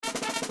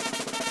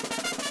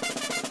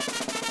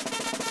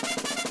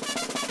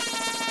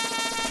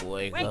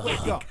Wake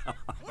Wake up. up.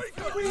 Wake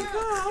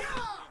up.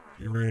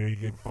 You ready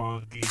to get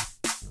funky?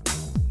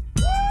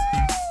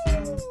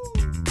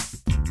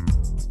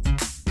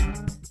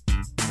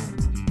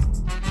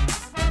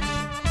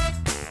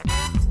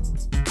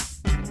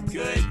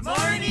 Good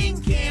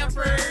morning,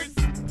 campers.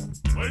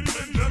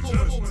 Ladies and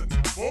gentlemen,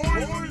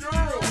 boys and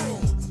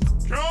girls,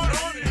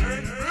 Connie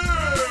and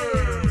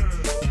Fish!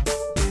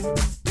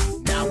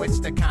 Now it's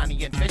the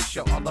Connie and Fish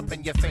show, all up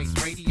in your face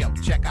radio.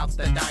 Check out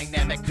the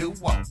dynamic duo.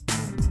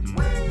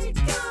 Wake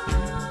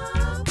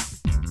up.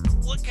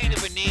 What kind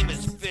of a name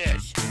is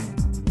Fish?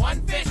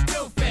 One fish,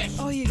 two fish.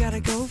 Oh, you gotta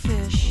go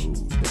fish.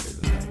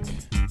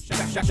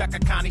 Shaka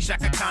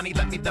Connie,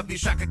 let me W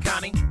Shaka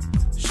Connie.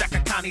 Shaka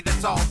Connie,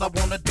 that's all I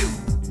wanna do.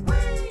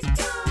 Wake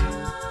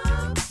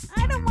up.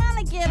 I don't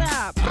wanna get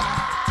up.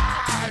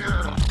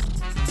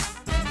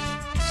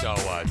 So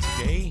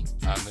today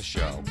on the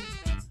show,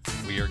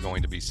 we are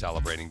going to be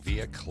celebrating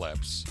via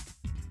clips.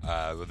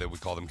 That we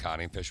call them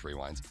Connie and Fish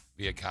Rewinds.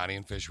 Via Connie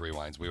and Fish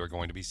Rewinds, we are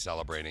going to be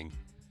celebrating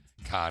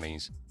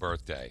Connie's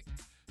birthday.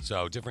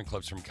 So different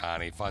clips from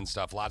Connie, fun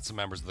stuff. Lots of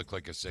members of the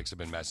Click of Six have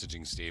been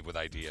messaging Steve with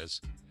ideas.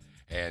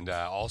 And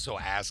also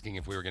asking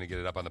if we were going to get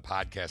it up on the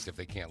podcast if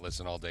they can't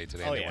listen all day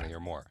today and they want to hear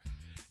more.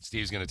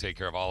 Steve's going to take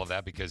care of all of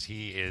that because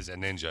he is a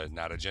ninja,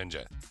 not a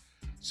ginger.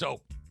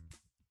 So,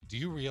 do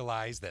you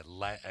realize that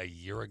a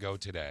year ago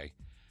today,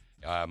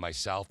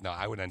 myself, now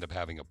I would end up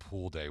having a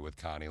pool day with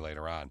Connie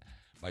later on.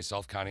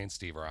 Myself, Connie, and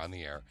Steve are on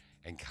the air,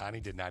 and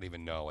Connie did not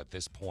even know at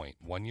this point,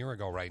 1 year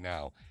ago right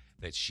now,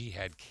 that she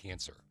had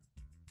cancer.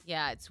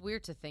 Yeah, it's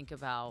weird to think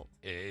about.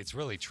 It's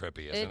really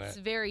trippy, isn't It's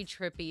it? very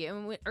trippy.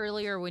 And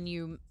earlier when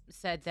you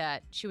said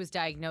that she was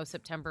diagnosed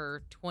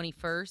September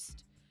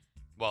 21st.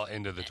 Well,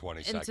 into the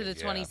 22nd. Into the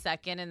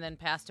 22nd and then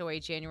passed away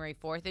January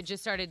 4th. It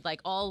just started, like,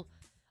 all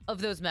of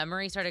those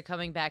memories started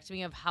coming back to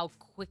me of how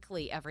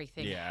quickly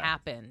everything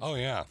happened. Oh,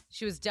 yeah.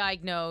 She was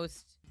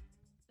diagnosed.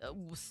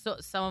 So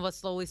some of us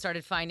slowly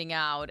started finding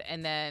out.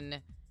 And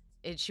then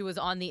she was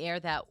on the air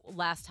that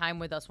last time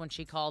with us when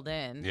she called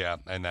in. Yeah,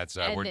 and that's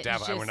And we're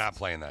it's we're not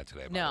playing that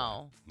today. by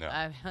No. the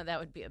way. No. That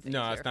would be a big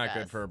No, it's not tear good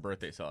fest. for a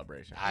birthday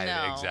celebration.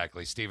 No.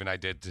 Exactly. Steve and I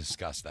did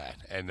discuss that,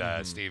 and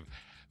Steve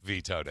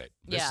vetoed it.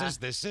 Yeah.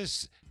 This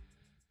is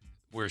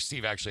where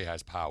Steve actually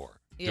has power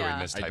doing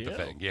Yeah. this I type of do.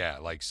 thing. Yeah,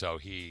 like so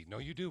he. No,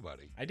 you do,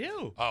 buddy. I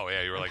do. Oh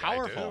yeah, you were I'm like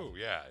powerful. I do.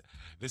 Yeah.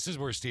 This is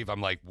where Steve.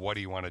 I'm like, what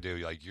do you want to do?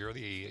 Like you're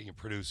the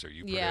producer.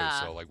 You produce. Yeah.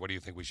 So like, what do you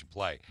think we should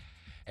play?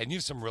 And you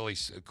have some really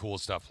cool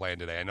stuff planned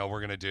today. I know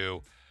we're gonna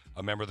do.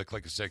 A member of the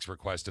Click of Six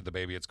requested the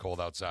 "Baby It's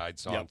Cold Outside"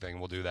 song thing.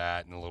 We'll do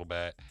that in a little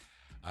bit.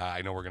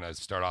 I know we're going to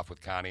start off with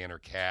Connie and her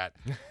cat.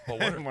 But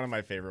One of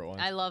my favorite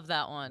ones. I love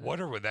that one.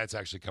 that's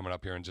actually coming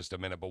up here in just a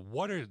minute. But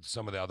what are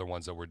some of the other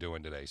ones that we're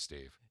doing today,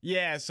 Steve?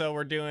 Yeah, so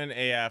we're doing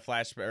a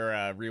flash or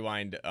a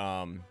rewind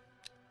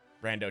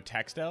rando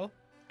texto.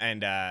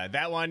 And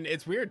that one,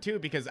 it's weird too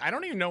because I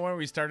don't even know when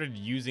we started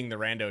using the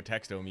rando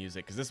texto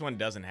music because this one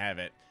doesn't have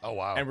it. Oh,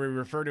 wow. And we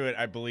refer to it,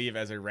 I believe,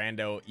 as a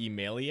rando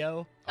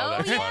emailio. Oh,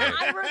 that's yeah, funny.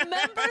 I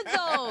remember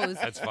those.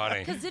 That's funny.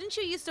 Because didn't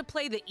you used to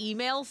play the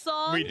email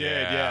song? We did,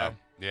 yeah.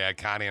 Yeah,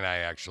 Connie and I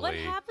What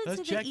actually. happened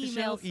Let's to the check the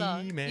email show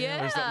song? email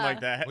yeah. or something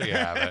like that. We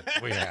have it.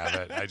 We have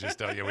it. I just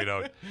don't. Yeah, we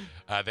don't.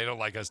 They don't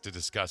like us to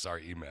discuss our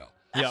email.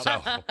 Yep.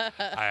 So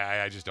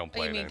I just don't Oh,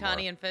 play you it mean anymore.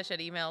 Connie and Fish at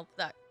email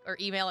at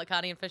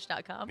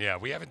connieandfish.com? Yeah,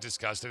 we haven't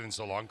discussed it in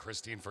so long.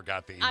 Christine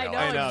forgot the email. I know,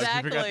 I know, she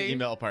forgot exactly. the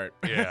email part.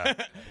 Yeah,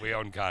 we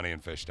own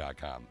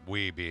connieandfish.com.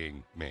 We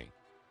being me.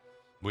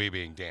 We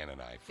being Dan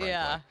and I, frankly.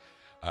 Yeah.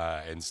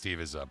 And Steve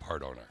is a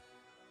part owner.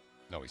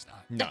 No, he's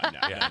not.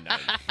 No.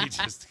 He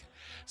just.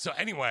 So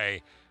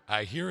anyway,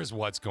 here is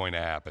what's going to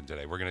happen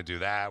today. We're going to do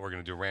that. We're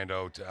going to do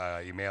rando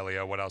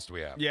emailio. What else do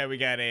we have? Yeah, we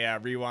got a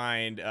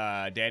rewind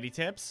daddy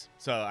tips.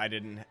 So I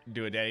didn't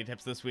do a daddy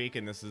tips this week,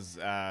 and this is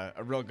a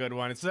real good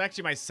one. It's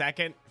actually my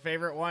second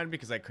favorite one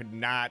because I could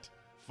not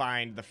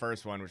find the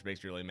first one, which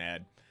makes me really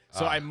mad.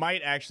 So I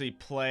might actually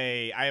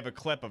play. I have a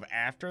clip of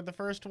after the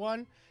first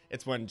one.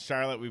 It's when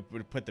Charlotte we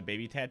would put the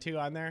baby tattoo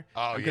on there. Oh,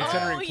 I'm yeah.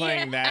 considering Oh,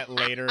 playing yeah. that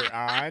later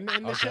on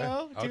in the Okay,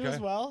 show too okay. as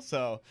well.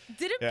 So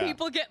Didn't Yeah.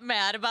 people get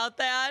mad about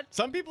that?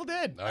 some people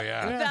did. Oh,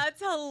 yeah. That's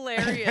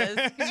hilarious.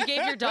 Because you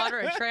gave your daughter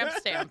a tramp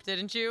stamp,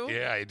 didn't you?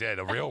 Yeah, he did.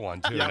 A real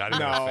one, too. Yeah, Not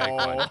even a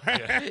fake one. no.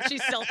 Yeah. She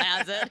still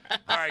has it.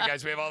 All right,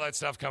 guys, we have all that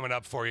stuff coming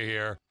up for you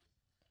here.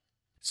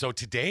 So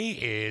today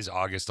is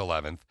August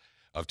 11th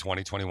of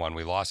 2021.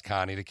 We lost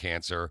Connie to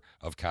cancer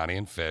of Connie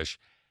and Fish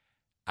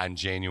on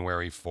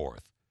January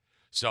 4th.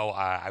 So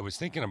I was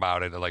thinking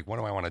about it, like, what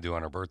do I want to do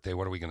on her birthday?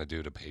 What are we going to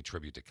do to pay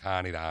tribute to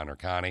Connie, to honor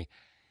Connie?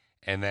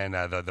 And then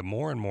the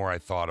more and more I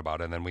thought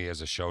about it, and then we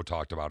as a show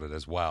talked about it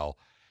as well,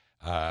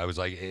 I was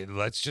like,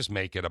 let's just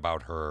make it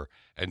about her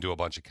and do a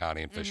bunch of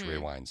Connie and Fish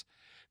rewinds.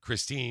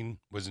 Christine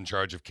was in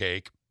charge of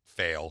cake.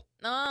 Fail.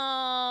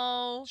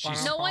 No.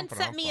 She's- No one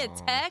sent me a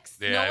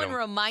text. Yeah, I no one don't-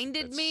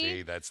 reminded me.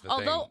 See, that's the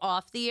Although thing.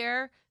 off the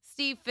air,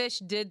 Steve Fish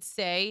did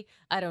say,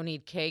 I don't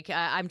need cake.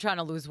 I'm trying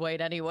to lose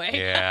weight anyway.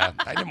 Yeah,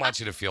 I didn't want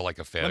you to feel like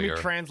a Let failure.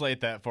 me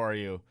translate that for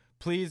you.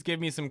 please give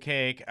me some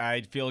cake.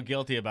 I feel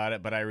guilty about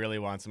it, but I really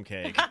want some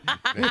cake.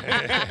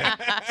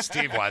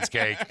 Steve wants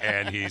cake,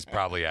 and he's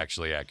probably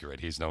actually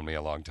accurate. He's known me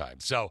a long time.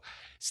 So,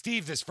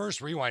 Steve, this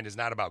first rewind is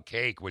not about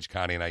cake, which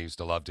Connie and I used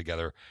to love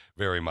together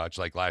very much.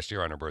 Like last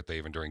year on her birthday,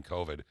 even during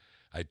COVID,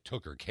 I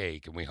took her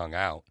cake and we hung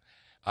out.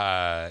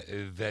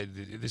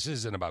 This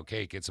isn't about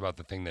cake. It's about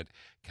the thing that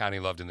Connie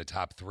loved in the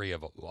top 3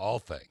 of all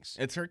things.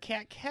 It's her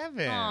cat,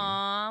 Kevin.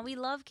 Aw, we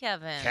love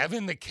Kevin.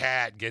 Kevin the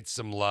cat gets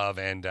some love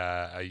and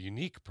a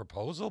unique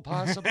proposal,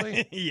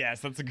 possibly. Yes,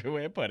 that's a good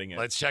way of putting it.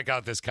 Let's check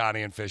out this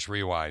Connie and Fish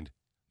rewind.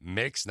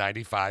 Mix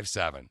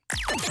 95.7.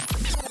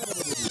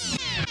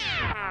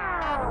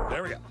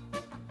 There we go.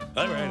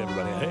 All right,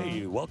 everybody.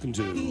 Hey, welcome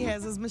to He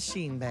has his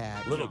machine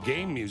back. little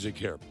game music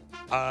here.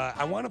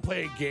 I want to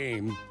play a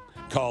game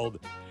called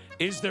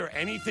Is There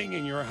Anything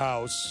in Your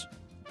House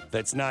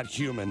That's Not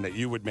Human That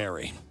You Would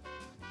Marry?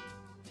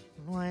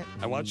 What?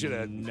 I want you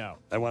to... No.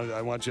 I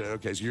want you to...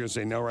 Okay, so you're going to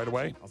say no right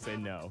away? I'll say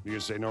no. You're going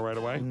to say no right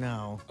away?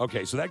 No.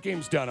 Okay, so that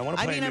game's done. I want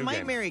to I play mean, a I new might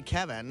game. marry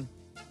Kevin.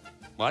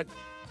 What?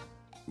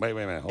 Wait a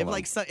minute. Hold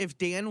If on. if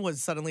Dan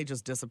was suddenly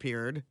just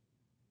disappeared,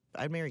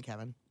 I'd marry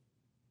Kevin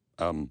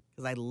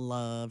because I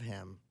love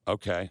him.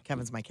 Okay.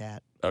 Kevin's my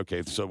cat.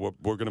 Okay, so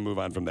we're going to move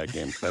on from that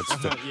game. That's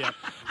Yep.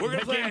 We're going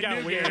to play That game a got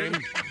new weird.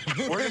 game.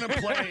 We're going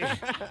to play.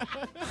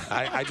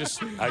 I just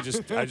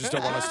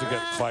don't want us to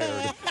get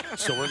fired.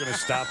 So we're going to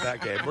stop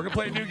that game. We're going to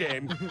play a new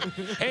game.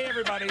 Hey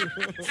everybody,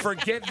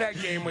 forget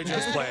that game we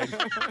just played.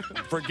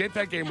 Forget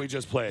that game we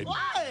just played. What?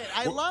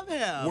 I love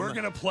him. We're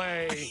going to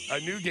play a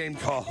new game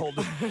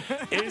called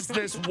Is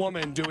This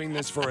Woman Doing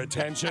This for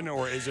Attention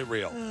or Is It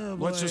Real?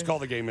 Let's just call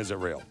the game Is It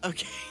Real?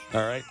 Okay.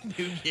 All right?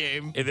 New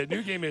game. The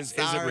new game is It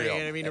Sorry, Real? I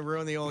didn't mean to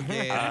ruin the old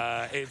game.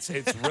 It's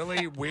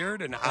really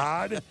weird and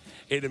odd.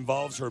 It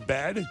involves her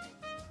bed.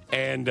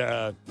 And,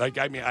 I'm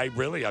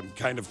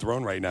kind of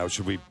thrown right now.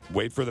 Should we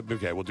wait for the...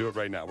 Okay, we'll do it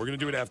right now. We're going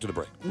to do it after the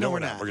break. No, we're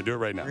not. We're going to do it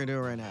right now. We're going to do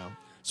it right now.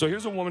 So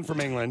here's a woman from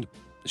England.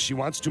 She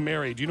wants to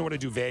marry... Do you know what a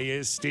duvet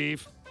is,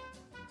 Steve?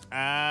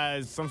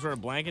 Some sort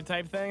of blanket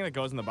type thing that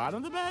goes in the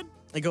bottom of the bed?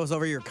 It goes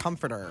over your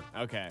comforter.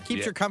 Okay. Keeps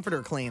Yeah. your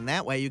comforter clean.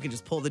 That way you can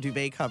just pull the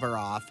duvet cover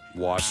off,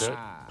 Wash it.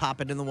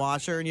 pop it in the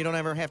washer, and you don't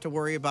ever have to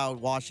worry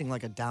about washing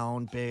like a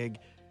down, big,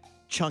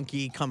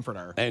 chunky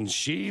comforter. And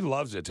she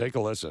loves it. Take a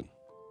listen.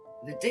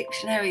 The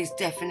dictionary's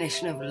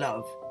definition of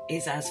love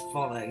is as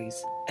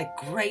follows: a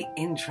great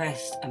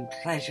interest and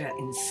pleasure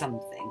in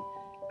something,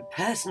 a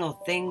personal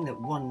thing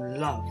that one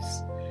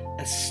loves,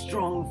 a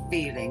strong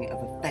feeling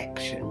of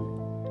affection.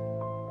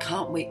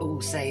 Can't we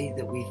all say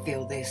that we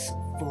feel this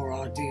for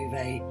our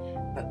duvet?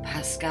 But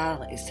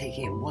Pascal is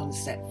taking it one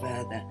step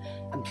further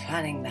and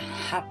planning the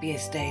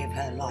happiest day of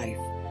her life,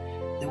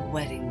 the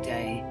wedding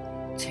day,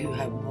 to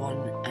her one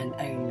and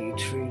only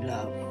true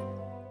love.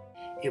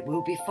 It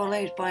will be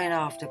followed by an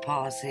after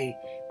party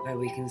where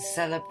we can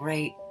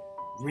celebrate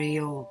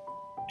real,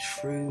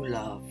 true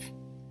love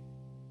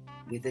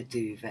with a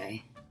duvet.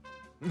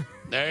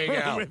 There you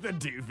go. With a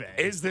duvet.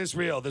 Is this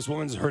real? This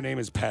woman's... Her name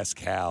is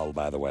Pascal,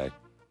 by the way.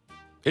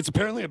 It's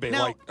apparently a big,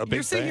 Now, a big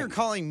you're saying thing. you're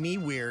calling me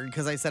weird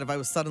because I said if I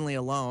was suddenly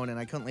alone and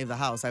I couldn't leave the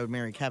house, I would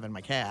marry Kevin,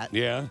 my cat.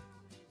 Yeah.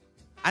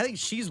 I think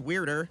she's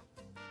weirder.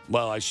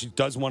 Well, she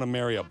does want to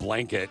marry a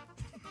blanket.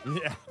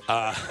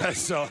 Yeah.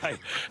 So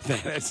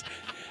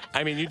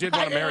I mean, you did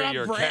want to marry I'm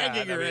your not cat.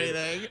 bragging or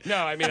anything. No,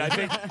 I mean, I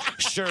think,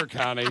 sure,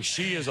 Connie,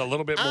 she is a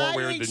little bit more I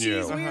weird think than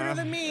she's you. weirder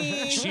than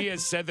me. She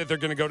has said that they're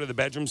going to go to the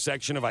bedroom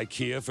section of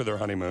IKEA for their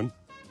honeymoon.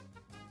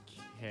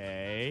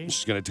 Okay.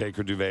 She's going to take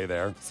her duvet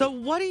there. So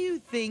what do you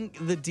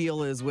think the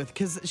deal is with,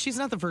 because she's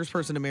not the first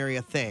person to marry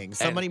a thing.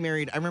 Somebody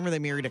married, I remember they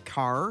married a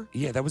car.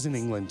 Yeah, that was in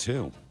England,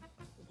 too.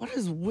 What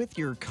is with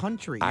your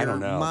country? I your don't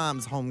know.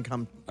 mom's home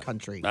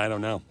country. I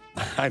don't know.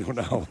 I don't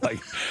know. Like,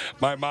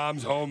 my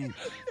mom's home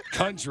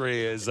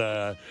country is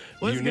What's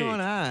unique.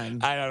 going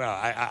on? I don't know.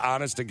 I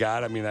honest to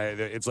God, I mean,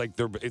 it's like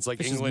Fish's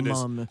England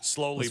mom is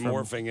slowly was from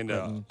morphing into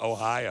Britain.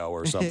 Ohio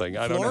or something.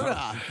 I don't know.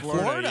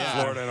 Florida.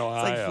 Florida and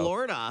Ohio. It's like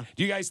Florida.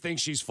 Do you guys think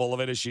she's full of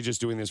it? Is she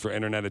just doing this for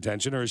internet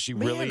attention, or is she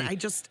really Man,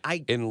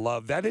 I in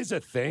love? That is a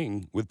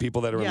thing with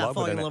people that are in love with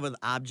falling it. in love with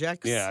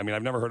objects. Yeah, I mean,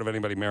 I've never heard of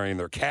anybody marrying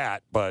their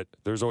cat, but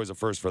there's always a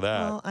first for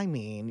that. Well, I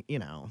mean,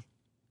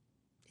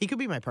 he could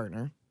be my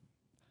partner.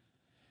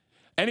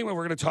 Anyway,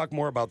 we're going to talk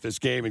more about this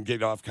game and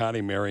get off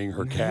Connie marrying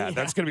her cat.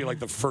 That's going to be like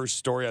the first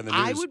story on the news.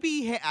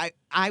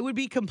 I would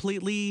be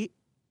completely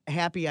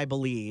happy, I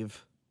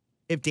believe,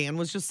 if Dan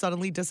was just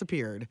suddenly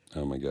disappeared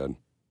Oh my God.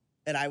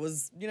 and I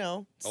was,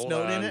 Hold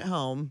snowed in on. at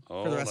home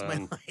for the rest of my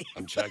life.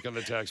 I'm checking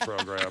the text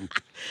program.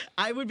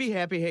 I would be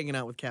happy hanging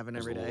out with Kevin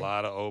There's every a day.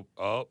 lot of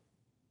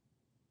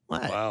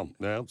What? wow.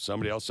 Well,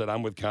 somebody else said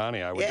I'm with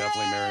Connie. I would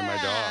definitely marry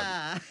my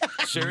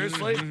dog.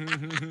 Seriously?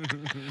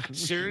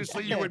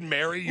 Seriously, you would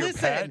marry your Listen,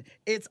 pet?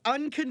 it's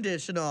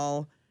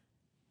unconditional.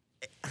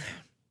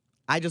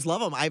 I just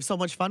love him. I have so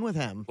much fun with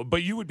him.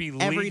 But you would be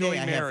Every day legally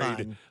I have married,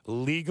 fun.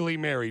 legally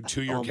married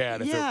to your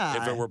cat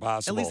if it were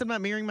possible. At least I'm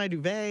not marrying my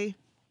duvet.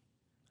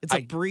 It's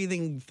a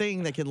breathing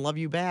thing that can love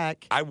you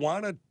back. I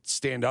want to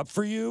stand up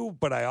for you,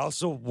 but I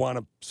also want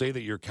to say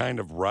that you're kind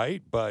of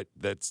right, but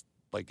that's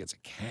like it's a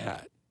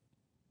cat.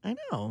 I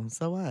know.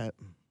 So what?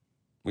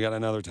 We got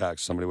another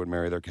text. Somebody would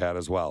marry their cat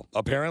as well.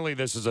 Apparently,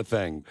 this is a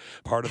thing.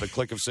 Part of the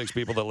clique of 6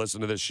 people that listen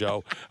to this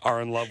show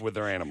are in love with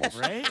their animals.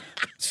 Right?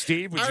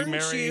 Steve, would you Aren't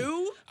marry?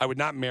 you? I would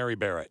not marry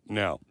Barrett.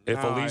 No.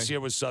 If Alicia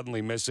was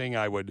suddenly missing,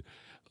 I would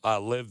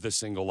live the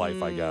single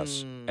life, I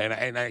guess. And I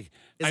Is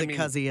I it mean,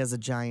 because he has a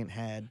giant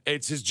head?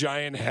 it's his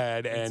giant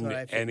head, That's what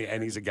I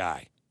and he's a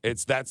guy.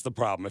 That's the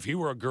problem. If he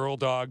were a girl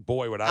dog,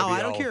 boy, would I be.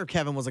 I don't care if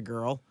Kevin was a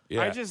girl.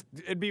 Yeah.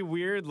 It'd be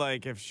weird,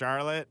 like, if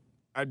Charlotte,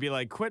 I'd be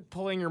like, quit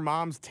pulling your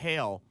mom's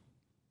tail.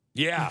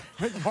 Yeah.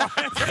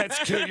 That's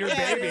cute. Your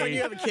Yeah, baby. when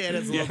you have a kid,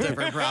 it's a little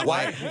different, probably.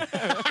 Why?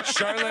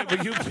 Charlotte,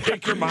 will you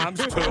pick your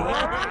mom's poo?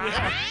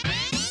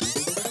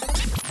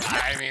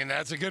 I mean,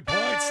 that's a good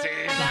point, Steve.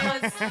 That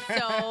was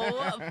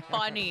so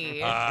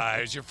funny.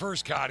 It's your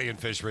first Connie and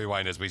Fish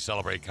Rewind as we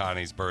celebrate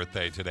Connie's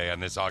birthday today on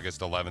this August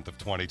 11th of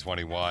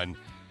 2021.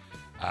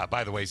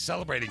 By the way,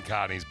 celebrating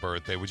Connie's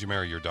birthday, would you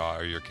marry your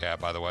dog or your cat,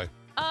 by the way?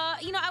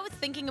 I was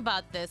thinking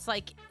about this.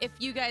 Like, if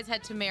you guys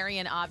had to marry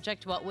an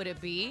object, what would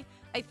it be?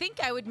 I think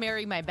I would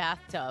marry my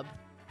bathtub.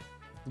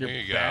 There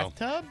you go.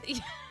 Bathtub?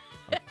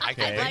 I can't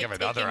I think like of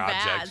another taking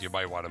object baths. you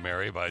might want to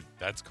marry, but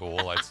that's cool.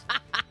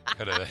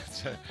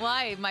 That's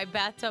Why? My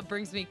bathtub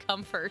brings me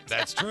comfort.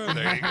 That's true.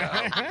 There you go.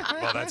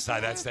 Well, that's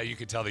that. You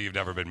can tell that you've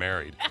never been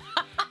married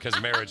because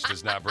marriage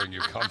does not bring you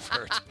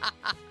comfort.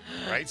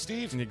 Right,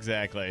 Steve?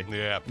 Exactly.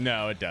 Yeah.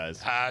 No, it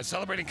does.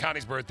 Celebrating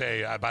Connie's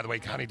birthday. By the way,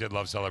 Connie did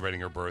love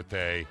celebrating her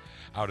birthday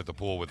out at the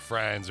pool with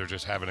friends or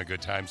just having a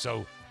good time.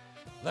 So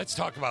let's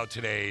talk about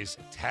today's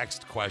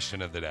text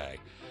question of the day.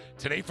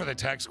 Today for the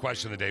text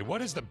question of the day,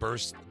 what is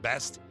the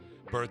best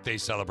birthday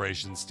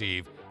celebration,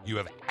 Steve, you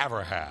have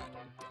ever had?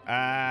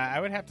 I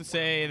would have to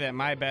say that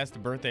my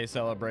best birthday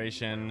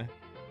celebration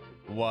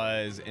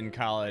was in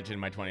college in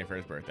my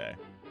 21st birthday.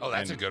 Oh,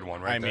 that's And, a good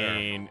one right there. I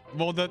mean,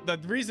 well, the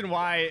reason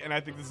why, and I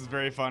think this is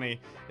very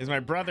funny, is my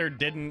brother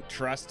didn't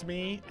trust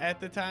me at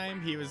the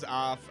time. He was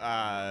off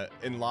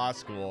in law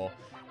school.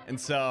 And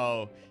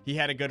so he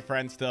had a good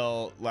friend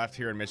still left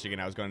here in Michigan.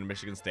 I was going to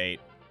Michigan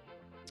State.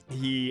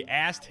 He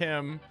asked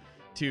him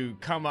to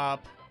come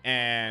up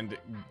and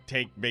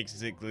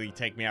basically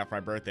take me out for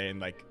my birthday and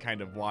like kind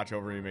of watch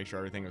over me, make sure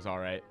everything was all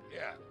right.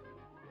 Yeah.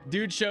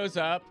 Dude shows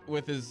up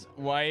with his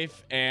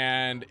wife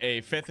and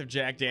a fifth of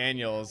Jack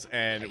Daniels,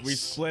 and we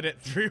split it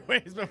 3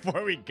 ways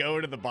before we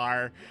go to the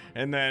bar.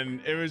 And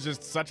then it was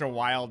just such a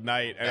wild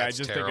night. And That's I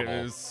just terrible. think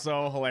it was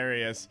so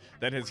hilarious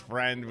that his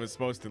friend was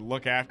supposed to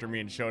look after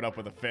me and showed up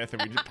with a fifth,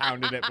 and we just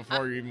pounded it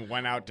before we even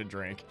went out to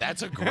drink.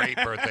 That's a great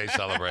birthday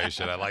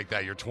celebration. I like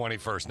that. You're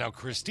 21st. Now,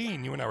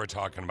 Christine, you and I were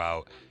talking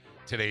about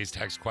today's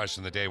text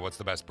question of the day. What's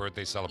the best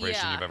birthday celebration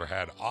Yeah. you've ever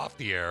had off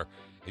the air?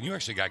 And you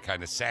actually got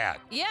kind of sad.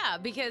 Yeah,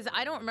 because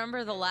I don't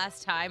remember the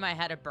last time I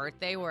had a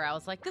birthday where I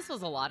was like, this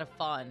was a lot of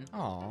fun.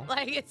 Oh.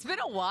 Like, it's been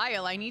a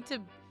while. I need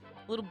to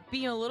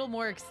be a little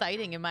more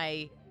exciting in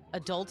my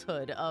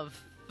adulthood of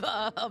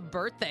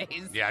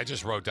birthdays. Yeah, I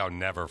just wrote down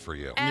never for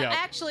you. Yep.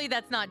 Actually,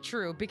 that's not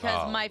true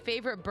because Oh. my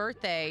favorite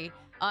birthday,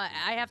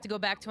 I have to go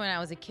back to when I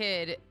was a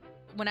kid.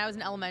 When I was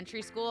in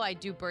elementary school, I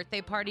do birthday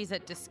parties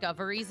at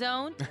Discovery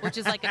Zone, which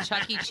is like a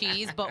Chuck E.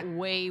 Cheese, but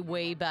way,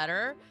 way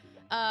better.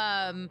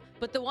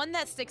 But the one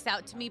that sticks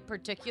out to me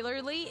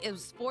particularly, it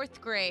was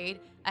 4th grade.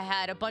 I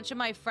had a bunch of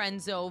my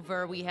friends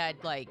over. We had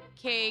like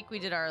cake. We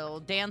did our little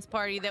dance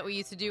party that we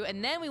used to do.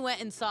 And then we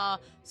went and saw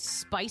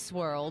Spice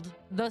World,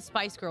 the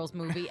Spice Girls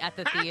movie at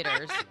the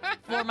theaters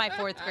for my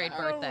 4th grade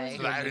birthday.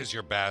 So that is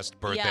your best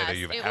birthday Yes, that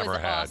you've it ever was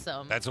had.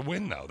 awesome. That's a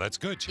win, though. That's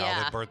good.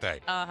 Childhood Yeah. birthday.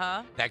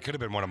 Uh-huh. That could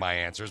have been one of my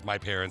answers. My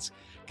parents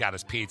got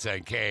us pizza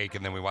and cake,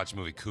 and then we watched the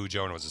movie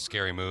Cujo, and it was a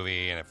scary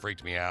movie, and it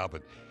freaked me out.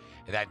 But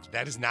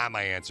that is not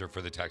my answer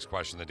for the text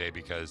question of the day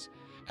because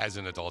as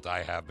an adult,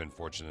 I have been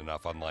fortunate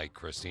enough, unlike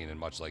Christine and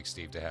much like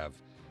Steve, to have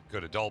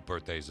good adult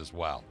birthdays as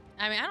well.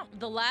 I mean,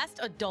 the last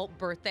adult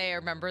birthday I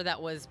remember that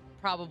was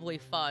probably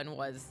fun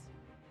was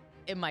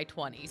in my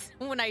 20s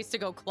when I used to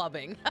go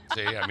clubbing.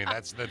 See, I mean,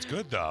 that's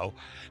good, though.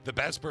 The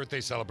best birthday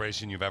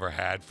celebration you've ever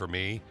had for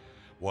me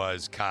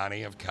was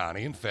Connie of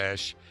Connie and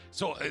Fish.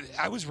 So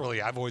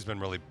I've always been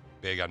really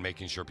big on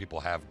making sure people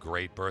have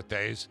great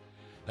birthdays.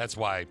 That's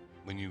why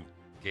when you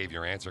gave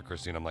your answer,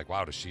 Christine, I'm like,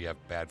 wow, does she have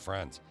bad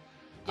friends?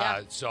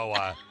 Yeah.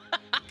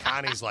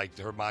 Connie's like,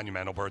 her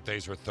monumental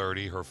birthdays, her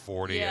 30, her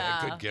 40,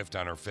 Yeah. a good gift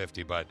on her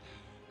 50, but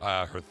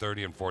her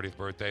 30 and 40th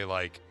birthday,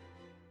 like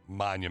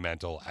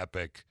monumental,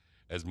 epic,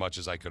 as much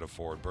as I could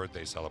afford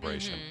birthday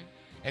celebration.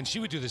 And she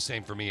would do the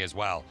same for me as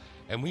well.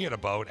 And we had a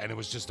boat, and it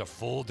was just a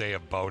full day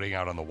of boating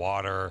out on the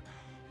water.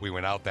 We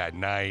went out that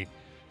night.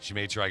 She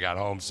made sure I got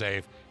home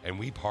safe, and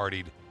we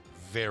partied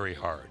very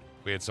hard.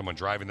 We had someone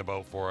driving the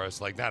boat for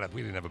us. We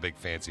didn't have a big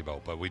fancy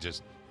boat, but we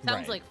just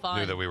Sounds like fun.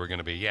 knew that we were going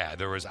to be. Yeah,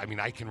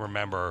 I can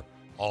remember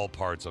all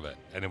parts of it,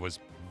 and it was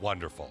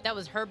wonderful. That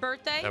was her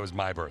birthday? That was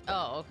my birthday.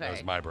 Oh, okay. That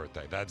was my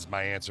birthday. That's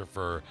my answer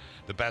for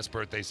the best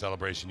birthday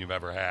celebration you've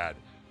ever had.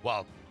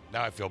 Well,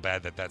 Now I feel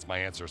bad that that's my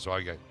answer. So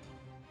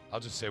I'll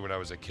just say when I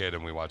was a kid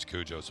and we watched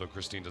Cujo, so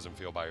Christine doesn't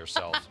feel by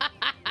herself.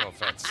 No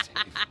offense,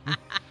 Steve.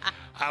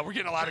 We're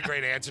getting a lot of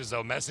great answers,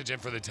 though. Message in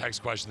for the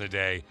text question of the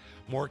day.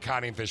 More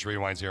Connie and Fish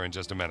Rewinds here in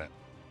just a minute.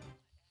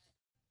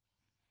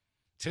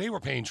 Today we're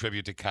paying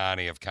tribute to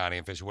Connie of Connie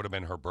and Fish. It would have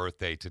been her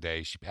birthday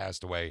today. She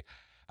passed away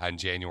on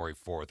January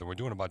 4th, and we're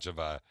doing a bunch of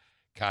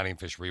Connie and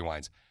Fish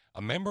Rewinds.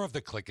 A member of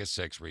the Click of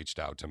Six reached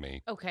out to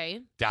me.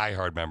 Okay.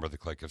 Diehard member of the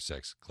Click of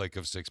Six. Click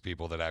of Six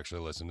people that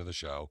actually listen to the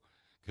show,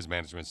 because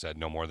management said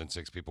no more than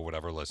 6 people would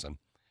ever listen,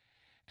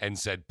 and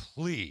said,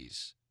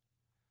 please,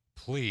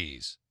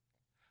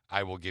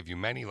 I will give you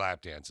many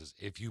lap dances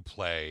if you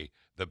play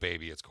the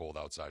Baby It's Cold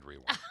Outside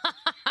rewind.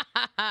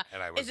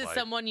 And I was Is it like,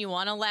 someone you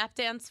want to lap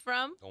dance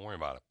from? don't worry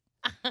about it.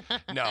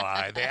 No,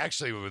 they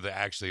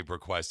actually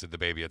requested the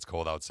Baby It's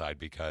Cold Outside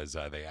because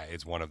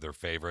it's one of their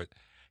favorite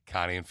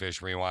Connie and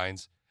Fish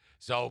rewinds.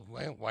 So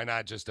why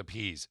not just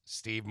appease?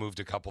 Steve moved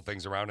a couple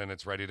things around and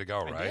it's ready to go,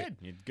 right? I did.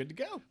 You're good to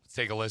go. Let's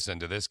take a listen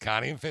to this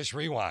Connie and Fish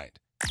rewind.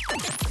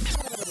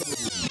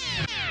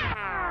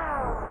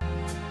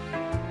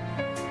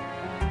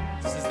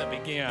 This is the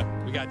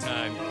beginning. We got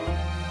time.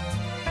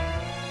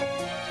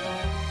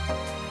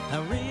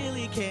 I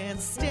really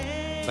can't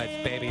stay. But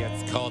baby,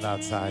 it's cold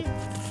outside.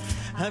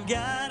 I've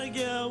gotta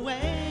go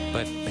away.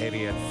 But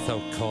baby, it's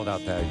so cold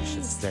out there. You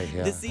should stay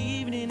here. This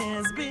evening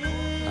has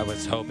been I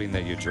was hoping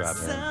that you'd drop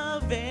in. so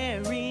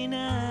very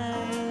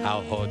nice.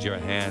 I'll hold your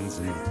hands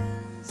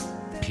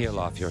and peel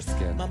off your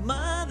skin. My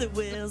mother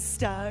will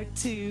start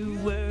to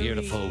worry.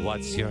 Beautiful,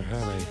 what's your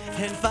hurry?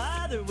 And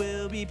father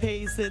will be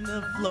pacing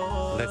the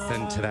floor.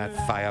 Listen to that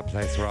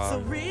fireplace So roar.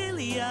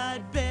 really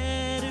I'd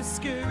better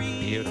scurry.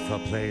 Beautiful,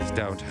 please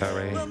don't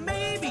hurry. Well,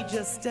 maybe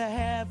just to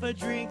have a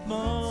drink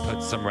more.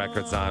 Put some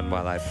records on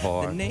while I The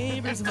pour.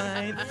 neighbors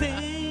might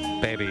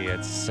think. Baby,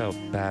 it's so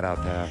bad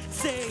out there.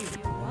 Say,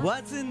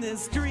 what's in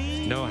this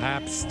dream? No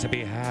haps to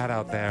be had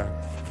out there.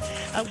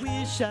 I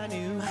wish I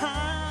knew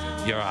how.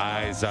 Your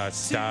eyes are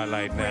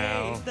starlight to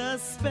now. break the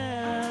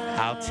spell.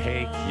 I'll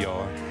take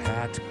your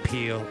hat,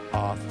 peel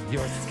off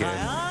your skin.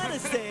 I ought to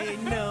say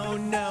no,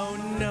 no,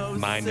 no.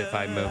 Mind if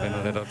I move in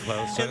a little At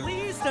closer?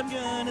 least I'm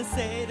gonna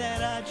say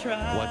that I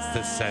tried. What's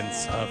the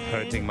sense of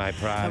hurting my I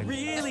pride?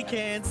 really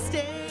can't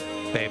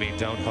stay. Baby,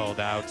 don't hold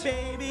out.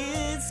 Baby,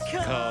 it's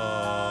cold,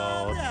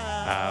 Cold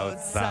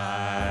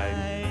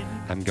outside.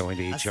 I'm going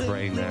to eat your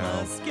brain simply now.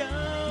 must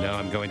go. No,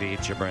 I'm going to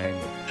eat your brain.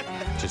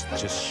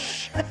 Just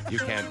shh. You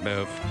can't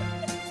move.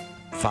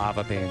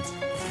 Fava beans.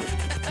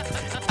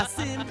 I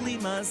simply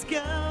must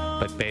go.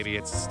 But baby,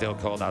 it's still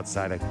cold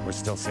outside. We're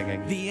still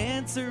singing. The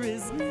answer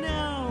is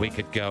no. We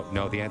could go.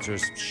 No, the answer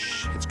is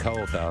shh. It's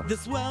cold though.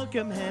 This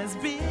welcome has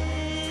been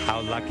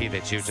How lucky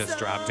that you just so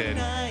dropped in.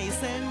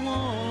 nice and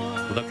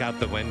warm. Look out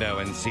the window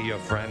and see your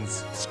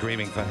friends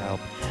screaming for help.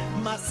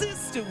 My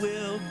sister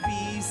will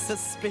be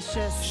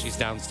suspicious. She's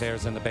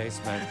downstairs in the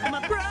basement.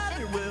 My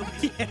brother will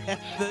be at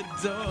the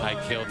door. I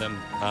killed him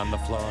on the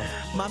floor.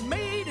 My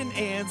maiden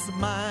aunt's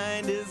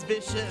mind is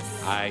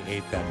vicious. I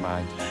ate that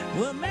mind.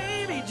 Well,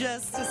 maybe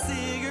just a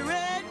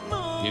cigarette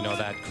more. You know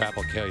that crap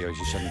will kill you.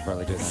 You shouldn't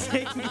really do that.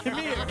 Give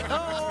me a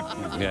call.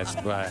 Yes,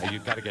 you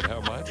got to get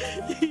home, what?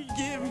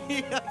 Give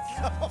me a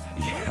call.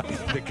 Yeah,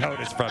 the coat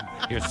is from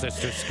your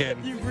sister's skin.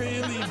 You've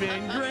really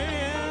been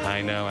grand.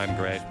 I know, I'm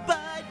great. But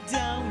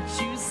don't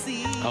you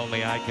see?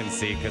 Only I can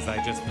see because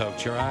I just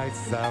poked your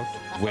eyes out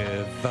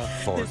with a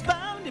fork. There's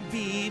bound to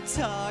be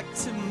talk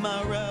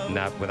tomorrow.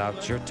 Not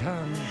without your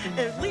tongue.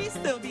 At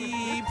least there'll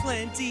be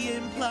plenty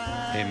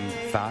implied.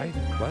 Inside?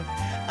 What?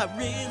 I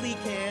really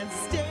can't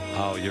stay.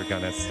 Oh, you're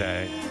gonna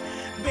stay.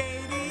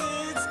 Baby,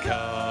 it's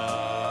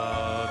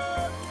Cold.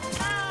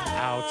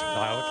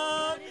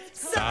 Outside.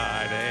 It's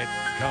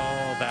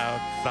cold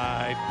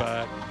outside,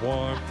 but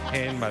warm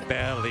in my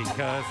belly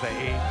because I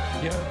ate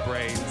your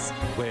brains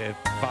with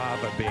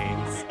fava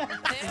beans.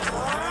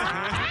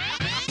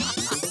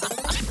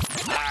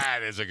 That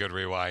is a good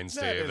rewind,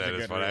 Steve. That is a That is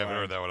good fun. I haven't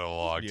rewind. heard that one in a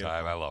long Beautiful.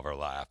 time. I love her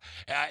laugh.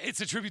 It's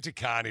a tribute to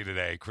Connie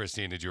today.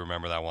 Christine, did you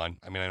remember that one?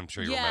 I mean, I'm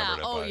sure you Yeah.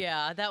 remembered it. Oh, but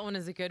yeah. That one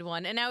is a good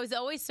one. And I was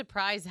always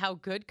surprised how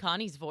good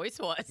Connie's voice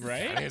was.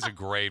 Right? Connie has a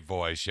great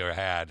voice. She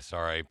had,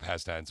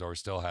 past tense, or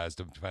still has,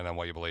 depending on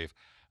what you believe.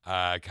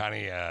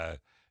 Connie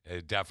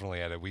definitely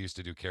had it. We used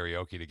to do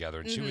karaoke together,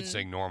 and she would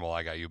sing normal,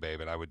 I Got You, Babe,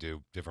 and I would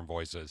do different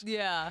voices.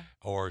 Yeah.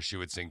 Or she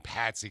would sing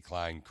Patsy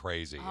Cline,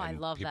 Crazy. Oh, I and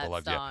love people that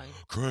loved song.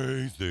 It.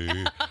 Crazy.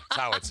 That's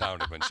how it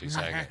sounded when she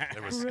sang it.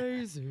 It was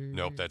Crazy.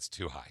 Nope, that's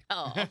too high.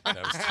 Oh.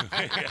 That was too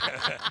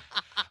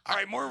All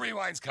right, more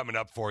rewinds coming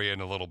up for you in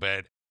a little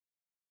bit.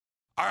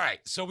 All right,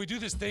 so we do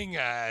this thing,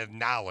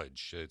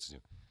 knowledge. It's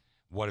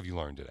what have you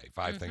learned today?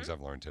 5 things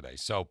I've learned today.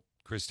 So,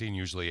 Christine,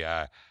 usually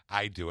I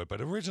do it,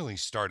 but originally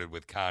started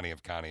with Connie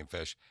of Connie and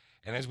Fish.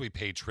 And as we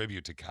pay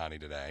tribute to Connie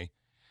today,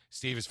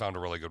 Steve has found a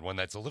really good one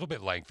that's a little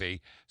bit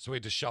lengthy, so we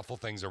had to shuffle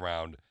things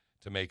around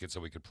to make it so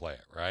we could play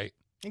it, right?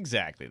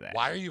 Exactly that.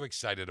 Why are you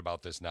excited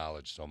about this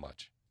knowledge so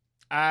much?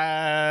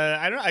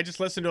 I don't know. I just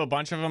listened to a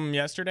bunch of them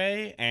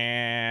yesterday,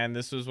 and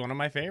this was one of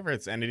my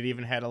favorites. And it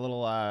even had a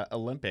little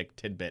Olympic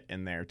tidbit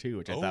in there, too,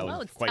 which I thought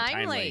was it's quite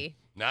timely.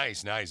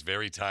 Nice.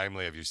 Very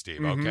timely of you,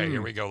 Steve. Okay,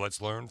 here we go.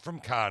 Let's learn from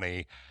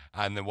Connie.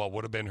 And then what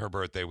would have been her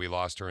birthday? We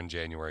lost her in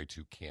January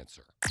to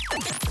cancer.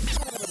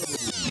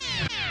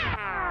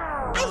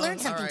 I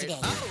learned something today.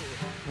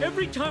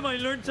 Every time I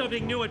learn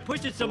something new, it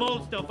pushes some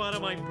old stuff out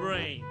of my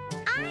brain.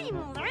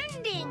 I'm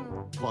learning.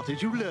 What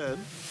did you learn?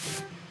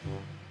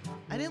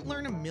 I didn't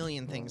learn a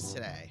million things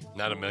today.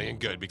 Not a million.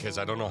 Good, because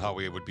I don't know how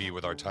we would be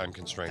with our time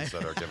constraints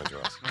that are given to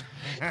us.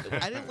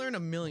 I didn't learn a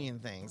million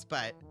things,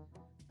 but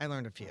I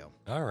learned a few.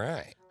 All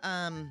right.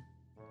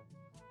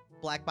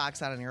 Black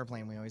box on an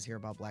airplane. We always hear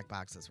about black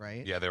boxes,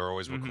 right? Yeah, they were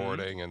always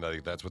recording, and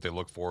that's what they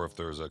look for if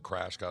there's a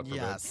crash, God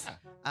forbid. Yes.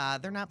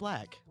 They're not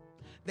black.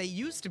 They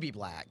used to be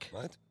black.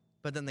 What?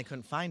 But then they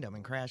couldn't find them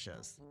in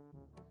crashes.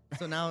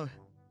 So now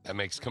That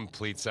makes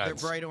complete they're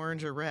sense. bright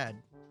orange or red.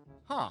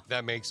 Huh.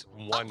 That makes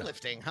one.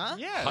 Uplifting, huh?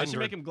 Yeah, they should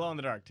make them glow in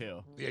the dark,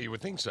 too. Yeah, you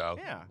would think so.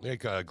 Yeah.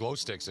 Like glow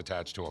sticks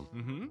attached to them.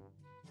 Mm-hmm.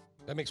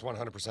 That makes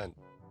 100%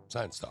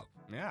 sense, though.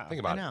 Yeah. Think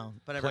about I know,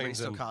 but everybody Planes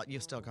still in- you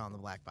still call them the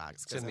black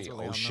box. It's in that's the what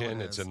we all know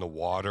ocean. it It's is. in the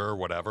water.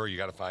 Whatever. You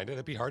got to find it.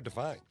 It'd be hard to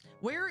find.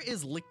 Where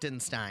is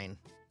Liechtenstein?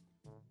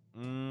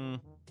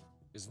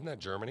 Isn't that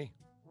Germany?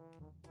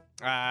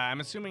 I'm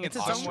assuming it's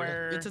its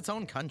somewhere. Own, it's its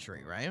own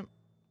country, right?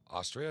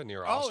 Austria,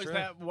 near Oh, Austria? is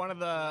that one of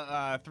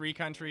the 3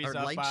 countries Or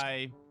up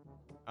by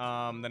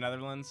the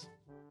Netherlands?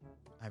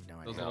 I have no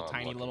idea. Those little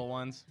tiny little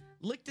ones.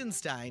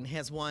 Liechtenstein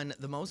has won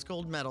the most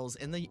gold medals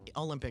in the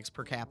Olympics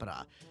per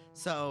capita.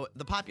 So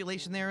the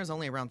population there is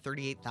only around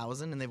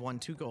 38,000, and they've won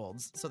 2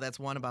 golds. So that's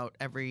one about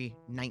every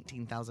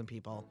 19,000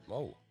 people.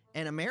 Whoa.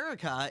 And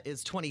America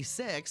is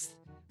 26th.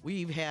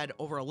 We've had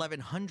over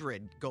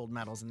 1,100 gold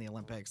medals in the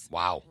Olympics.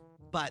 Wow.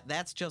 But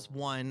that's just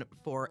one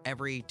for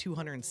every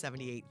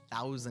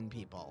 278,000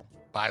 people.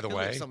 By the Because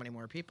way, there's so many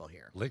more people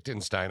here.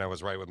 Liechtenstein, I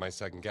was right with my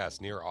second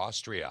guess, near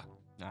Austria.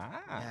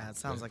 Yeah, it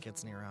sounds like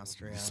it's near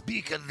Austria.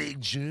 Speak of the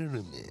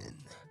German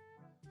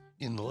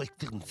in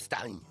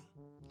Liechtenstein.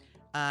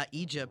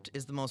 Egypt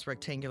is the most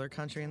rectangular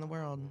country in the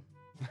world.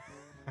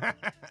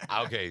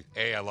 Okay,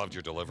 A, I loved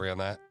your delivery on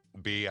that.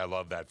 B, I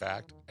love that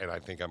fact, and I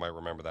think I might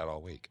remember that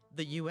all week.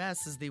 The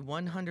U.S. is the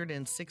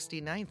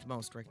 169th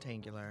most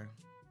rectangular.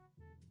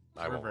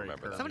 I won't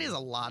remember that. Somebody has a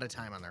lot of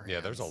time on their hands. Yeah,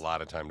 there's a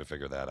lot of time to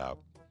figure that out.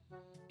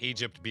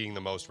 Egypt being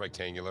the most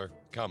rectangular?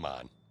 Come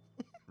on.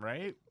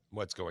 Right?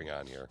 What's going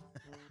on here?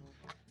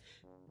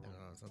 I don't know,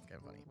 sounds kind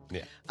of funny.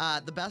 Yeah.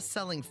 The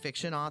best-selling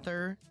fiction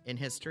author in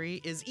history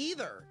is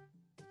either,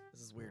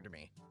 this is weird to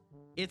me,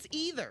 it's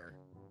either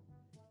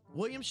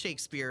William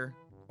Shakespeare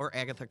or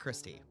Agatha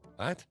Christie.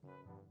 What?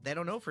 They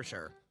don't know for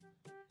sure.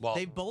 Well,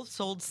 They've both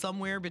sold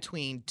somewhere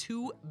between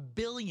 2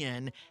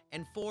 billion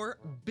and 4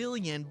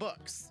 billion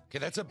books. Okay,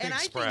 that's a big And I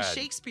spread. think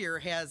Shakespeare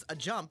has a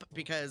jump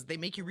because they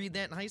make you read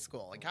that in high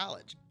school and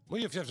college.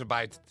 Well, you have to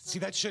buy it. See,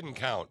 that shouldn't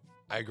count.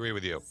 I agree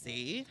with you.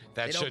 See?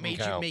 That they shouldn't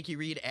don't count. make you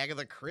read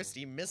Agatha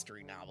Christie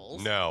mystery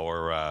novels. No,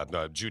 or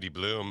Judy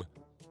Blume.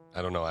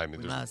 I don't know. I mean,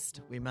 We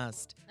there's-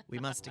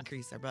 must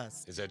increase our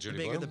bust. Is that Judy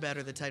The bigger, Blume? the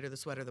better, the tighter the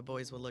sweater, the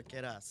boys will look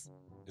at us.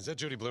 Is that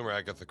Judy Blume or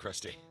Agatha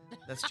Christie?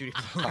 That's Judy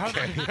Blume.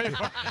 Okay.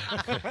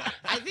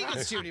 I think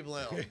it's Judy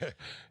Blume.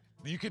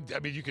 You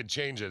could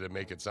change it and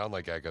make it sound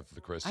like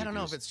Agatha Christie. I don't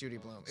know if use it's Judy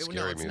Blume. No,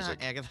 scary it's music.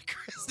 not Agatha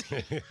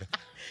Christie.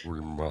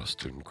 We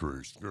must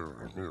increase.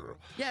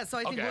 Yeah, so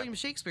I think Okay. William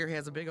Shakespeare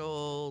has a big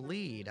old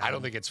lead. I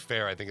don't think it's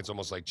fair. I think it's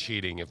almost like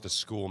cheating if the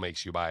school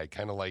makes you buy it.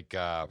 Kind of like,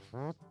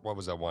 what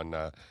was that one?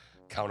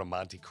 Count of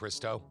Monte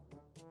Cristo.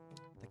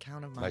 The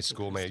Count of Monte My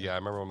schoolmate. Cristo. Yeah, I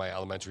remember when my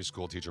elementary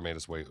school teacher made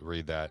us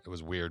read that. It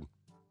was weird.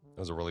 It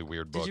was a really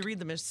weird book. Did you read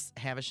the Miss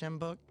Havisham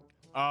book?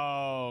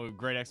 Oh,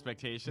 Great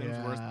Expectations.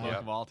 Yeah. Worst book Yep.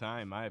 of all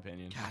time, in my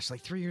opinion. Gosh,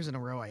 like 3 years in a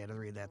row I had to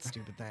read that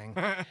stupid thing.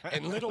 And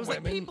It Little was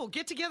Women. like, people,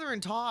 get together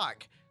and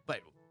talk. But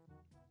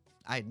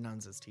I had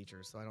nuns as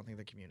teachers, so I don't think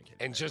they communicated.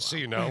 And very just so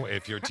well. you know,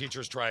 if your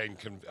teachers try and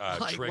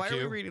like, trick why are we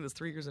you, reading this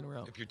 3 years in a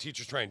row? if your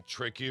teachers try and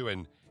trick you,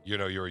 and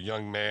you're a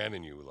young man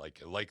and you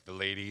like the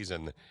ladies,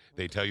 and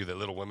they tell you that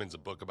Little Women's a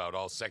book about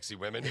all sexy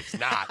women, it's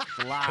not.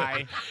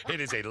 Lie.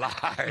 It is a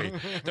lie.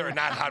 There are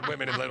not hot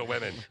women in Little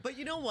Women. But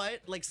you know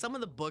what? Like some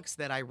of the books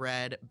that I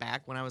read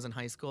back when I was in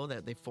high school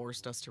that they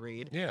forced us to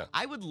read. Yeah.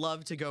 I would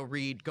love to go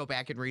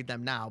back and read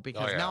them now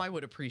because Oh, yeah. now I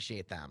would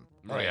appreciate them.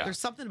 Oh, yeah. There's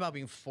something about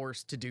being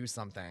forced to do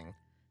something.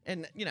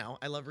 And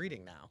I love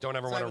reading now. Don't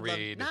ever So I wanna would love-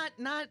 read-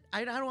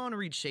 I don't want to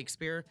read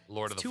Shakespeare.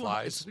 Lord of It's the too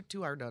Flies? It's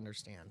too hard to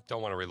understand.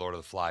 Don't want to read Lord of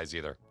the Flies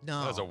either.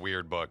 No. That was a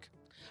weird book.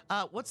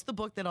 What's the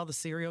book that all the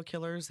serial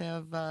killers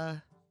have?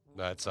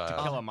 That's To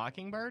Kill a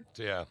Mockingbird?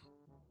 yeah.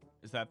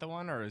 Is that the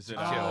one, or is it?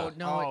 Oh,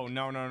 no, Oh,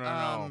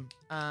 no.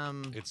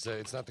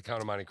 It's not the Count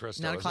of Monte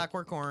Cristo. Not a is it?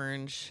 Clockwork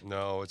Orange.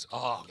 No, it's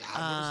what is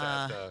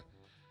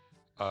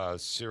that?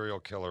 Serial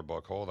killer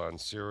book. Hold on,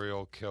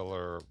 serial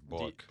killer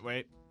book.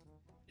 Wait.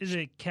 Is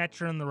it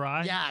Catcher in the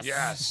Rye? Yes.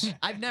 Yes.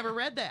 I've never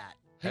read that.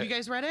 Have you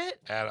guys read it?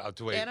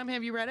 Wait. Adam,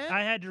 have you read it?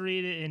 I had to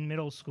read it in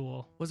middle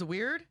school. Was it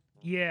weird?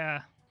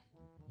 Yeah.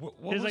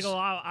 There's like a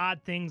lot of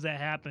odd things that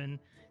happen,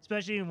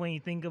 especially when you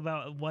think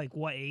about like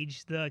what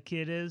age the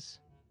kid is.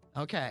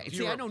 Okay.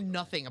 See, I know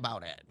nothing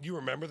about it. You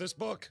remember this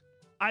book?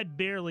 I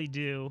barely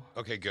do.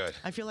 Okay, good.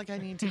 I feel like I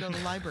need to go to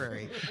the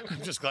library.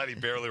 I'm just glad he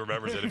barely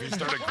remembers it. If he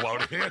started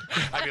quoting it,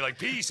 I'd be like,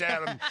 peace,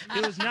 Adam.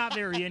 It was not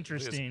very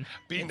interesting.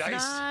 Be It's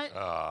nice.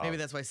 not. Maybe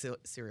that's why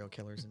serial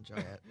killers enjoy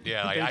it.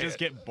 Yeah, like, they just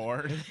get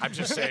bored. I'm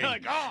just saying.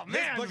 Like, oh,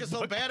 man. This book is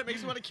so bad it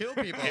makes you want to kill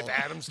people. If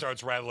Adam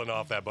starts rattling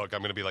off that book, I'm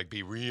going to be like,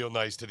 be real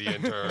nice to the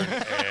intern,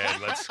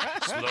 and let's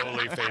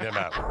slowly fade him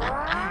out.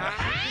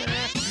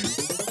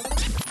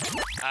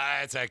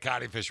 It's a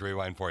Connie Fish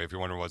Rewind for you if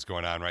you're wondering what's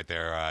going on right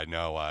there.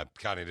 No,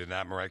 Connie did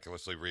not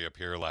miraculously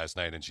reappear last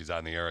night, and she's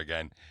on the air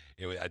again.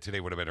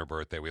 Today would have been her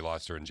birthday. We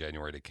lost her in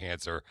January to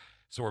cancer,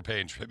 so we're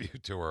paying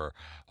tribute to her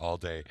all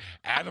day.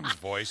 Adam's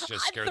voice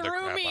just scared the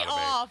crap threw me out of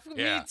off. me.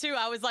 Yeah. Me too.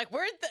 I was like,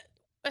 where'd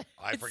the...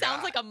 I It forgot.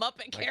 sounds like a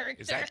Muppet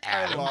character. Is that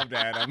Adam? I loved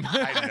Adam.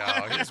 I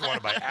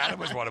know. Adam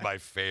was one of my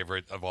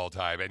favorite of all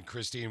time. And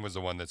Christine was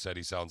the one that said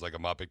he sounds like a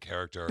Muppet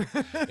character.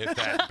 If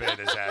that bit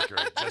is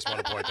accurate. Just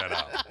want to point that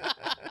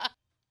out.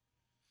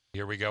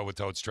 Here we go with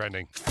Toad's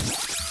Trending.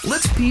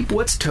 Let's peep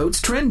what's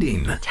Toad's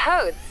Trending.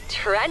 Toad's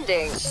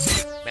Trending.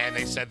 Man,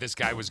 they said this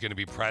guy was going to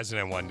be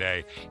president one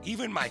day.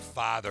 Even my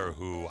father,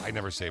 who I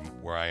never say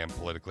where I am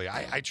politically,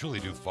 I truly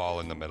do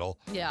fall in the middle.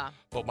 Yeah.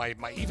 But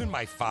even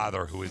my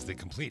father, who is the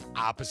complete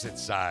opposite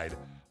side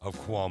of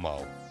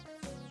Cuomo,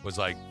 was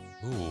like,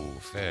 ooh,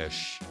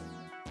 Fish.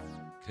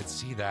 Could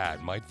see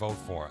that. Might vote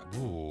for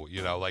him. Ooh,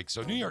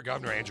 so New York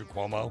Governor Andrew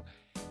Cuomo,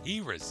 he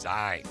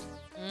resigned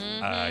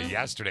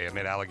yesterday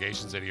amid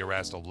allegations that he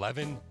harassed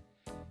 11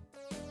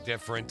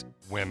 different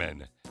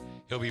women.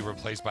 He'll be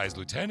replaced by his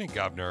lieutenant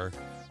governor,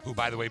 who,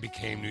 by the way,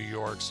 became New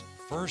York's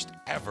first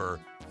ever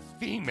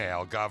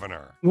female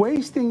governor.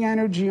 Wasting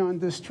energy on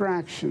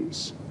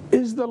distractions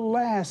is the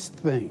last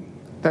thing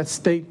that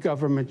state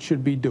government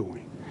should be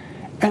doing.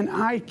 And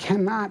I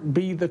cannot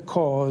be the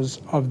cause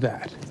of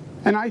that.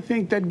 And I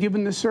think that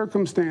given the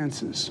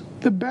circumstances,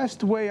 the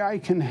best way I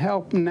can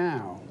help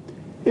now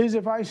is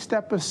if I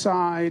step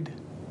aside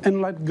and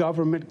let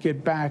government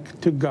get back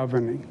to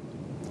governing.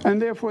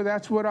 And therefore,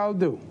 that's what I'll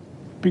do,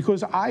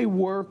 because I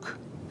work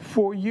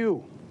for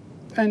you.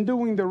 And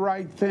doing the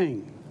right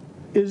thing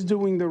is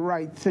doing the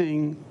right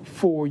thing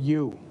for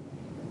you.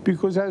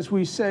 Because as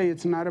we say,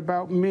 it's not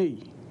about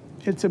me,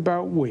 it's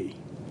about we.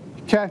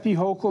 Kathy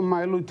Hochul,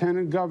 my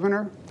lieutenant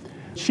governor,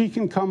 she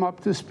can come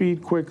up to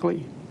speed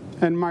quickly,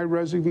 and my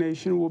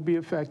resignation will be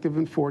effective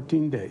in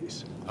 14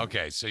 days.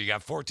 Okay, so you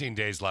got 14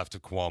 days left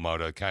of Cuomo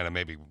to kind of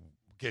maybe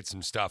get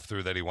some stuff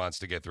through that he wants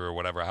to get through or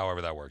whatever,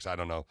 however that works. I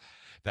don't know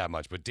that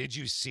much. But did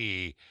you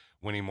see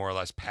when he more or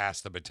less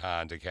passed the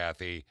baton to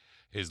Kathy,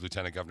 his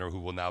lieutenant governor, who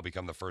will now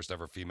become the first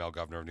ever female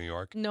governor of New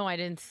York? No, I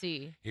didn't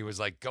see. He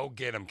was like, go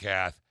get him,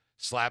 Kath.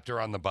 Slapped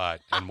her on the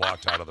butt and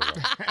walked out of the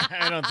room.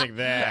 I don't think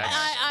that.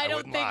 I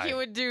don't think he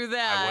would do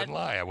that.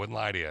 I wouldn't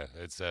lie to you.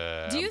 It's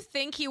Do you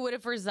think he would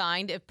have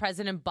resigned if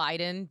President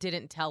Biden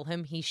didn't tell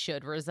him he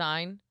should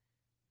resign?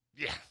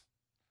 Yeah.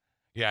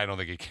 Yeah, I don't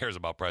think he cares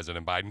about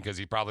President Biden because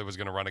he probably was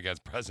going to run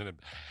against President.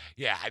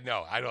 Yeah,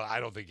 no, I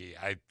don't think he.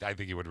 I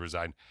think he would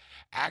resign.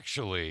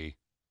 Actually,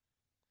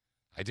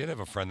 I did have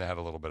a friend that had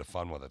a little bit of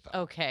fun with it,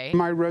 though. Okay.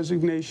 My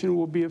resignation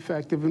will be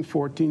effective in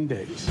 14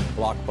 days.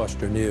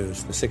 Blockbuster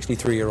news. The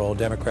 63-year-old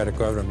Democratic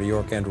governor of New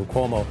York, Andrew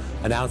Cuomo,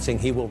 announcing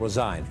he will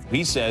resign.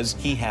 He says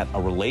he had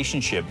a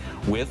relationship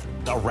with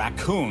a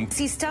raccoon.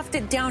 He stuffed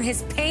it down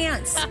his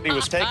pants. He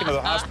was taken to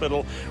the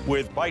hospital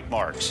with bite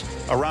marks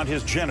around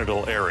his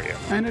genital area.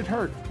 And it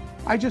hurt.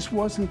 I just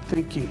wasn't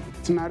thinking.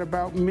 It's not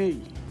about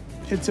me.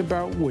 It's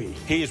about we.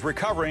 He's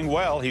recovering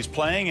well. He's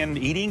playing and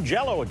eating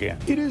Jell-O again.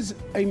 It is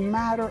a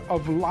matter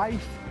of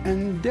life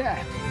and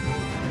death.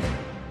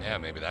 Yeah,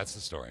 maybe that's the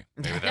story.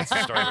 Maybe that's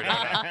the story we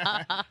don't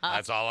know.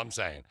 That's all I'm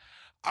saying.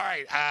 All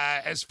right,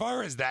 as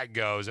far as that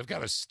goes, I've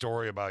got a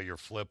story about your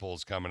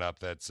flipples coming up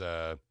that's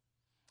I'm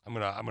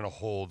gonna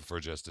hold for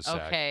just a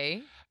sec.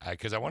 Okay.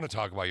 Because I want to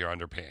talk about your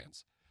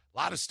underpants. A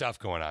lot of stuff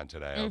going on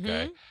today,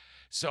 okay? Mm-hmm.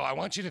 So I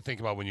want you to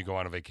think about when you go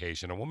on a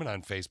vacation. A woman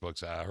on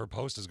Facebook's, her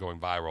post is going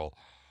viral,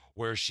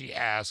 where she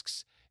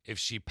asks if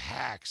she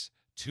packs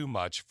too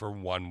much for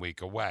 1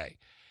 week away.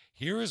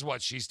 Here is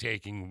what she's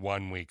taking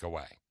 1 week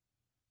away.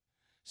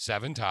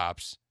 7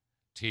 tops,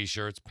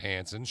 T-shirts,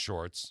 pants, and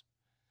shorts,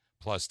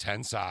 plus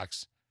 10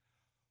 socks,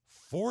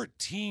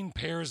 14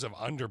 pairs of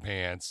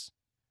underpants.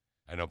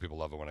 I know people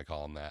love it when I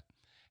call them that.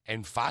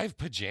 And 5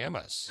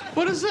 pajamas.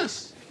 What is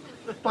this?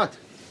 What?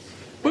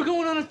 We're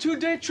going on a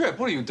 2-day trip.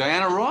 What are you,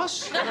 Diana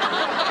Ross? I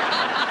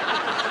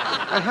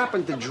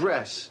happen to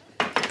dress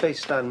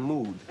based on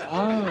mood.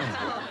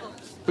 Oh.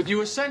 But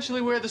you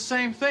essentially wear the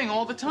same thing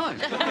all the time.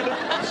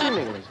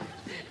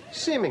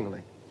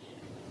 Seemingly.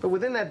 But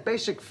within that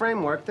basic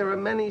framework, there are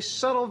many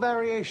subtle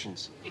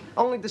variations,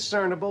 only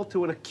discernible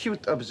to an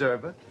acute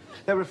observer,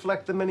 that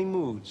reflect the many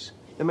moods,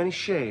 the many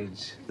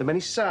shades, the many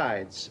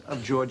sides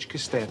of George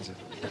Costanza.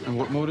 And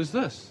what mood is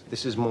this?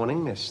 This is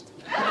Morning Mist.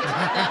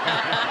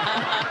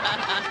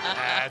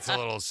 That's a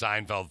little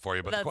Seinfeld for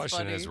you. But the That's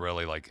question funny. is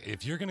really like,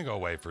 if you're going to go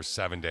away for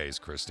 7 days,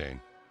 Christine,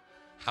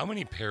 how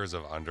many pairs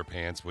of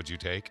underpants would you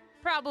take?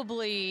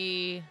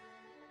 Probably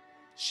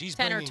She's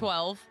 10 or bringing-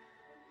 12.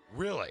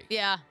 Really?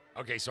 Yeah.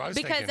 Okay, so I was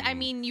Because, thinking. I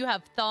mean, you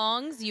have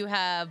thongs, you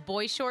have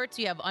boy shorts,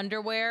 you have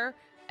underwear,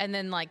 and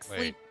then, like, Wait,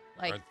 sleep.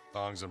 Like, aren't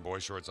thongs and boy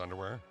shorts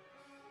underwear?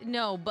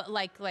 no, but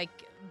like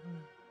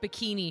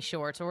bikini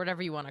shorts or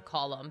whatever you want to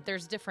call them.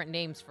 There's different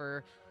names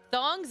for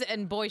thongs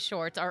and boy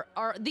shorts.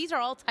 These are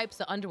all types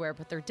of underwear,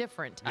 but they're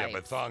different types. Yeah,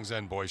 but thongs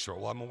and boy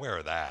shorts. Well, I'm aware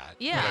of that.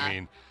 Yeah. But I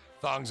mean,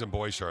 thongs and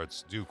boy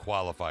shorts do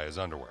qualify as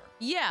underwear.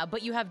 Yeah,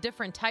 but you have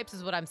different types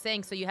is what I'm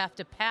saying. So you have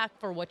to pack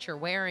for what you're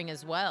wearing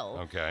as well.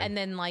 Okay. And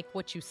then like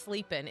what you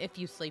sleep in, if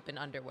you sleep in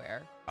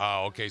underwear.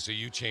 Oh, okay. So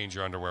you change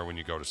your underwear when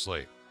you go to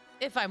sleep.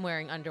 If I'm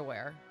wearing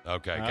underwear.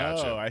 Okay,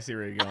 gotcha. Oh, I see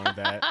where you're going with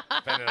that.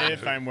 Depending on If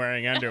who- I'm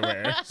wearing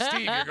underwear.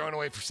 Steve, you're going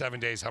away for 7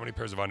 days. How many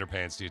pairs of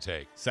underpants do you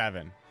take?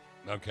 7.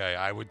 Okay,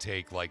 I would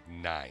take like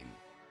 9.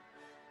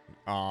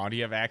 Aw, do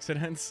you have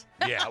accidents?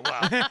 Yeah,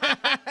 well,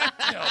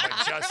 no,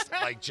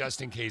 but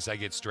just in case I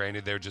get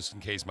stranded there, just in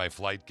case my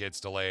flight gets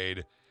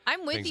delayed.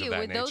 I'm with things of you that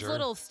with those nature.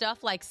 little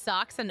stuff like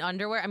socks and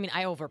underwear. I mean,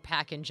 I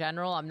overpack in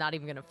general. I'm not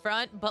even going to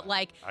front, but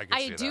like I can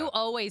see do that.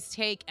 always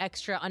take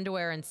extra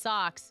underwear and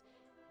socks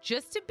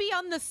just to be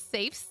on the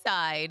safe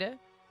side.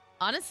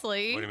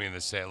 Honestly. What do you mean to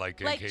say,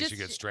 like in Like, case you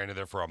just- get stranded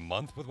there for a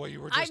month with what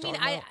you were I just mean,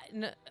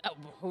 talking about?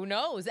 who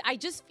knows? I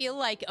just feel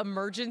like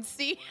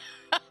emergency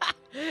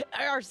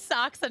are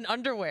socks and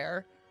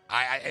underwear.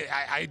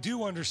 I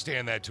do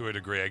understand that to a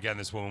degree. Again,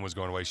 this woman was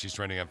going away. She's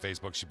trending on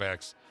Facebook. She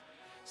packs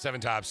 7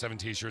 tops, 7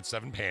 t-shirts,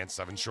 7 pants,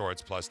 7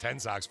 shorts, plus 10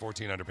 socks,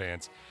 14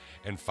 underpants,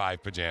 and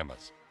 5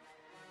 pajamas.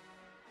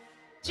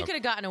 She could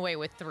have gotten away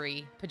with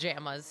 3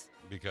 pajamas.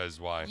 Because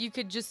why? You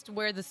could just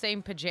wear the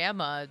same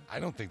pajama. I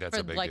don't think that's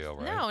for, a big like, deal,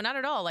 right? No, not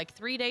at all. Like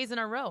 3 days in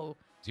a row.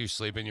 Do you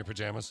sleep in your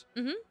pajamas?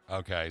 Mm-hmm.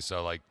 Okay,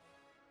 so like,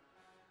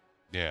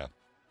 yeah,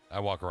 I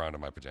walk around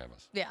in my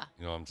pajamas. Yeah.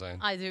 You know what I'm saying?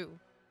 I do.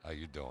 How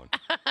you doing?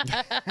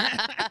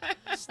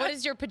 What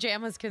does your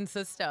pajamas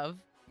consist of?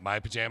 My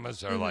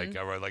pajamas are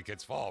like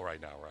it's fall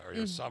right now, right? Or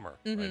Mhm. summer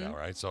right Mhm. now,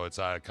 right? So it's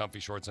comfy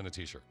shorts and a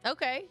t-shirt.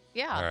 Okay.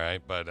 Yeah. All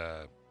right, but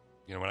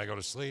when I go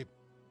to sleep,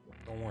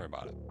 don't worry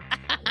about it.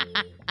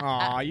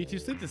 Aw, you two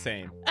sleep the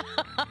same.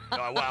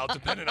 No, well,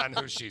 depending on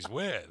who she's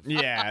with.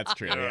 Yeah, that's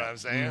true. You know what yeah. I'm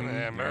saying? Mhm.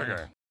 Yeah,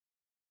 burger.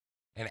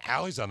 And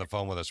Allie's on the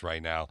phone with us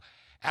right now.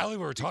 Allie,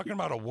 we were talking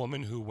about a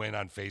woman who went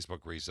on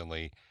Facebook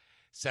recently,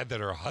 said that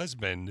her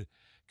husband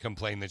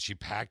complained that she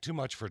packed too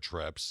much for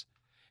trips.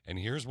 And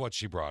here's what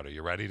she brought her.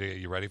 You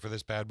ready for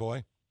this bad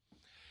boy?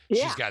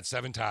 Yeah. She's got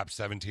 7 tops,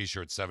 7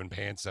 t-shirts, 7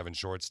 pants, 7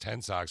 shorts,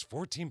 10 socks,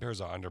 14 pairs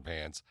of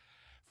underpants,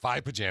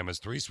 5 pajamas,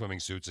 3 swimming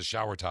suits, a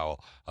shower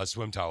towel, a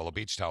swim towel, a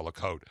beach towel, a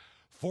coat,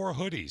 4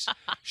 hoodies,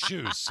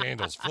 shoes,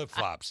 sandals,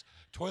 flip-flops,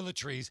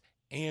 toiletries,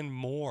 and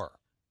more.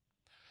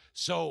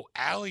 So,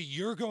 Allie,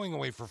 you're going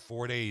away for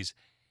 4 days.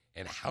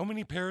 And how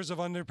many pairs of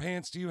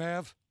underpants do you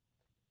have?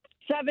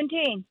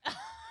 17.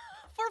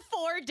 For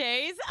 4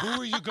 days? Who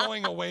are you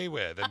going away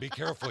with? And be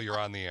careful, you're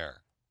on the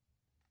air.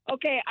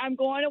 Okay, I'm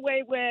going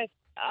away with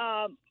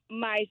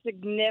my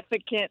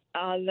significant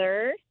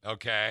other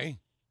Okay.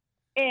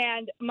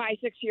 and my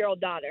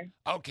 6-year-old daughter.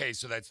 Okay,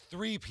 so that's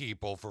 3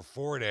 people for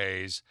 4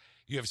 days.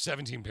 You have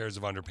 17 pairs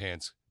of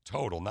underpants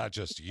total, not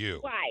just you.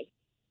 Why?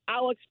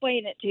 I'll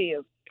explain it to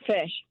you,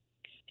 Fish.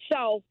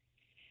 So,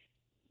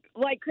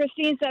 like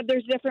Christine said,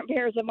 there's different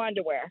pairs of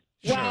underwear.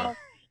 Sure. Well,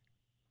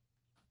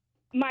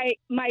 my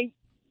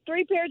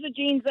 3 pairs of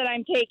jeans that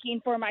I'm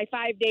taking for my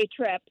 5-day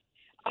trip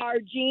are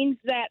jeans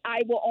that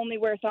I will only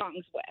wear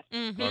thongs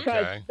with because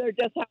Okay. they're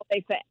just how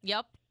they fit.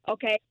 Yep.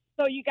 Okay,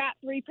 so you got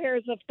 3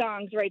 pairs of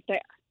thongs right there.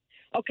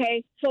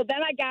 Okay, so then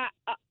I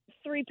got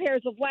 3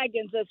 pairs of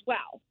leggings as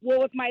well. Well,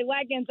 with my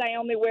leggings, I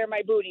only wear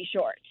my booty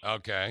shorts,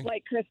 Okay.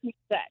 like Christine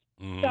said.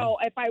 Mhm. So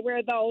if I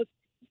wear those,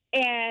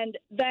 and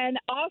then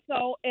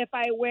also if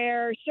I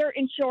wear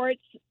certain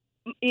shorts,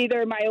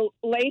 either my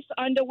lace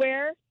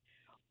underwear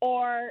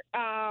or,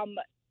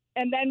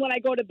 and then when I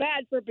go to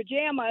bed for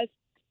pajamas,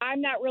 I'm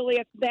not really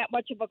that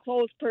much of a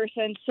clothes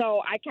person,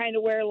 so I kind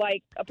of wear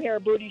like a pair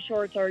of booty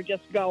shorts or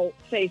just go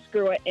say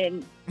screw it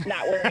and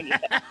not wear anything.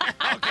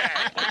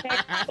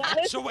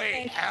 So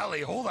wait,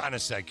 Allie, hold on a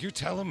sec. You're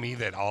telling me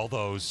that all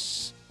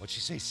those, what'd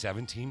you say,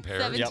 17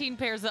 pairs? 17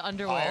 pairs of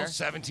underwear. All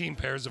 17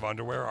 pairs of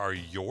underwear are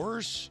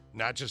yours,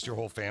 not just your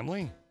whole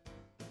family?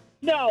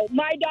 No,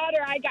 my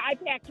daughter, I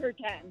packed her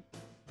 10.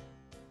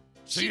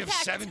 So you have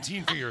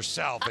 17 for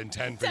yourself and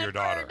 10 for your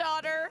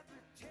daughter.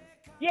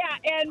 Yeah,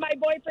 and my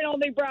boyfriend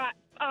only brought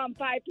 5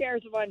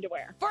 pairs of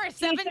underwear. For a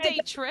 7-day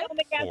trip?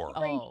 Only has to 4.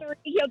 bring Oh. 3.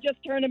 He'll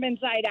just turn them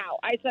inside out.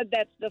 I said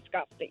that's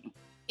disgusting.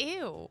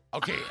 Ew.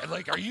 Okay,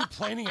 like, are you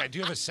planning, do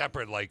you have a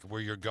separate, like,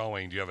 where you're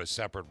going, do you have a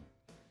separate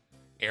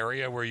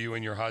area where you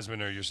and your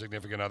husband or your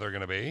significant other are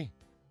going to be?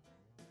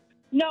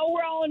 No,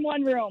 we're all in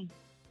one room.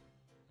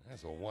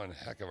 That's one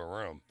heck of a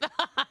room.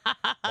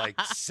 Like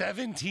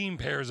 17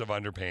 pairs of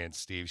underpants,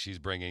 Steve, she's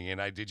bringing in.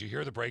 Did you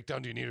hear the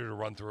breakdown? Do you need her to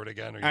run through it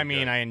again? I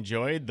mean, I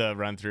enjoyed the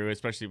run through,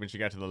 especially when she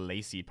got to the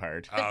lacy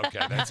part. Okay,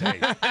 that's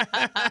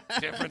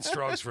different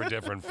strokes for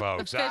different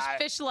folks.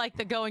 Fish like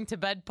the going to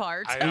bed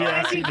part.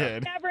 Yes, you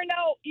did.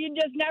 You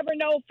just never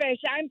know, Fish.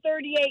 I'm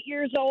 38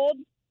 years old.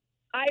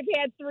 I've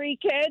had 3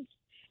 kids.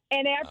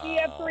 And after you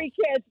have 3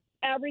 kids,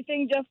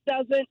 everything just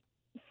doesn't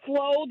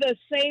flow the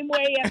same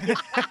way as you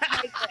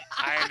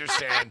I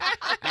understand.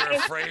 You're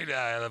afraid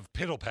of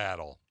piddle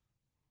paddle.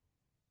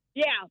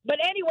 Yeah, but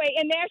anyway,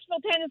 in Nashville,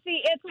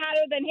 Tennessee, it's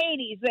hotter than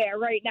Hades there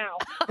right now.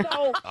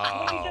 So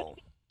when you just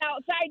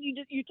outside,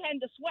 you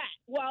tend to sweat.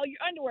 Well, your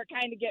underwear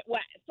kind of get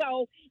wet,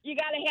 so you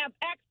got to have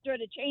extra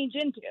to change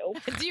into.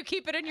 Do you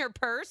keep it in your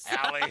purse?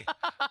 Allie,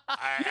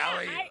 I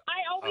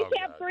always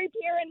have 3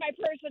 pair in my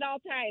purse at all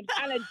times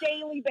on a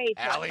daily basis.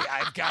 Allie,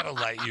 I've got to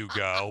let you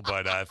go,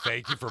 but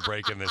thank you for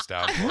breaking this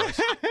down for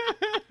us.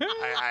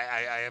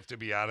 I have to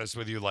be honest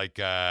with you. Like,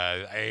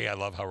 A, I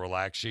love how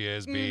relaxed she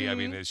is. B, I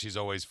mean, she's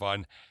always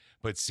fun.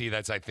 But C,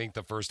 that's, I think,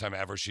 the first time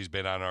ever she's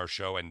been on our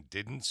show and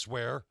didn't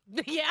swear.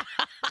 Yeah.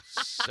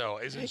 So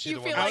isn't she You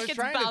the feel one? like I was it's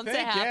trying bound to to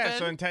think, happen. yeah.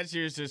 So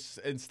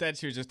instead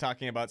she was just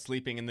talking about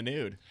sleeping in the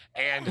nude.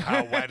 And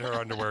how wet her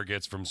underwear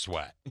gets from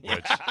sweat.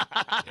 Which,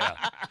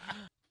 yeah.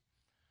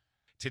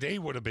 Today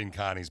would have been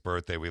Connie's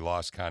birthday. We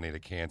lost Connie to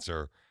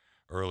cancer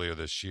earlier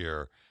this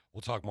year.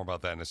 We'll talk more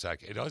about that in a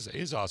sec. It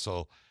is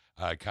also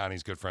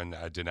Connie's good friend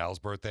Danelle's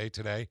birthday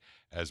today,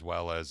 as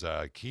well as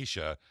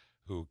Keisha,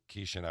 who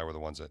Keisha and I were the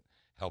ones that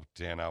helped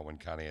Dan out when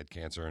Connie had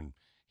cancer and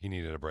he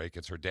needed a break.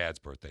 It's her dad's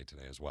birthday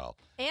today as well.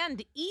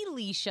 And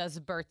Elisha's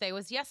birthday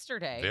was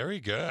yesterday. Very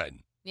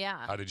good.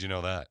 Yeah. How did you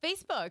know that?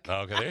 Facebook.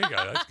 Okay, there you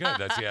go. That's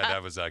good.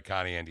 That was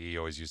Connie and E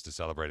always used to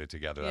celebrate it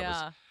together. That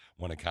was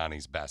one of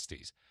Connie's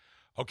besties.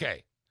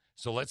 Okay,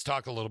 so let's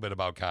talk a little bit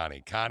about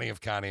Connie. Connie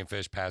of Connie and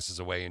Fish passes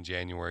away in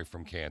January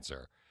from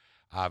cancer.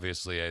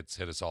 Obviously, it's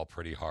hit us all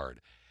pretty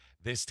hard.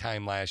 This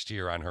time last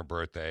year on her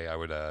birthday,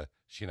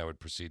 she and I would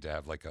proceed to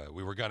have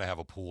we were going to have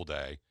a pool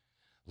day.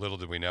 Little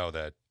did we know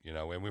that,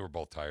 and we were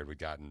both tired. We'd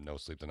gotten no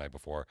sleep the night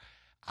before.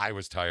 I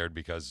was tired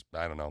because,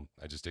 I don't know,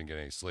 I just didn't get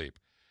any sleep.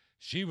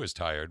 She was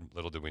tired,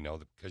 little did we know,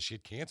 because she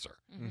had cancer.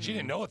 Mm-hmm. She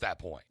didn't know at that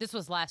point. This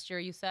was last year,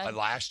 you said?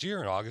 Last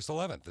year on August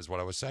 11th is what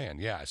I was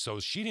saying. Yeah, so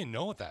she didn't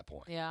know at that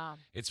point. Yeah.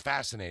 It's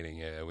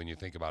fascinating when you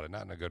think about it,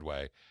 not in a good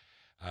way.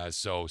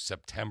 So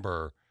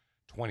September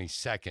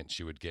 22nd,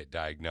 she would get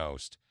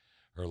diagnosed.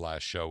 Her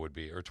last show would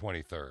be, or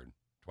 23rd.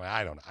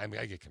 I don't know.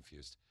 I get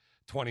confused.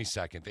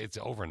 22nd, it's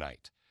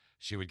overnight.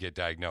 She would get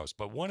diagnosed.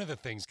 But one of the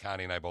things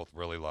Connie and I both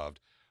really loved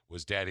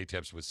was Daddy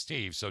Tips with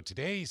Steve. So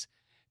today's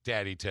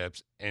Daddy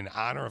Tips, in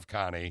honor of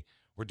Connie,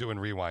 we're doing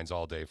rewinds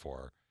all day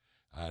for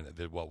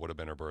her. What would have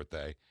been her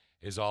birthday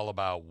is all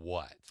about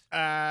what?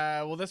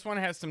 Well, this one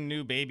has some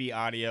new baby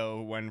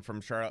audio when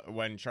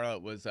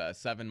Charlotte was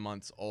 7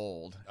 months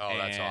old. Oh,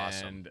 that's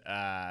awesome.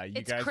 And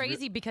it's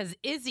crazy because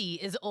Izzy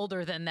is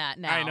older than that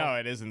now. I know,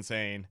 it is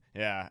insane.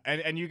 Yeah,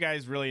 and you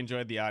guys really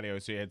enjoyed the audio,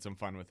 so you had some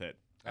fun with it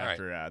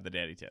after the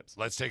Daddy Tips.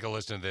 Let's take a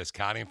listen to this.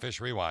 Connie and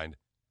Fish Rewind,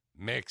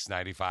 Mix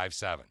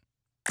 95.7.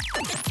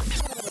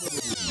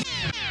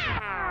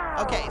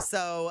 Okay,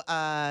 so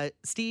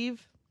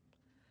Steve.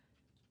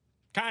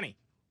 Connie.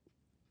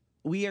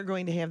 We are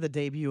going to have the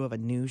debut of a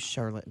new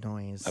Charlotte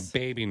noise. A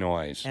baby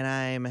noise. And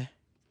I'm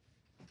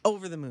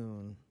over the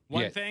moon.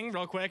 One thing,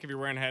 real quick, if you're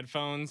wearing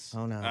headphones,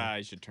 oh no,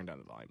 you should turn down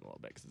the volume a little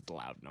bit because it's a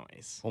loud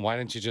noise. Well, why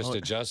didn't you just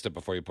adjust it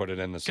before you put it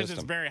in the system? Because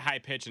it's very high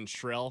pitched and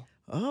shrill.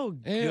 Oh,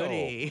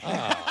 goody.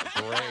 Oh,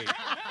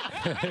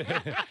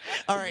 great.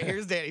 All right,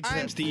 here's Daddy Tips.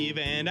 I'm Steve,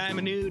 and I'm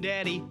a new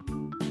daddy.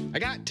 I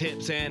got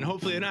tips, and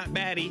hopefully they're not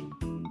baddie.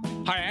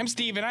 Hi, I'm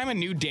Steve, and I'm a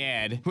new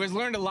dad who has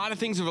learned a lot of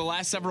things over the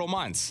last several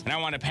months, and I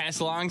want to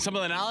pass along some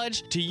of the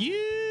knowledge to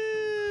you.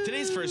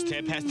 Today's first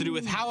tip has to do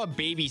with how a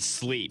baby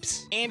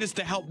sleeps, and is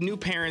to help new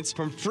parents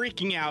from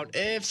freaking out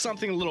if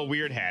something a little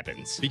weird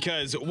happens.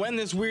 Because when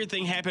this weird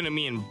thing happened to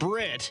me and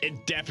Britt,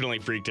 it definitely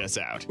freaked us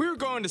out. We were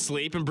going to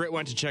sleep, and Britt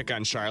went to check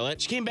on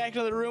Charlotte. She came back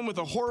into the room with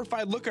a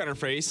horrified look on her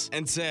face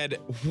and said,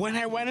 "When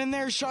I went in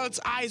there, Charlotte's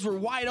eyes were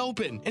wide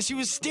open, and she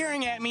was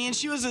staring at me, and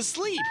she was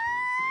asleep."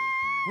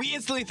 We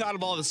instantly thought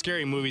of all the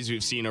scary movies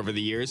we've seen over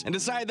the years and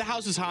decided the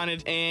house was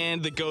haunted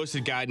and the ghost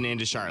had gotten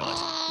into Charlotte.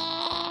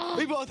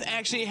 We both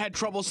actually had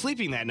trouble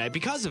sleeping that night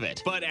because of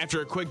it. But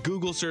after a quick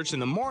Google search in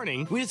the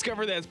morning, we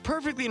discovered that it's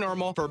perfectly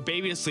normal for a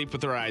baby to sleep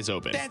with their eyes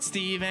open. That's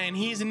Steve, and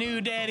he's a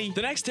new daddy.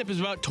 The next tip is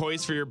about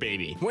toys for your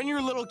baby. When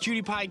your little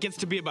cutie pie gets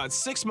to be about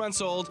 6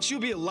 months old, she'll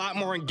be a lot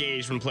more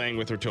engaged when playing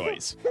with her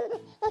toys.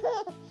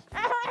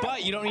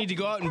 But you don't need to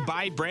go out and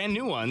buy brand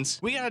new ones.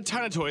 We got a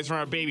ton of toys from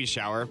our baby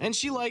shower, and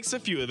she likes a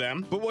few of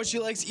them. But what she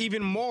likes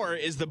even more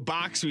is the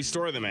box we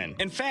store them in.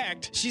 In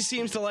fact, she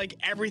seems to like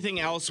everything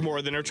else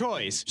more than her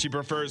toys. She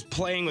prefers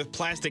playing with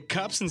plastic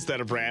cups instead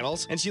of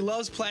rattles, and she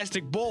loves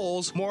plastic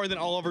bowls more than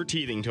all of her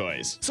teething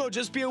toys. So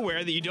just be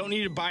aware that you don't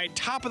need to buy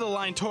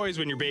top-of-the-line toys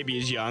when your baby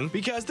is young,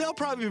 because they'll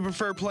probably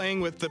prefer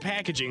playing with the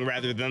packaging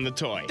rather than the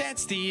toy.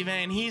 That's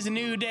Steven. He's a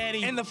new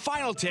daddy. And the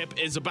final tip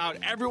is about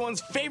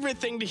everyone's favorite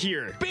thing to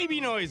hear, baby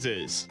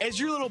noises. As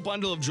your little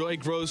bundle of joy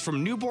grows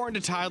from newborn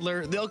to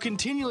toddler, they'll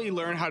continually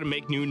learn how to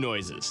make new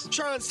noises.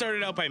 Charlotte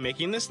started out by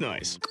making this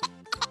noise.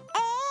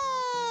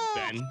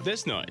 Then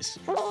this noise.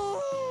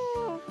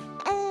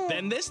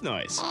 Then this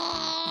noise.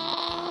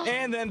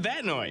 And then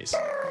that noise.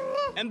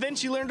 And then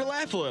she learned to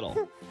laugh a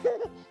little.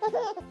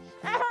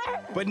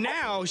 But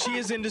now she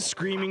is into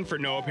screaming for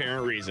no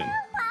apparent reason.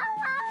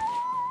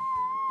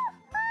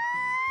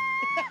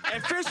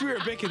 At first, we were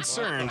a bit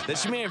concerned that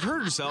she may have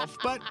hurt herself,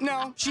 but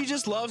no, she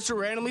just loves to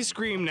randomly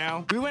scream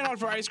now. We went out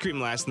for ice cream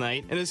last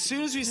night, and as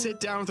soon as we sit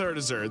down with our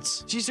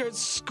desserts, she starts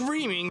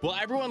screaming while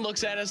everyone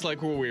looks at us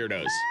like we're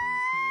weirdos.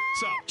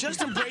 So,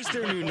 just embrace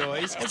their new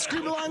noise and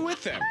scream along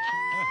with them.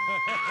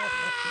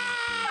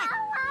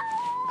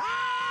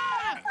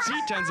 See,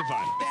 tons of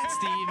fun. That's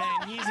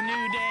Steven. He's a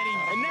new daddy.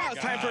 And now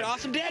it's time for an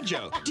awesome dad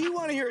joke. Do you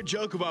want to hear a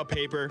joke about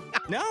paper?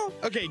 No?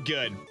 Okay,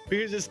 good.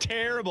 Because it's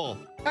terrible.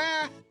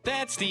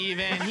 That's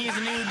Steven. He's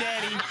a new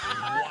daddy.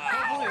 Wow.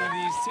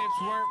 Hopefully these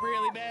tips weren't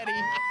really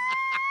baddie.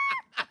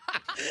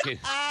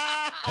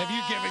 Have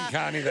you given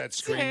Connie that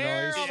scream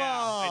noise? Terrible. Yeah,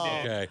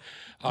 I did. Okay.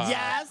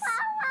 Yes.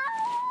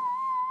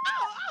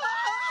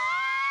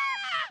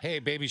 Hey,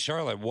 baby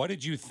Charlotte, what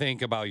did you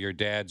think about your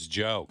dad's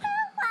joke?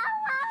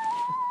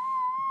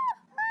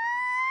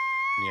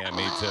 Yeah,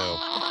 me too.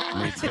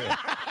 Me too.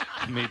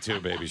 Me too,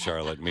 baby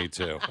Charlotte. Me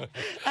too.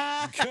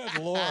 Good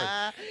Lord.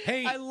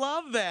 Hey, I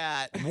love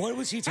that. what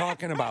was he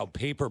talking about?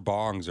 Paper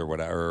bongs or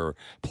whatever, or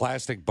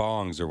plastic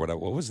bongs or whatever.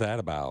 What was that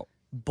about?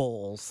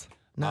 Bowls.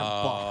 Not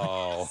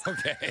bongs. Oh,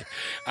 okay.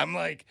 I'm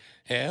like,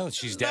 hell,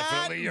 she's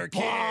definitely your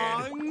kid.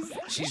 Bongs.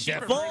 She's She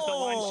definitely prefers the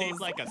one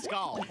shaped like a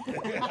skull.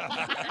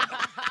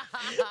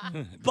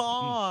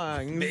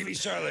 Bongs. Baby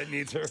Charlotte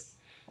needs her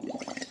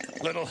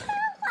little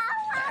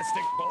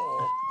plastic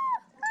bowl.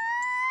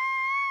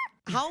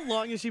 How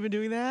long has she been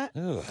doing that?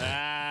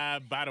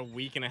 About a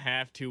week and a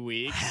half, 2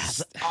 weeks.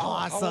 That's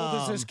awesome. How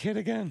old is this kid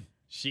again?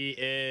 She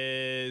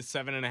is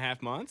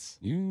 7.5 months.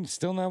 You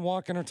still not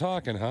walking or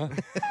talking, huh?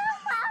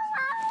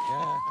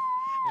 Yeah,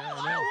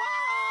 I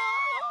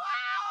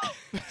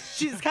know.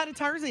 She's kind of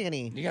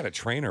Tarzan-y. You got to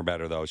train her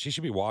better, though. She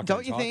should be walking. Don't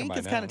and you talking think by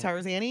it's now. kind of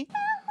Tarzan-y?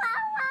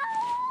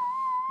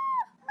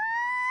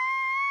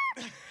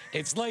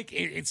 It's like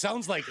it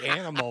sounds like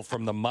Animal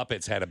from the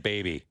Muppets had a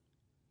baby.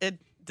 It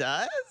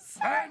does?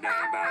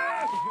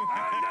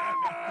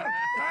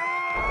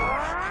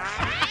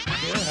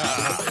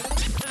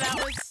 That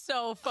was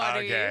so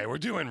funny. Okay, we're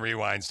doing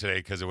rewinds today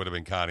because it would have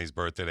been Connie's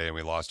birthday and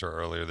we lost her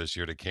earlier this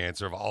year to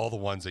cancer. Of all the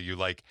ones that you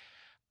like,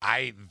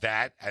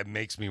 that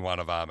makes me want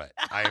to vomit.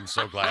 I am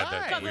so glad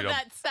that Because we of don't.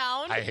 that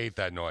sound. I hate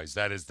that noise.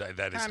 That is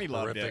Connie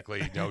loved it.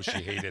 horrifically. No, she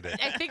hated it.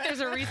 I think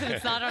there's a reason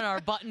it's not on our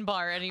button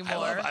bar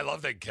anymore. I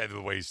love that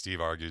the way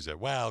Steve argues it.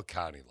 Well,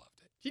 Connie loved it.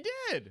 She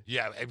did.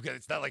 Yeah,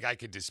 it's not like I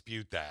could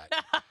dispute that.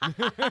 I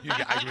could be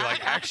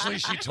like, actually,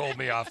 she told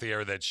me off the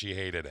air that she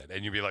hated it,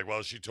 and you'd be like,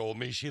 well, she told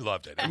me she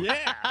loved it. And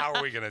Yeah. How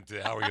are we gonna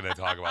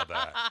talk about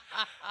that?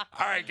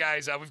 All right,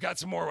 guys, we've got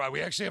some more. We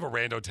actually have a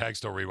rando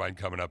texto rewind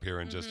coming up here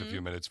in just a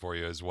few minutes for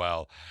you as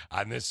well.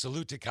 On this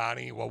salute to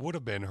Connie, what would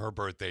have been her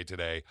birthday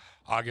today,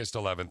 August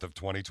 11th of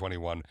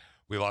 2021.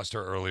 We lost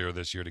her earlier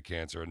this year to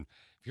cancer, and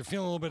if you're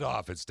feeling a little bit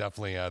off, it's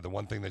definitely the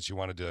one thing that she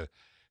wanted to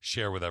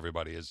share with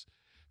everybody is.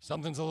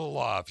 Something's a little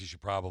off. You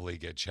should probably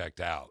get checked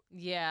out.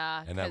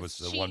 Yeah. And that was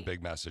the one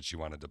big message she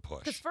wanted to push.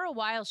 Because for a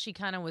while, she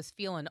kind of was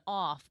feeling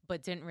off,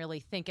 but didn't really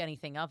think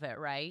anything of it,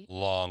 right?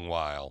 Long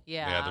while.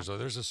 Yeah.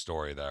 There's a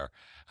story there.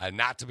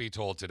 Not to be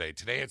told today.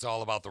 Today, it's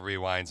all about the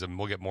rewinds, and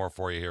we'll get more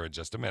for you here in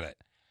just a minute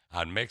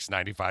on Mix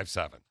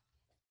 95.7.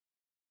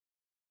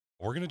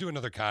 We're going to do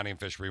another Connie and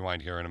Fish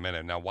rewind here in a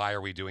minute. Now, why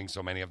are we doing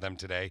so many of them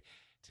today?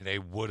 Today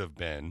would have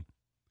been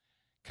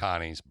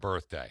Connie's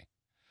birthday.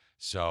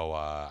 So,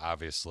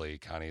 obviously,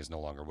 Connie is no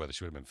longer with us.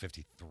 She would have been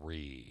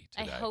 53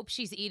 today. I hope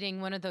she's eating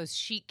one of those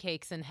sheet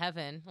cakes in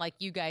heaven like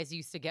you guys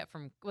used to get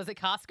from, was it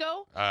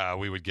Costco?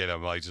 We would get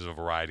them like just a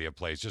variety of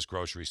places, just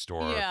grocery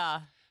store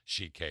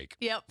sheet cake.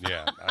 Yep.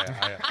 Yeah.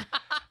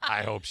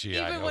 I hope she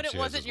Even I hope when it she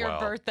wasn't is as your well.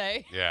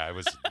 birthday. Yeah, it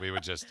was. We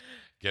would just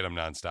get them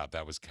nonstop.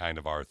 That was kind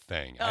of our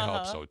thing. I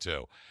hope so,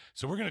 too.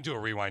 So we're going to do a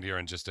rewind here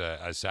in just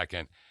a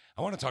second.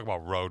 I want to talk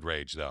about road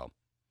rage, though.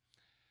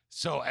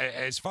 So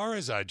as far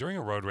as during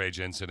a road rage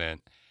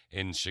incident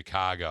in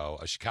Chicago,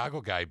 a Chicago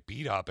guy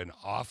beat up an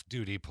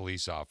off-duty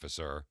police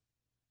officer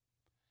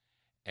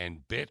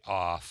and bit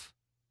off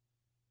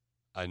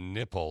a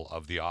nipple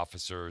of the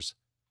officer's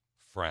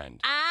friend.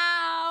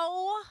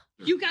 Ow!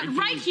 You got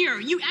right here.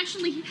 He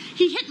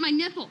hit my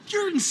nipple.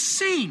 You're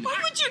insane. Why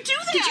would you do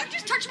that? Did you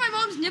just touch my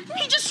mom's nipple?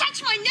 He just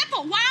touched my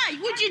nipple. Why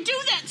would you do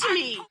that to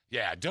me?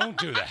 Yeah, don't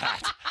do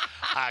that.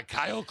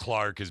 Kyle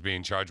Clark is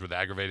being charged with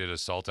aggravated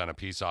assault on a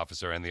peace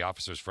officer, and the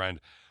officer's friend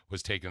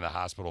was taken to the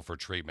hospital for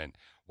treatment.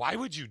 Why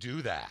would you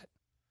do that?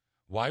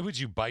 Why would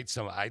you bite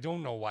someone? I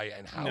don't know why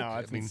and how. No,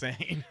 it's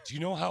insane. Do you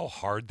know how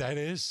hard that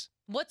is?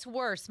 What's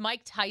worse,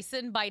 Mike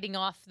Tyson biting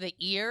off the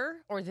ear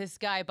or this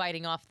guy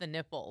biting off the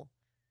nipple?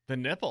 The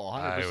nipple,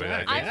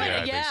 100%. I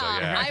think so,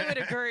 yeah. I would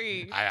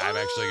agree. I'm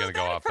actually going to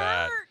go off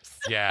that.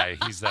 Yeah,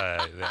 he's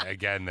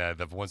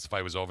once the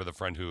fight was over, the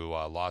friend who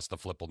lost the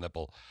flipple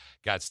nipple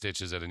got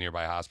stitches at a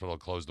nearby hospital,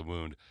 closed the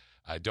wound.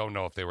 I don't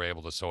know if they were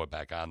able to sew it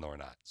back on though or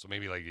not. So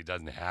maybe he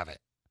doesn't have it.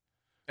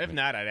 If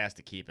not, I'd ask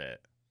to keep it.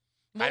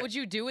 What would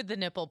you do with the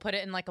nipple? Put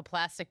it in like a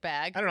plastic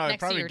bag? I don't know.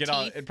 Next to your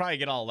teeth? It'd probably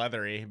get all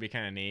leathery. It'd be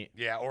kind of neat.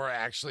 Yeah, or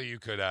actually you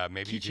could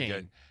maybe you could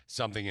get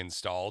something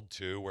installed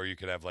too, where you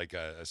could have like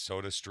a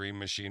soda stream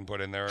machine put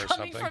in there or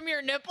Coming something. from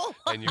your nipple?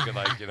 And you could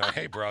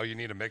hey bro, you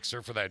need a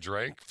mixer for that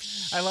drink?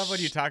 I love when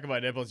you talk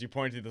about nipples, you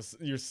point to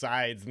your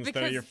sides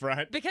instead of your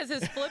front. Because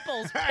his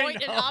flipples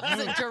point in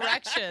opposite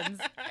directions.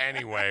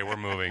 Anyway, we're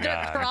moving They're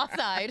on.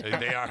 cross-eyed.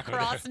 They are.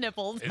 Cross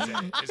nipples.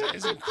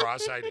 Isn't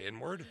cross-eyed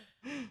inward?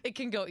 It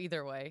can go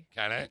either way.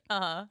 Can it?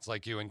 Uh-huh. It's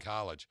like you in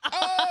college. Oh!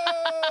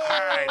 All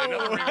right,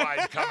 another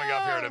rewind coming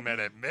up here in a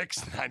minute.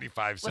 Mix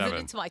 95.7. Wasn't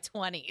into my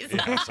 20s.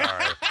 Yeah,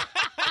 sorry.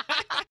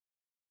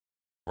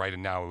 Right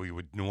now, we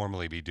would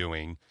normally be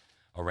doing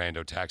a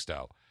rando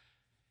texto.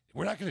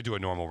 We're not going to do a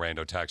normal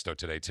rando texto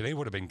today. Today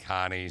would have been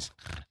Connie's.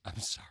 I'm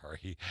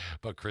sorry,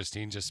 but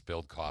Christine just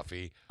spilled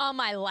coffee. On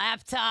my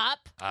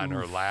laptop. On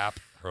her lap,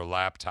 her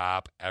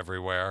laptop,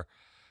 everywhere.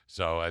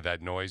 So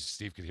that noise,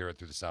 Steve could hear it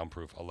through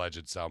the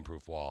alleged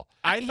soundproof wall.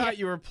 I thought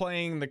you were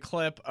playing the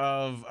clip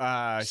of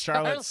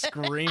Charlotte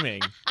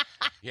screaming.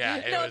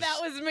 Yeah, that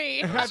was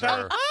me. It was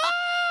her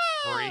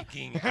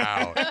freaking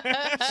out.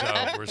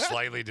 So we're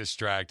slightly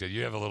distracted.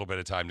 You have a little bit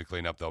of time to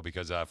clean up, though,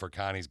 because for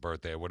Connie's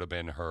birthday, it would have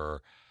been her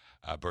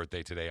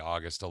birthday today,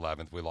 August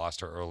 11th. We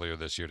lost her earlier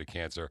this year to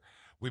cancer.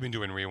 We've been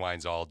doing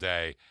rewinds all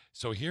day.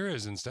 So here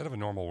is, instead of a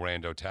normal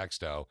rando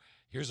texto,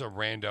 here's a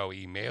rando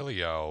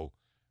emailio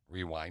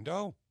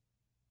rewindo.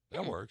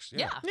 That works.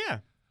 Yeah.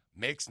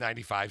 Mix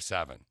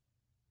 95.7.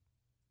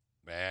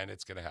 Man,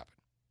 it's going to happen.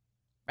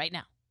 Right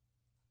now.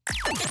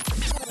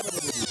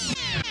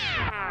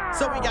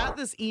 So we got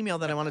this email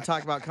that I want to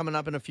talk about coming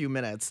up in a few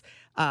minutes,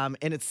 and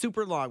it's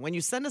super long. When you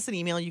send us an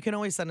email, you can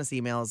always send us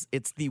emails.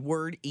 It's the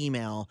word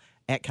email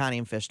at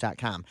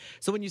ConnieandFish.com.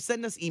 So when you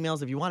send us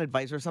emails, if you want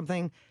advice or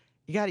something,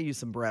 you got to use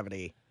some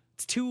brevity.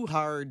 It's too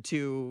hard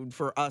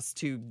for us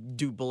to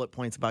do bullet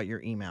points about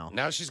your email.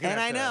 Now she's going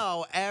to I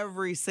know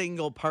every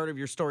single part of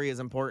your story is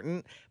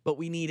important, but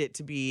we need it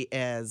to be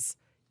as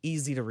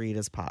easy to read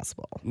as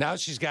possible. Now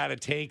she's got to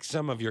take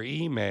some of your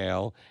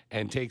email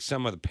and take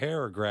some of the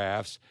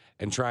paragraphs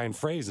and try and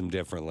phrase them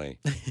differently.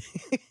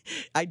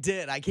 I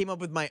did. I came up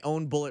with my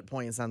own bullet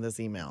points on this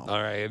email.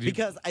 All right.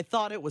 Because I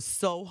thought it was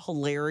so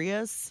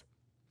hilarious.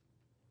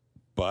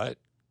 But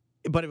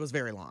it was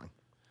very long.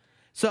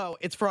 So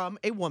it's from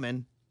a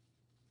woman.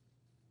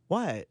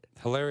 What?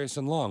 Hilarious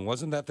and Long.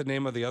 Wasn't that the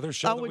name of the other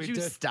show that we did? Would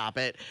you stop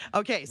it?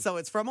 Okay, so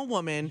it's from a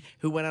woman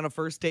who went on a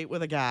first date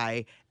with a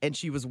guy, and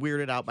she was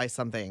weirded out by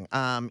something.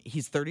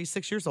 He's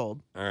 36 years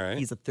old. All right.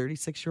 He's a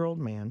 36-year-old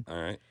man. All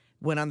right.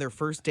 Went on their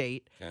first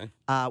date. Okay.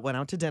 Went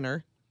out to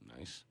dinner.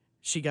 Nice.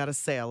 She got a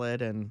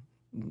salad, and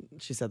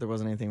she said there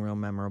wasn't anything real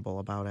memorable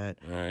about it.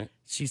 All right.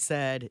 She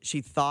said she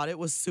thought it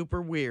was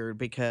super weird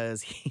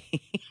because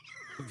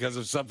because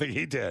of something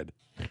he did.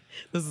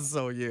 This is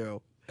so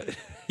you.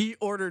 He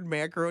ordered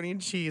macaroni and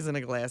cheese and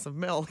a glass of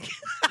milk.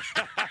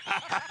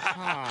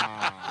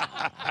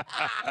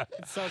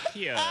 It's so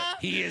cute.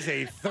 He is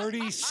a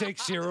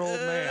 36-year-old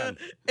man.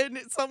 And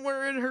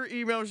somewhere in her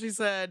email, she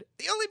said,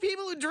 the only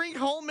people who drink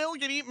whole milk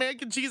and eat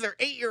mac and cheese are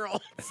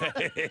 8-year-olds.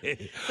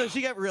 So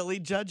she got really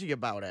judgy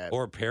about it.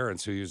 Or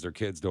parents who use their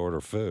kids to order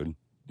food.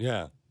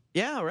 Yeah.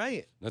 Yeah,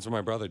 right. That's what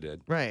my brother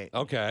did. Right.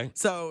 Okay.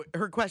 So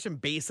her question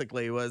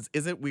basically was,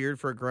 is it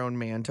weird for a grown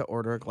man to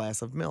order a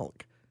glass of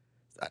milk?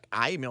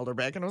 I emailed her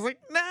back and I was like,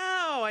 no,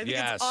 I think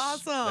it's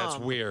awesome. That's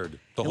weird.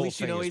 The At whole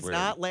least you thing know is he's weird.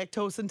 not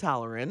lactose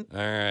intolerant. All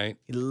right.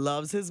 He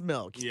loves his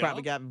milk. He's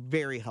probably got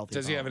very healthy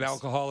Does he have an bones.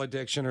 alcohol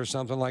addiction or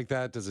something like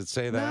that? Does it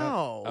say that?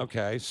 No.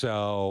 Okay,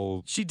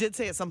 so She did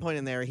say at some point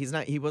in there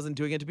he wasn't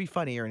doing it to be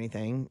funny or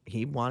anything.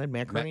 He wanted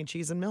macaroni and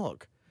cheese and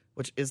milk.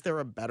 Which, is there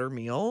a better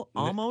meal?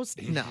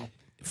 Almost? No.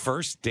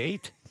 First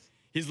date?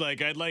 He's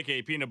like, I'd like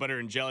a peanut butter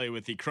and jelly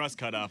with the crust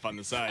cut off on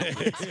the side.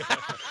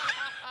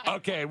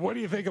 Okay, what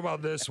do you think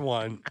about this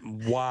one?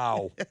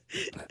 Wow.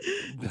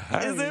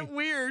 Is it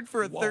weird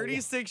for a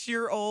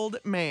 36-year-old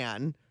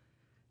man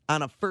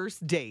on a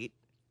first date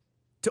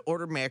to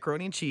order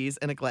macaroni and cheese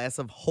and a glass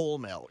of whole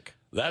milk?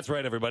 That's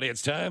right, everybody.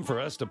 It's time for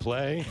us to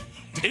play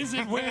Is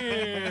It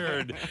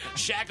Weird?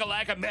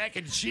 Shakalaka mac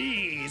and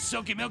cheese,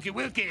 silky milky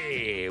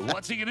wilky.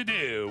 What's he gonna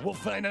do? We'll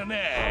find out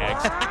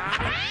next. All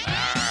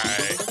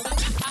right.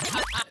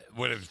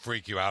 Would it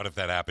freak you out if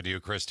that happened to you,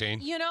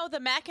 Christine? You know, the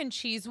mac and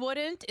cheese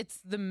wouldn't. It's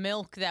the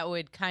milk that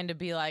would kind of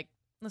be like,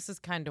 this is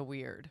kind of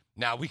weird.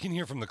 Now, we can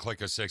hear from the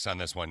Click of 6 on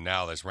this one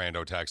now, this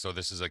rando text. So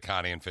this is a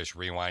Connie and Fish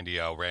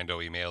rewindio,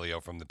 rando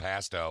emailio from the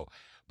pasto.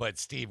 But,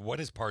 Steve, what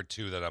is part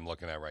 2 that I'm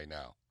looking at right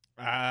now?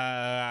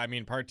 I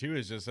mean, part 2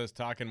 is just us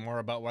talking more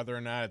about whether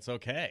or not it's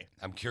okay.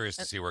 I'm curious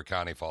to see where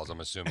Connie falls.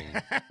 I'm assuming.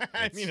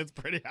 I mean, it's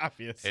pretty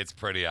obvious. It's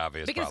pretty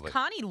obvious, Because probably.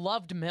 Connie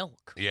loved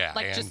milk. Yeah,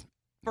 Like, and- just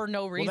for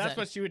no reason. Well, that's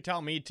what she would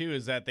tell me, too,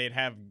 is that they'd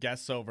have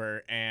guests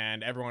over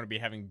and everyone would be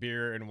having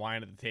beer and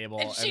wine at the table.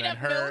 And And she'd then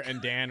have her milk?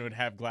 and Dan would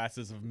have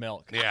glasses of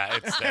milk. Yeah,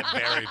 it's that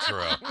very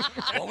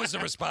true. What was the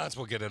response?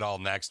 We'll get it all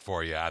next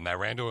for you on that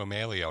Rando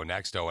Emilio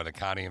nexto and a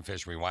Connie and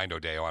Fish rewindo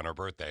day on her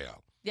birthday.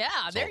 Yeah,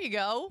 there you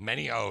go.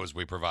 Many O's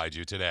we provide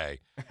you today.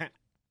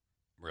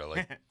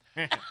 Really?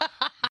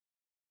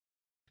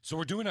 So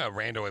we're doing a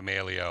Rando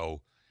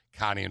Emilio,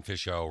 Connie and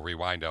Fish show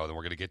rewindo that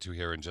we're going to get to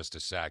here in just a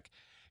sec.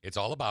 It's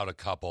all about a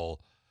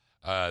couple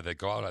that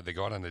go out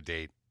on a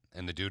date,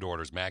 and the dude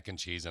orders mac and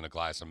cheese and a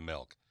glass of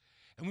milk.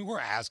 And we were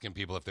asking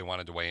people if they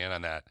wanted to weigh in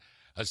on that.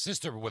 A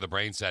sister with a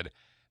brain said,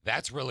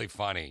 that's really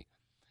funny.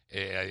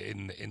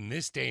 In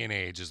this day and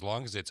age, as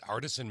long as it's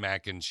artisan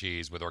mac and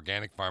cheese with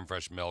organic farm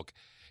fresh milk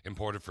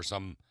imported for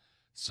some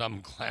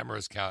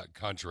glamorous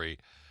country,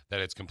 that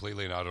it's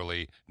completely and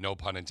utterly, no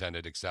pun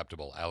intended,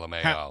 acceptable.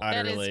 LMAO.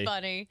 That is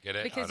funny. Get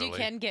it? Because you Utterly.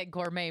 can get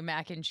gourmet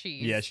mac and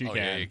cheese. Yes, you can.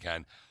 Yeah, you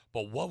can.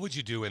 But what would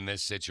you do in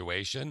this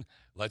situation?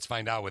 Let's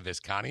find out with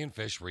this Connie and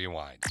Fish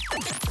rewind.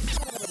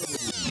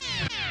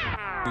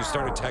 You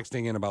started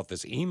texting in about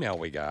this email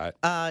we got.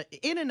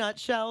 In a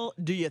nutshell,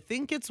 do you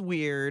think it's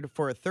weird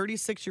for a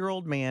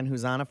 36-year-old man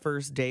who's on a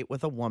first date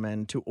with a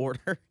woman to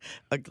order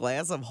a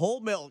glass of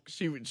whole milk?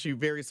 She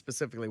very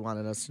specifically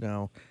wanted us to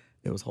know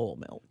it was whole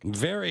milk.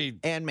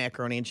 And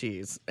macaroni and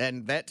cheese.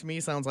 And that to me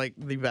sounds like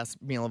the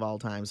best meal of all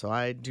time. So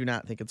I do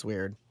not think it's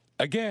weird.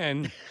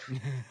 Again,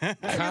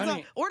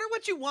 Connie, order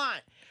what you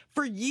want.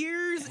 For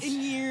years and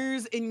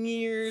years and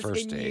years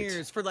First and date.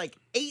 years, for like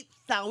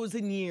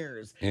 8,000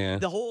 years, Yeah.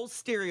 the whole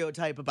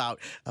stereotype about,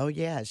 oh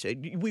yeah,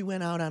 we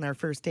went out on our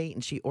first date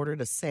and she ordered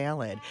a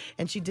salad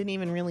and she didn't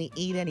even really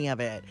eat any of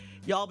it.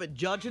 Y'all been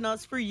judging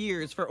us for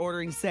years for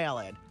ordering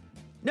salad.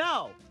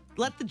 No.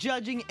 Let the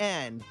judging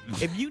end.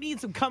 If you need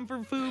some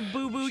comfort food,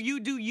 boo-boo, you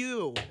do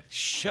you.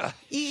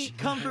 Eat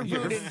comfort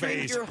Your food and drink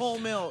face. your whole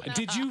milk.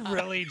 Did you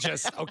really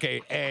just,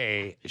 okay,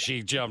 A,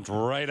 she jumped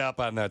right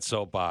up on that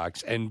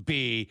soapbox, and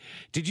B,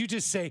 did you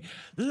just say,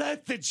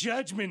 let the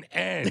judgment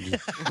end?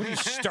 Were you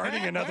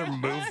starting another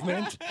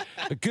movement?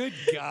 Good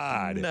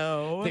God.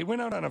 No. They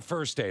went out on a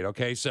first date,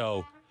 okay,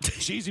 so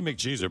Cheesy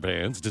McCheeser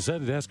Pants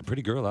decided to ask a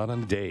pretty girl out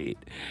on a date.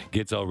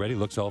 Gets all ready,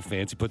 looks all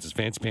fancy, puts his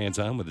fancy pants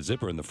on with a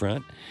zipper in the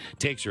front,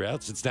 takes her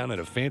out, sits down at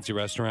a fancy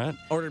restaurant.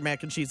 Ordered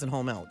mac and cheese and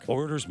whole milk.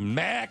 Orders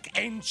mac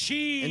and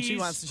cheese.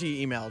 And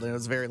she emailed, and it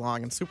was very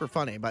long and super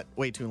funny, but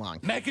way too long.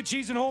 Mac and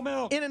cheese and whole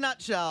milk. In a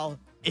nutshell,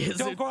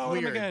 Don't it go out with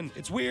him weird? again.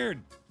 It's weird.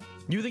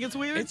 You think it's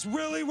weird? It's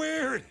really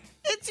weird.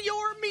 It's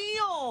your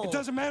meal. It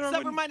doesn't matter.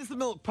 Except for minus the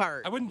milk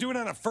part. I wouldn't do it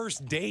on a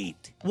first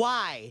date.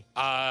 Why?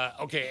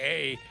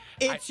 Okay,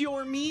 It's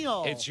your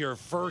meal. It's your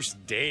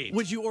first date.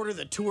 Would you order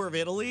the tour of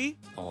Italy?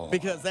 Oh,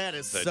 Because that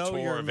is the so tour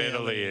your of meal.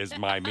 Italy is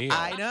my meal.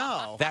 I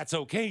know. That's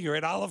okay. You're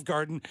at Olive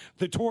Garden.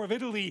 The tour of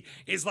Italy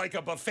is like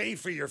a buffet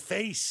for your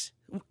face.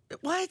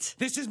 What?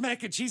 This is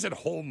mac and cheese and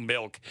whole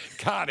milk.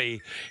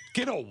 Connie,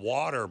 get a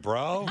water,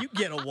 bro. You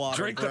get a water,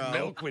 Drink bro. the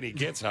milk when he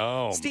gets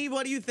home. Steve,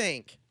 what do you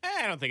think?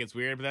 I don't think it's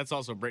weird, but that's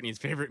also Brittany's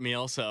favorite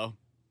meal, so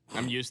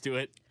I'm used to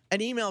it. An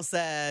email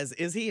says,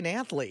 is he an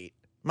athlete?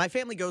 My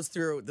family goes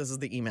through, this is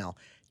the email,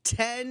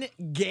 10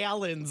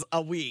 gallons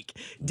a week.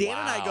 Dan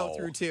and I go Wow.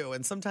 through too,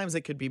 and sometimes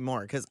it could be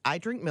more because I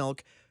drink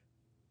milk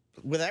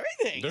with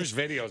everything. There's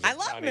videos of I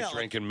love Connie milk.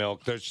 drinking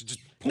milk. There's just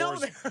No,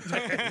 pours.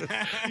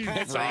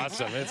 It's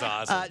awesome. It's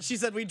awesome. She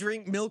said we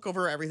drink milk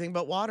over everything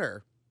but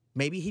water.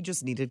 Maybe he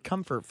just needed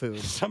comfort food.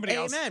 Somebody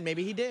else- Amen.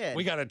 Maybe he did.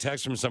 We got a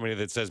text from somebody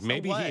that says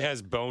maybe what? he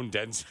has bone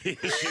density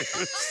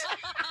issues.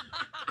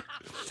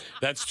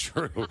 That's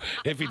true.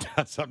 If he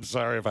does, I'm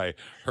sorry if I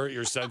hurt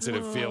your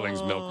sensitive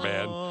feelings,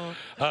 Milkman.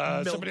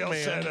 Somebody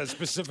else said a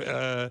specific,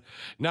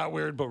 not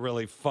weird, but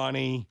really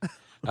funny.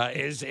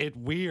 Is it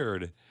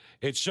weird?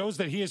 It shows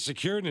that he is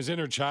secure in his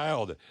inner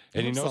child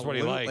and he knows what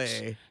he likes.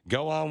 Absolutely.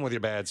 Go on with your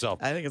bad self.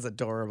 I think it's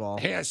adorable.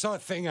 Hey, I saw a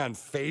thing on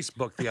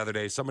Facebook the other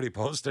day. Somebody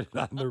posted it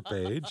on their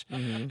page.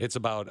 It's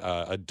about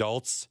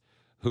adults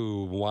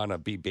who want to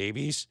be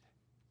babies.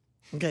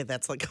 Okay,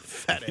 that's like a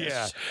fetish.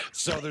 Yeah.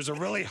 So there's a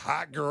really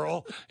hot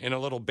girl in a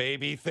little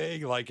baby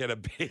thing, like in a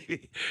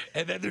baby.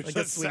 And then there's Like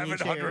a a swinging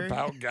chair?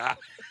 700-pound guy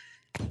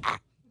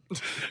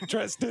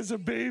dressed as a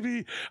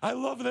baby. I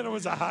love that it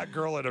was a hot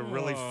girl and a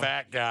really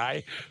fat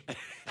guy.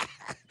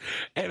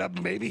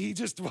 And maybe he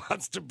just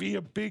wants to be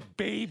a big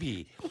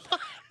baby.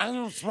 I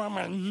don't want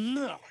my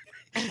milk.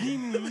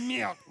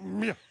 Milk.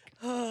 Milk.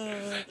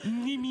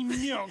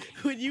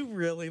 When you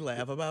really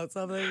laugh about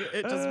something,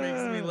 it just makes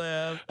me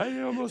laugh.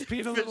 I almost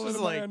peed a Fish little is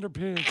in my like-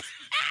 underpants.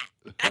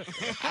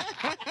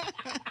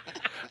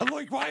 I'm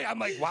like, why? I'm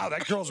like, wow,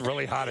 that girl's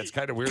really hot. It's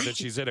kind of weird that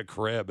she's in a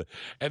crib.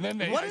 And then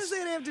What does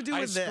that have to do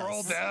with this? I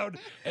scroll down,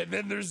 and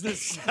then there's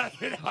this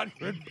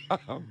 700.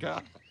 Oh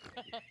God.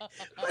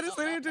 What does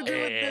that have to do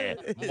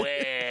with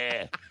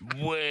this?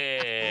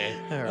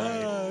 All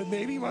right.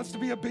 Maybe he wants to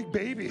be a big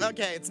baby.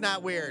 Okay, it's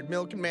not weird.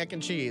 Milk and mac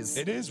and cheese.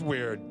 It is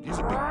weird. He's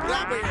a big baby.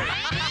 Not weird.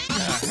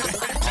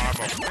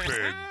 I'm a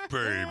big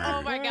baby.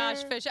 Oh my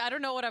gosh, Fish. I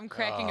don't know what I'm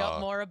cracking up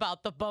more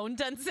about, the bone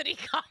density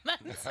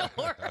comments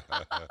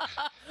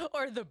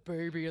or the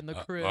baby in the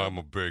crib. I'm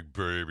a big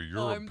baby.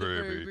 You're I'm a the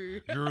baby.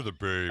 baby. You're the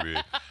baby.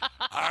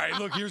 All right,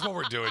 look, here's what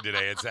we're doing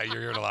today. It's that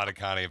you're hearing a lot of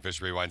Connie and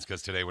Fish Rewinds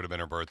because today would have been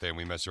her birthday, and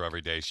we miss her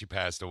every day. She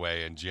passed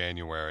away in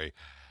January.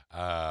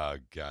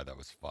 God, that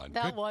was fun.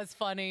 That was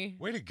funny.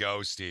 Way to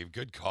go, Steve.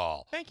 Good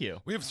call. Thank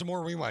you. We have some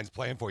more rewinds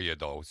planned for you,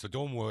 though, so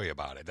don't worry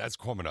about it. That's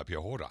coming up here.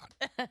 Hold on.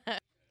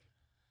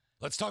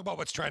 Let's talk about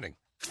what's trending.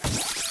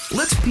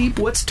 Let's peep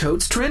what's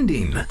totes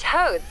trending.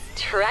 Toads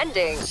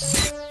trending.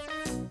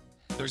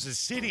 There's a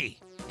city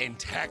in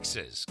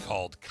Texas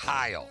called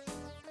Kyle.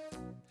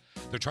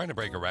 They're trying to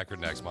break a record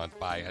next month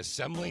by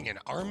assembling an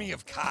army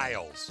of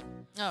Kyles.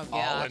 Oh,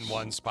 All gosh. in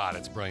one spot.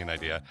 It's a brilliant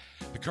idea.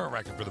 The current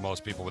record for the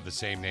most people with the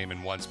same name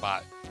in one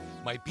spot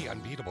might be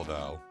unbeatable,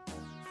 though.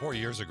 4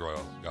 years ago,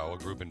 a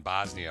group in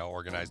Bosnia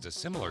organized a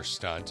similar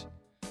stunt,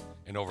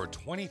 and over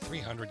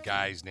 2,300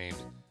 guys named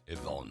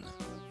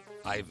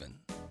Ivan,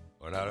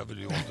 whatever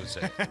you want to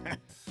say,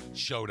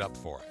 showed up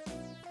for it.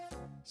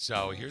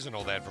 So here's an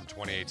old ad from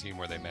 2018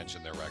 where they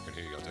mentioned their record.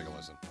 Here you go. Take a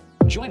listen.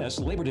 Join us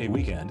Labor Day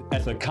weekend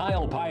at the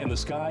Kyle Pie in the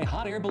Sky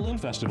Hot Air Balloon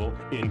Festival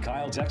in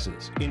Kyle,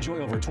 Texas. Enjoy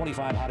over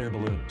 25 hot air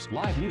balloons,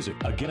 live music,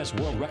 a Guinness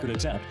World Record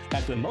attempt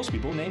at the most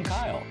people named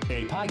Kyle,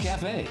 a pie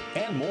cafe,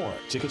 and more.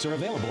 Tickets are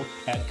available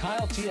at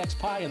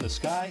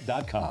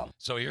KyleTXPieInTheSky.com.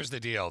 So here's the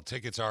deal.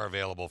 Tickets are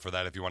available for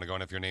that if you want to go.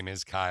 And if your name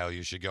is Kyle,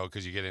 you should go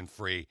because you get in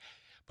free.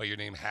 But your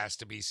name has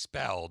to be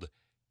spelled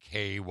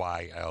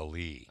Kyle.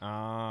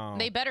 Oh.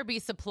 They better be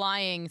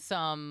supplying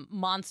some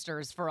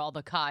monsters for all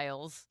the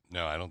Kyles.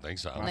 No, I don't think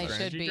so. They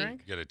should be.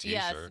 Get a T-shirt.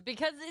 Yes,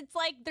 because it's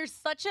like there's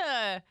such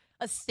a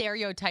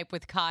stereotype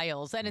with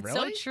Kyles, and it's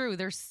Really? so true.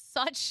 There's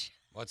such.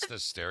 What's the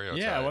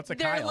stereotype? Yeah, what's a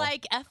They're Kyle?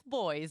 like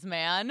F-boys,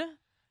 man.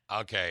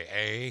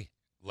 Okay,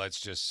 let's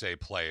just say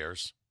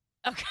players.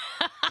 Okay.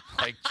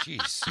 Like,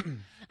 jeez.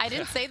 I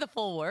didn't say the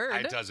full word.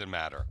 It doesn't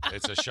matter.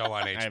 It's a show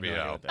on I have no idea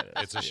HBO. what that is.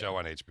 It's a show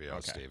on HBO,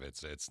 Okay. Steve.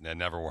 It's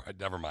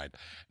never mind.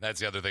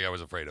 That's the other thing I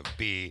was afraid of.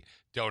 B,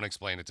 don't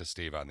explain it to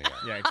Steve on the air.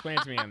 Yeah, explain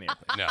it to me on the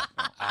airplane.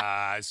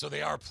 No. So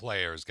they are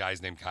players,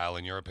 guys named Kyle.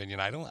 In your opinion,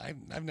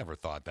 I've never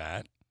thought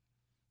that.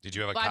 Did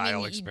you have a Well, Kyle I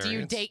mean, experience? do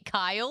you date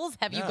Kyles?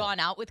 Have you No. gone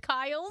out with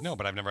Kyles? No,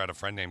 but I've never had a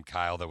friend named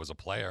Kyle that was a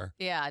player.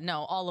 Yeah,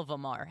 no, all of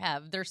them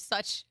have. They're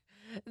such.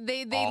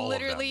 They All of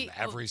literally them,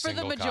 every for the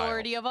single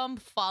majority of them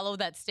follow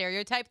that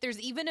stereotype. There's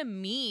even a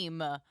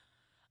meme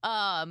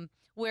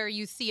where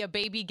you see a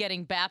baby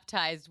getting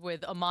baptized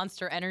with a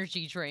Monster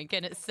Energy drink,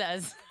 and it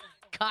says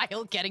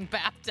Kyle getting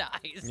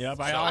baptized. Yep,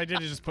 all I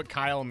did is just put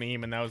Kyle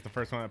meme, and that was the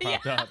first one that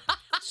popped up.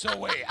 So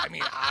wait, I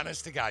mean,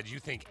 honest to God, you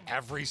think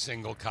every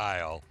single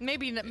Kyle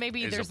Maybe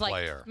is there's a like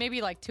player?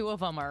 maybe like two of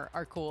them are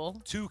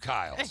cool. Two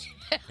Kyles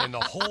in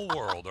the whole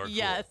world are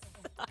Yes.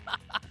 cool.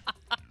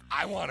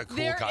 I want a cool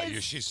There Kyle.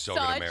 is She's so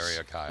going to such- marry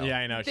a Kyle. Yeah,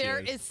 I know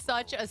There she is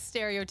such a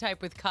stereotype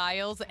with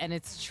Kyles, and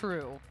it's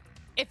true.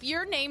 If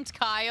you're named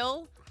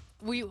Kyle,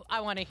 I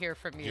want to hear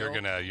from you. You're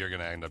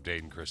gonna end up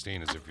dating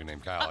Christine as if you're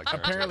named Kyle. I guarantee.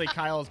 Apparently,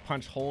 Kyle's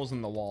punched holes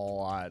in the wall a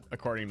lot,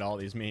 according to all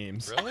these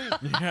memes. Really?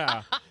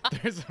 Yeah.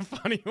 There's a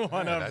funny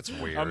one Yeah, of that's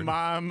a weird.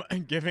 mom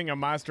giving a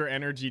Monster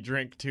Energy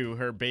drink to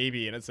her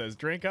baby, and it says,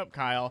 "Drink up,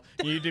 Kyle.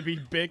 You need to be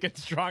big and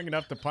strong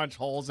enough to punch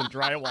holes in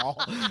drywall."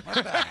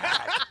 What the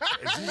heck?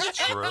 Is this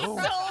true?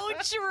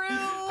 So true.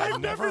 I've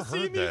never heard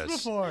seen this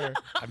these before.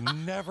 I've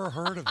never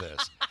heard of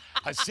this.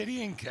 A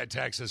city in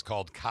Texas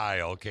called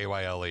Kyle,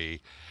 Kyle,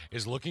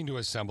 is looking to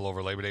assemble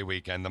over Labor Day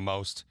weekend the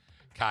most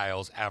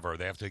Kyles ever.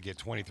 They have to get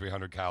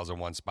 2,300 Kyles in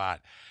one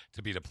spot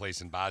to beat a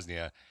place in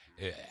Bosnia.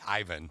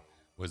 Ivan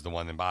was the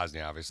one in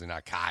Bosnia, obviously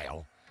not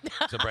Kyle,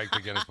 to break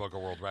the Guinness Book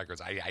of World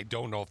Records. I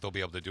don't know if they'll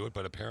be able to do it,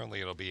 but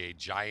apparently it'll be a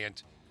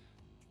giant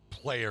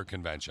player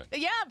convention.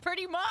 Yeah,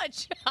 pretty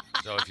much.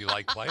 So if you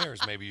like players,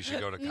 maybe you should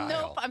go to Kyle.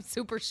 Nope, I'm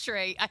super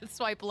straight. I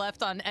swipe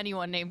left on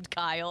anyone named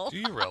Kyle. Do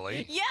you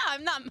really? Yeah,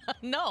 I'm not.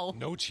 No.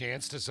 No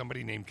chance to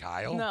somebody named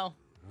Kyle? No.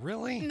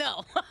 Really?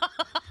 No.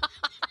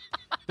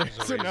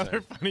 There's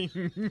another funny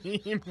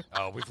meme.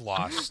 Oh, we've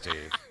lost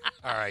Steve.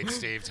 All right,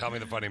 Steve, tell me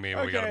the funny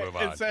meme. We got to move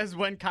on. It says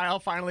when Kyle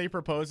finally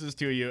proposes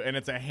to you, and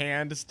it's a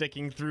hand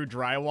sticking through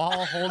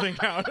drywall holding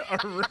out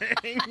a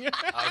ring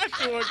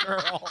to a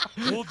girl.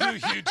 We'll do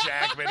Hugh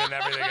Jackman and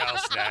everything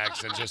else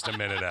next in just a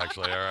minute,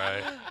 actually. All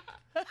right.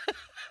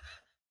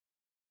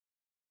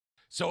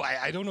 So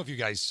I don't know if you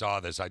guys saw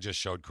this. I just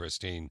showed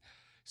Christine.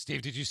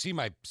 Steve, did you see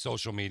my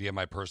social media,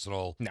 my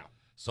personal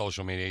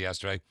social media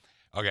yesterday?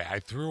 Okay, I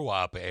threw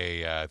up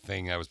a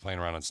thing I was playing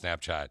around on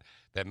Snapchat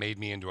that made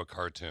me into a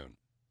cartoon.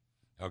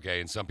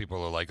 Okay, and some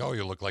people are like, oh,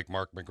 you look like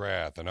Mark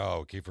McGrath, and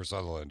oh, Kiefer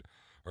Sutherland,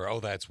 or oh,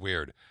 that's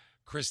weird.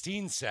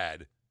 Christine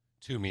said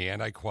to me,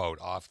 and I quote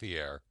off the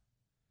air,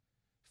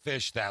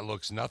 Fish, that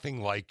looks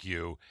nothing like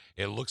you.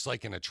 It looks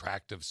like an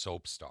attractive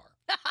soap star.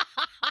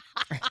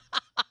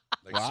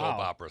 Like soap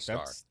opera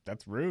star.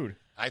 That's rude.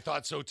 I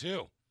thought so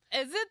too.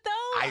 Is it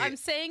though? I'm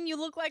saying you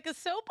look like a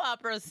soap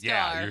opera star.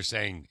 Yeah, you're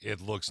saying it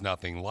looks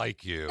nothing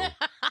like you.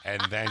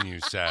 And then you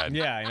said,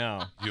 yeah, I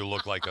know. You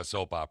look like a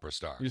soap opera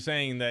star. You're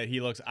saying that he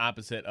looks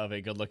opposite of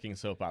a good-looking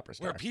soap opera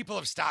star. Where people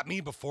have stopped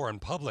me before in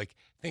public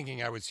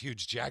thinking I was Hugh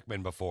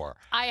Jackman before.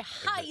 I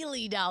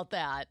highly doubt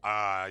that.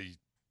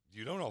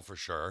 You don't know for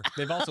sure.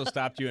 They've also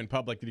stopped you in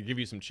public to give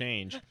you some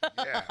change.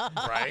 Yeah,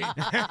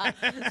 right?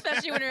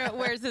 Especially when he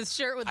wears his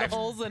shirt with the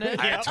holes in it.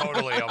 I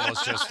totally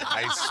almost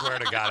I swear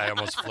to God, I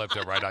almost flipped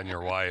it right on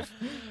your wife.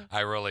 I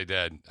really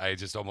did. I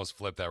just almost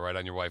flipped that right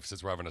on your wife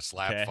since we're having a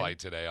slap fight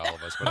today, all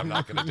of us, but I'm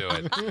not going to do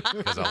it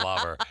because I love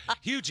her.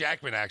 Hugh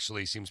Jackman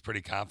actually seems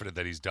pretty confident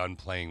that he's done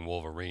playing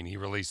Wolverine. He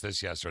released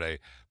this yesterday,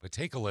 but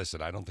take a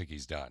listen. I don't think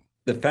he's done.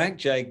 The fact,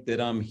 Jake, that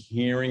I'm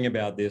hearing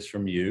about this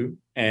from you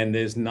and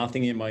there's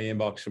nothing in my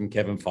inbox from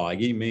Kevin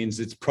Feige means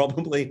it's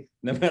probably,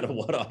 no matter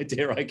what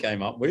idea I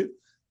came up with,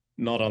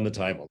 not on the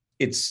table.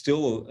 It's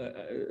still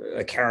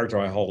a character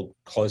I hold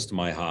close to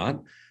my heart,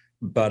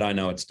 but I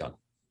know it's done.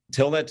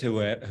 Tell that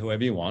to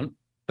whoever you want,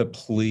 but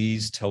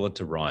please tell it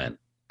to Ryan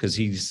because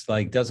he's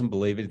like, doesn't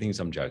believe it, thinks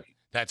I'm joking.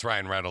 That's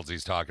Ryan Reynolds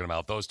he's talking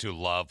about. Those two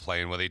love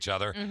playing with each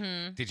other.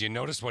 Mm-hmm. Did you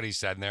notice what he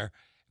said in there?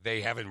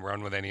 They haven't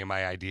run with any of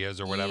my ideas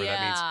or whatever that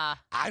means.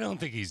 I don't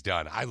think he's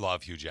done. I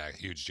love Hugh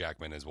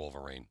Jackman as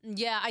Wolverine.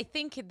 Yeah, I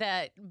think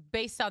that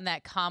based on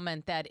that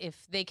comment that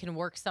if they can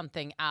work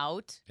something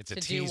out It's a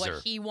to do teaser.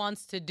 what he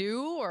wants to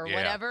do or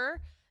whatever,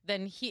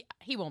 then he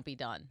won't be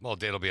done. Well,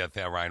 it'll be a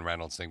Ryan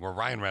Reynolds thing. Where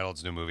Ryan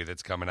Reynolds' new movie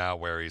that's coming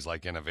out where he's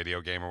like in a video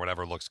game or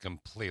whatever looks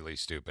completely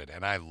stupid.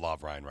 And I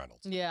love Ryan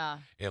Reynolds. Yeah.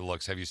 It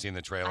looks, have you seen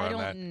the trailer I on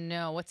that? don't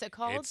know. What's it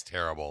called? It's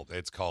terrible.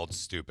 It's called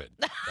Stupid.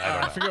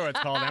 I forget what it's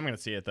called. I'm going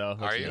to see it, though.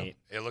 Are Looks you? neat.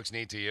 It looks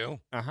neat to you?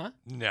 Uh-huh.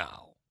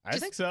 No. I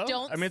think so.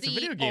 don't I mean, it's a see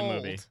video game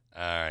movie. old.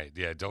 All right.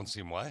 Yeah, don't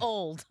seem what?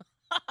 Old.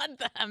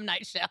 The M.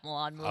 Night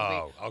Shyamalan movie.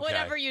 Oh, okay.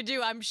 Whatever you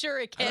do, I'm sure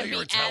it I thought can you be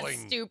were telling-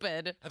 as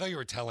stupid. I thought you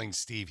were telling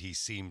Steve he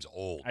seems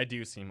old. I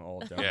do seem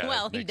old, don't Yeah,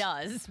 well, it he makes-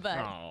 does, but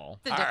Oh.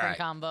 it's a All different right.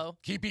 combo.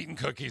 Keep eating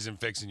cookies and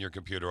fixing your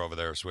computer over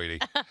there, sweetie.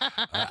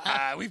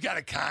 We've got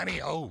a Connie.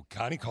 Oh,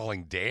 Connie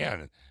calling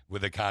Dan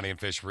with a Connie and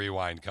Fish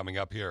Rewind coming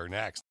up here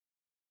next.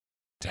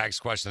 Tax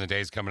question of the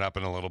day is coming up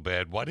in a little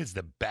bit. What is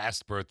the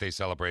best birthday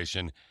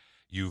celebration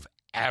you've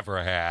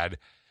ever had?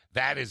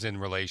 That is in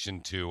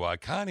relation to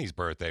Connie's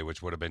birthday,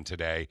 which would have been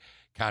today.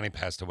 Connie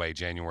passed away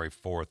January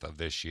 4th of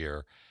this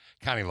year.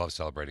 Connie loves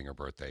celebrating her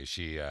birthday.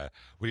 She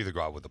would either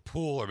go out with the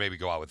pool or maybe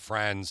go out with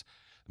friends.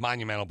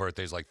 Monumental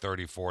birthdays like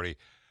 30, 40.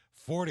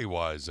 40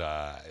 was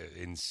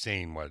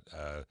insane what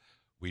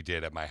we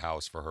did at my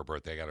house for her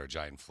birthday. I got her a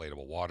giant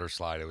inflatable water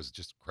slide. It was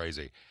just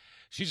crazy.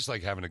 She just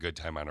like having a good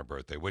time on her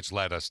birthday, which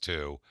led us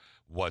to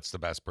what's the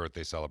best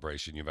birthday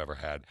celebration you've ever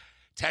had.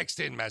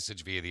 Text in,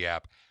 message via the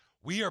app.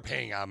 We are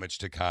paying homage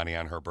to Connie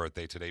on her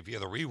birthday today via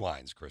the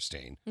Rewinds,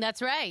 Christine.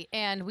 That's right.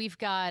 And we've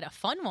got a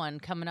fun one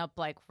coming up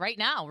like right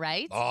now,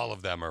 right? All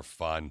of them are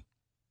fun.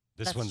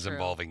 This That's one's true.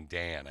 involving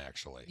Dan,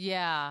 actually.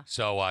 Yeah.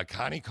 So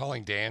Connie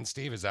calling Dan,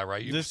 Steve, is that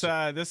right?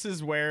 This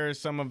is where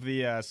some of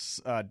the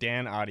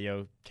Dan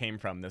audio came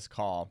from, this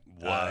call.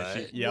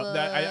 What? Yep.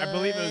 I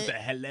believe it was the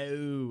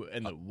hello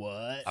and the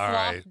what. All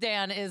right. Sloth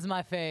Dan is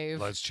my fave.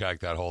 Let's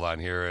check that. Hold on.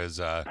 Here is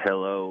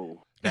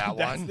hello. That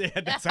one.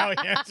 That's how he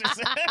answers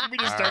it. We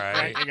just start All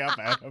right. cracking up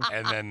at him.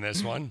 And then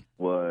this one.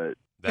 What?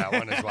 That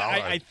one as well.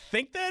 I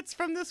think that's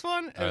from this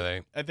one. Are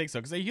they? I think so,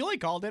 because he only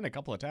called in a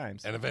couple of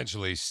times. And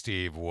eventually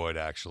Steve would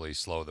actually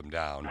slow them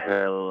down.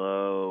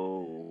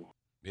 Hello.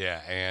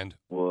 Yeah, and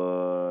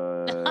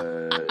what?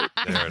 There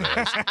it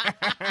is.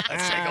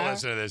 Let's take a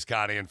listen to this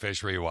Connie and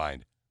Fish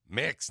Rewind.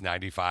 Mix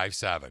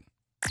 95.7.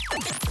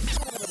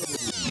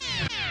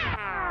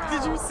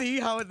 Did you see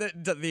how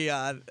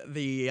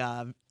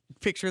the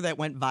picture that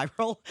went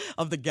viral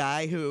of the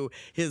guy who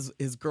his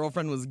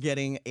girlfriend was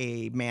getting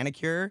a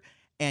manicure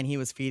and he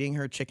was feeding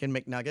her chicken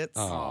McNuggets?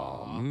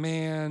 Oh,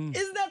 man.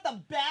 Isn't that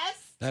the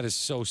best? That is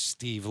so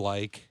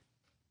Steve-like.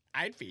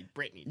 I'd feed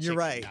Brittany chicken You're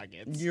right.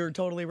 nuggets. You're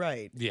totally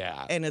right.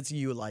 Yeah. And it's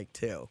you like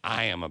too.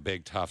 I am a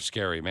big, tough,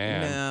 scary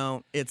man.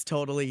 No, it's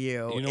totally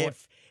you. You know what?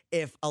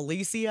 If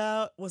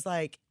Alicia was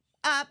like,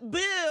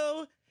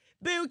 Boo,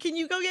 can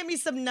you go get me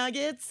some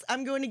nuggets?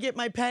 I'm going to get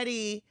my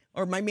petty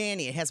or my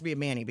Manny. It has to be a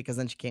Manny because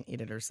then she can't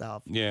eat it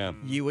herself. Yeah.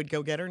 You would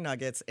go get her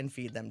nuggets and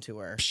feed them to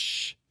her.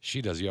 Psh,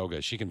 she does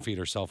yoga. She can feed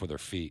herself with her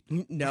feet.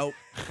 Nope.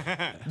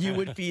 You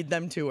would feed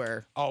them to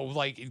her. Oh,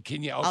 like,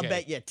 can you? Okay. I'll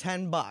bet you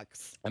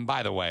 $10. And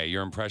by the way,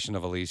 your impression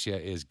of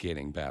Alicia is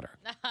getting better.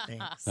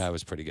 Thanks. That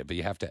was pretty good. But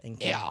you have to,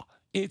 Thank you. yeah,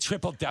 it's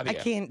triple W. I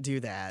can't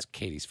do that. It's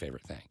Katie's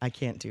favorite thing. I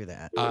can't do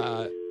that.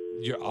 Tell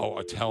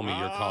me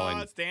you're calling.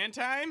 It's Dan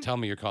time? Tell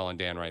me you're calling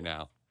Dan right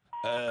now.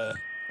 Oh,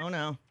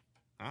 no.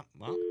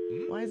 Well,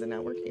 Why is it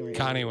not working right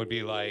now? Connie would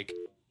be like,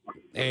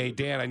 hey,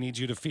 Dan, I need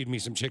you to feed me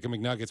some chicken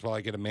McNuggets while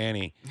I get a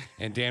Manny.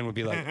 And Dan would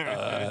be like,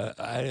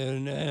 I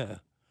don't know.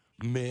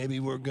 Maybe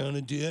we're going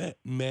to do it.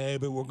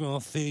 Maybe we're going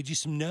to feed you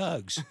some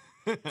nugs.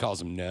 Calls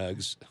them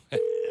nugs.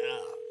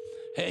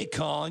 Hey,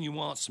 Colin, you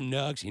want some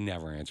nugs? He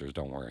never answers.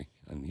 Don't worry.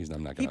 I'm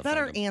not going He to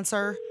better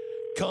answer.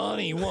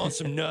 Connie, you want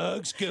some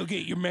nugs? Go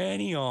get your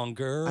Manny on,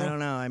 girl. I don't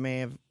know. I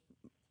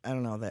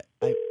don't know that.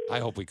 I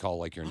hope we call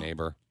like your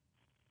neighbor.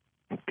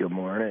 Good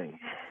morning.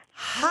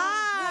 Hi.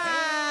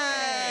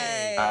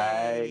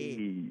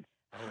 Hi.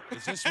 Oh,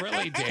 is this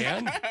really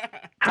Dan?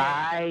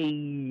 Hi.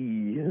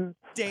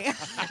 Dan.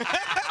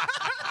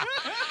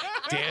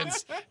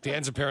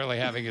 Dan's apparently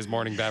having his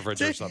morning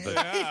beverage or something.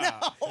 I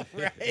know,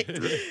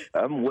 right?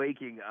 I'm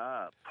waking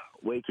up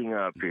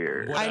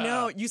here. I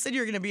know. You said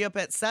you were going to be up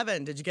at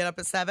 7. Did you get up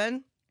at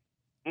 7?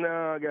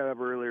 No, I got up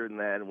earlier than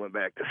that and went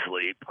back to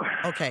sleep.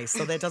 Okay,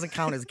 so that doesn't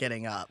count as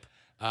getting up.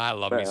 I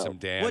love me some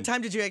Dan. What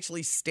time did you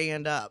actually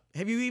stand up?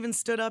 Have you even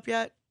stood up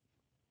yet?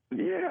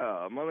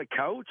 Yeah, I'm on the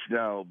couch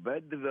now.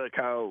 Bed to the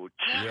couch.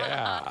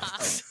 Yeah.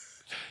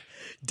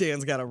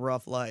 Dan's got a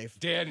rough life.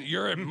 Dan,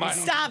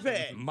 Stop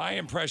it. My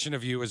impression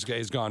of you has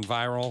gone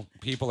viral.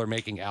 People are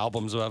making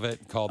albums of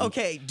it called.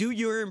 Okay, do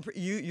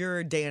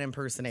your Dan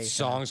impersonation.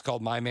 Songs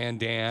called "My Man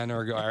Dan"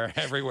 are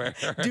everywhere.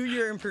 Do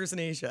your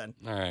impersonation.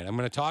 All right, I'm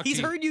going to talk. He's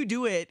heard you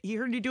do it. He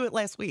heard you do it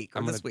last week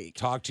or this week.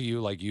 Talk to you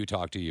like you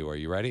talk to you. Are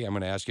you ready? I'm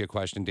going to ask you a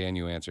question, Dan.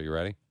 You answer. You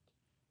ready?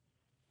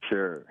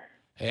 Sure.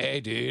 Hey,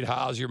 dude,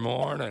 how's your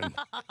morning?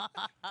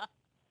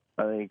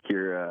 I think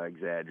you're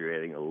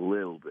exaggerating a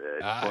little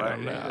bit. I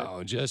don't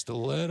know. Just a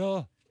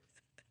little?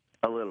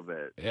 A little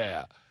bit.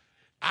 Yeah.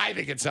 I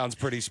think it sounds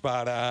pretty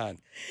spot on.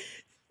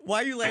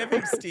 Why are you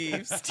laughing,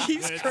 Steve?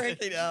 Steve's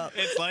cracking up.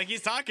 It's like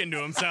he's talking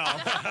to himself.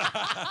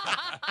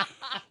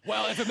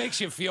 Well, if it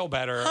makes you feel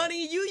better.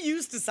 Honey, you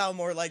used to sound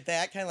more like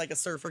that, kind of like a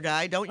surfer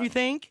guy, don't you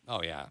think?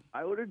 Oh, yeah.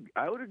 I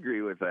would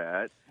agree with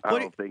that. I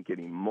don't think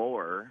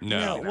anymore.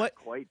 No. Not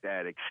quite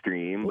that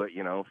extreme, but,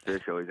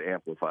 Fish always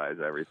amplifies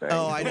everything.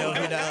 Oh, I know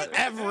he does.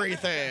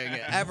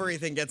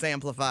 Everything gets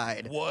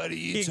amplified. What are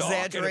you He talking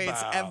exaggerates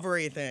about?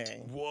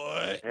 everything.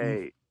 What?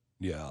 Hey.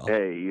 Yeah.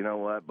 Hey, you know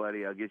what,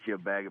 buddy? I'll get you a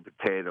bag of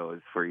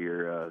potatoes for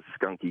your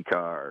skunky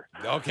car.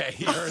 Okay,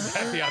 you heard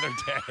that the other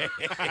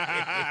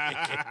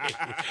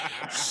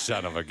day.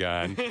 Son of a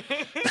gun.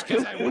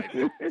 Because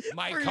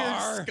my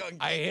car,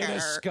 I hit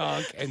a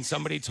skunk, and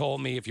somebody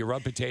told me if you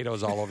rub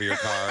potatoes all over your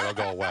car, it'll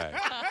go away.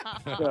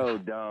 So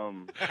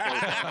dumb.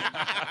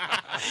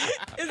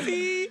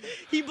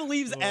 He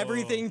believes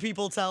everything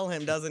people tell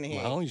him, doesn't he?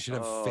 Well, you should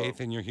have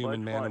faith in your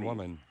human man and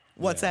woman.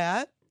 What's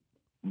that?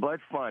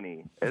 But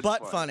funny. It's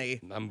butt funny.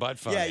 I'm butt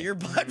funny. Yeah, you're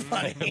butt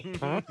funny.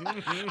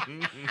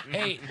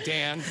 Hey,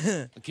 Dan,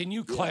 can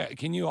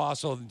you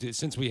also,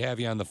 since we have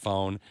you on the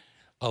phone,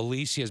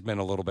 Alicia's been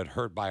a little bit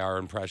hurt by our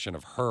impression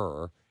of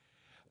her.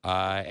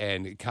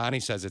 And Connie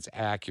says it's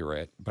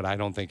accurate, but I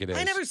don't think it is.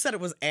 I never said it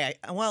was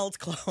well, it's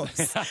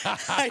close.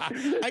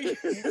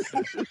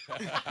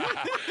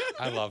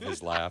 I love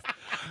his laugh.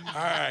 All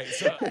right.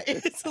 So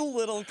it's a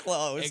little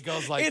close. It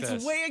goes like this.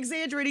 It's way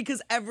exaggerated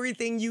because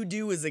everything you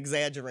do is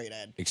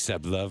exaggerated.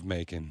 Except love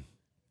making.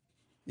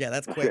 Yeah,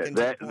 that's quick and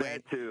that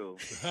too.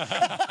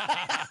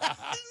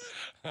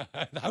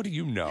 How do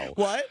you know?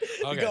 What?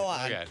 Okay, Go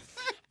on. Okay.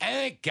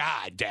 Hey,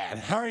 God, Dan.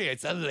 How are you?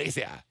 It's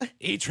Alicia.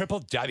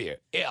 E-triple-W.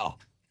 Ill.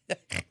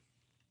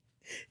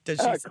 Does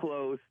she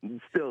close?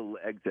 Still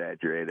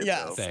exaggerated.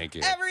 Yes. Though. Thank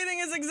you. Everything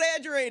is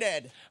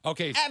exaggerated.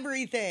 Okay.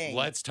 Everything.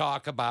 Let's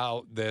talk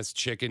about this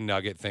chicken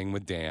nugget thing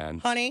with Dan.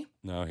 Honey.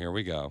 No, here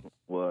we go.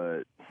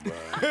 What?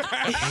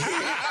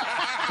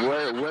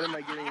 What am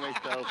I getting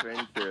myself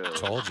into?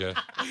 Told you.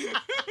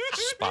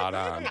 Spot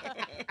on.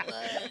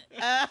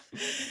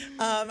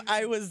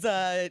 I was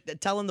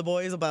telling the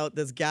boys about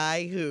this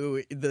guy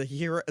who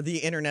the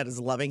internet is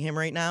loving him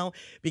right now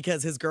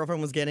because his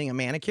girlfriend was getting a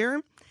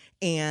manicure.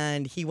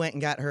 And he went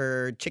and got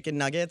her chicken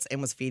nuggets and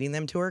was feeding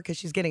them to her because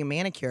she's getting a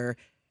manicure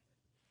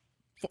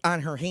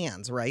on her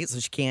hands, right? So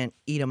she can't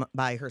eat them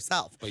by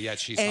herself. But yet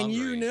she's and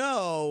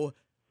hungry.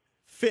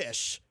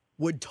 Fish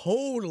would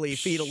totally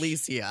feed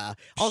Alicia.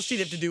 All she'd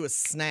have to do is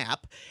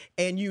snap.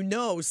 And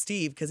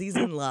Steve, because he's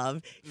in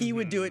love, he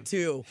would do it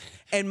too.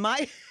 And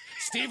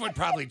Steve would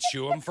probably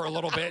chew him for a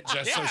little bit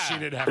so she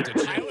didn't have to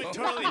chew. I would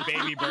totally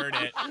baby bird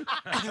it.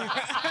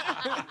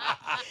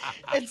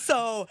 And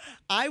so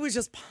I was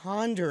just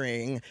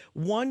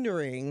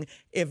wondering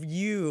if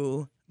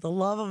you, the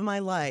love of my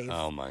life,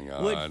 oh my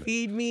God, would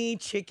feed me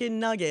chicken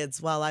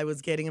nuggets while I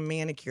was getting a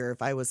manicure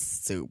if I was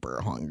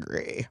super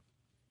hungry.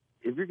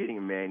 If you're getting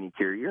a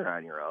manicure, you're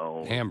on your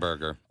own.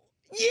 Hamburger.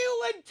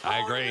 You would I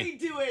totally agree.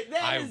 do it.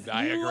 I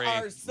you agree.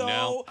 are so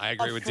No, I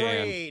agree with Dan.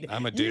 afraid.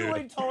 I'm a dude. You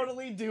would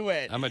totally do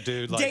it. I'm a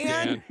dude like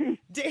Dan.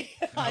 Dan.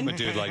 I'm a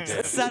dude like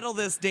Dan. Settle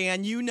this,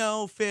 Dan. You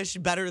know fish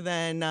better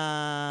than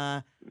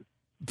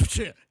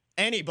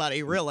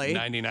anybody, really.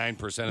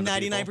 99% of the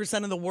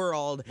 99% of the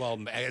world. Well,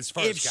 as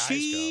far if as guys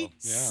she go.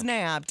 Yeah.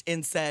 snapped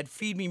and said,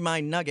 "Feed me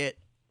my nugget,"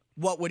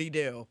 what would he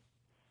do?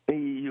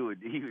 You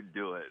would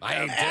do it. I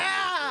ain't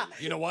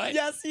You know what?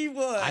 Yes, he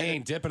would. I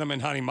ain't dipping them in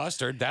honey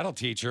mustard. That'll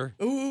teach her.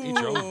 Ooh. Eat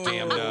your own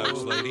damn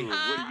nugs, lady. What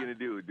are you gonna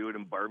do? Do it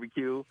in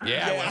barbecue?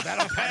 Yeah, well,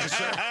 that'll punish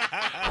her.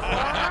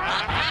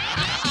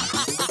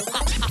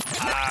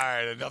 All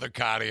right, another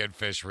Connie and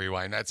Fish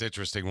rewind. That's an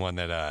interesting one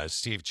that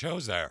Steve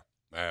chose there.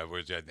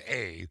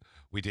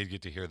 We did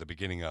get to hear the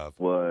beginning of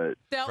what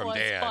that from was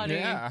Dan. funny.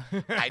 Yeah.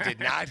 I did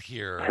not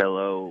hear.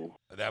 Hello.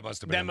 That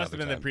must have been.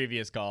 The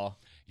previous call.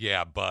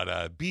 Yeah,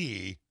 but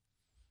B,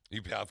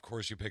 of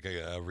course you pick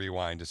a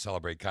rewind to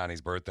celebrate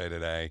Connie's birthday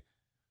today,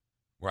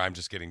 where I'm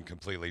just getting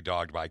completely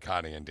dogged by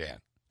Connie and Dan.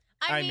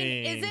 I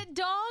mean, is it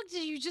dogged?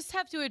 You just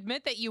have to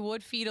admit that you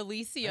would feed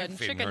Alicia and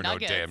feeding chicken her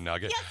nuggets. no damn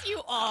nugget. Yes,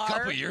 you are. A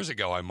couple of years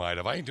ago, I might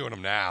have. I ain't doing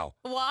them now.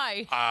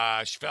 Why?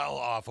 She fell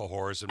off a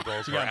horse and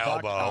broke She her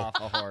got bucked elbow. off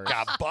a horse.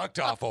 Got bucked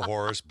off a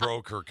horse,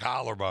 broke her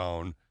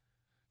collarbone.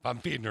 If I'm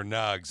feeding her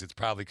nugs, it's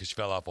probably because she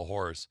fell off a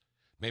horse.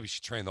 Maybe she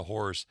trained the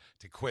horse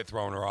to quit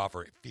throwing her off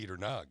or feed her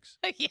nugs.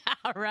 Yeah,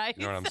 right.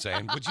 You know what I'm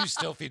saying? Would you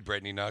still feed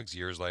Brittany nugs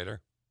years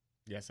later?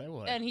 Yes, I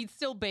would. And he'd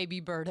still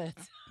baby bird it.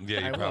 Yeah,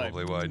 you I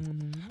probably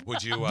would.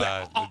 Would you?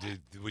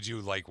 Would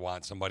you like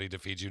want somebody to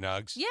feed you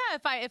nugs? Yeah,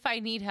 if I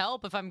need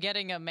help, if I'm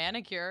getting a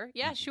manicure,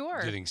 yeah, sure.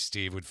 Do you think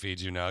Steve would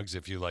feed you nugs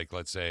if you, like,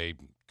 let's say,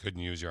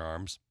 couldn't use your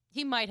arms?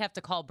 He might have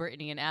to call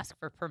Brittany and ask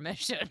for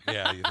permission.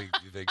 Yeah, you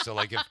think so?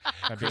 Like if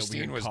That'd be a Christine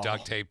weird was call.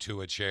 duct taped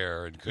to a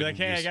chair and Be couldn't like,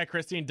 hey, use... I got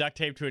Christine duct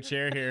taped to a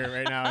chair here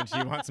right now, and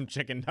she wants some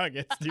chicken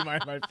nuggets. Do you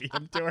mind if I feed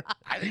them to her?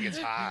 I think it's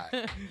hot.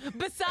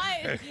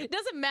 Besides, it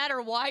doesn't matter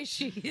why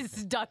she's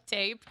duct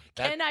taped.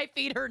 Can I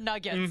feed her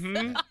nuggets?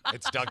 Mm-hmm.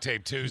 It's Duct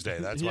Tape Tuesday.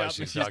 That's why Yep,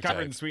 she's she's duct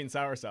covered in taped. sweet and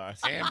sour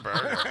sauce. And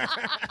burger.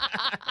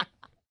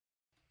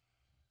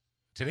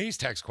 Today's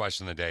text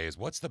question of the day is,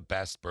 what's the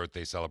best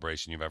birthday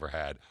celebration you've ever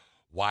had?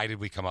 Why did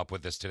we come up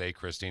with this today,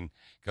 Christine?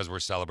 Because we're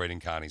celebrating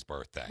Connie's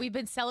birthday. We've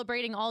been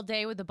celebrating all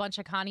day with a bunch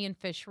of Connie and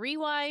Fish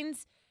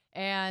rewinds,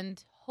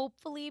 and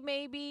hopefully,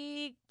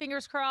 maybe,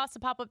 fingers crossed, a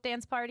pop-up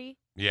dance party.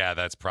 Yeah,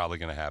 that's probably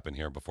going to happen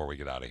here before we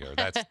get out of here.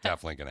 That's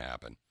definitely going to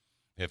happen,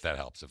 if that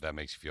helps, if that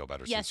makes you feel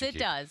better. Yes, since you it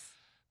keep does.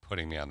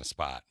 Putting me on the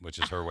spot, which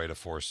is her way to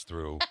force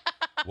through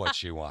what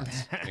she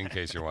wants, in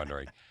case you're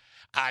wondering.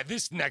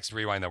 This next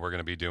rewind that we're going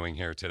to be doing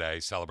here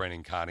today,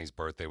 celebrating Connie's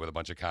birthday with a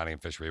bunch of Connie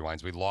and Fish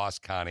rewinds. We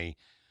lost Connie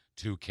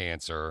to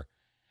cancer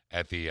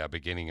at the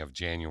beginning of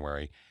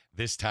January.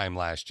 This time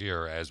last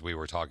year, as we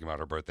were talking about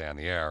her birthday on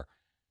the air,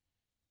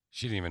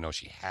 she didn't even know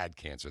she had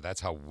cancer.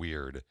 That's how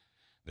weird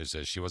this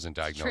is. She wasn't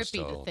diagnosed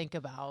Trippy to think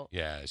about.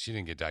 Yeah, she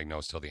didn't get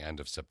diagnosed till the end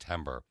of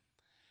September.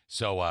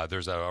 So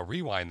there's a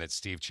rewind that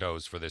Steve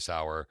chose for this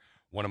hour.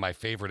 One of my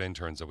favorite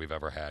interns that we've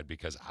ever had,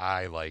 because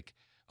I like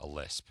a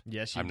lisp.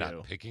 Yes, you I'm do.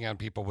 not picking on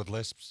people with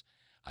lisps.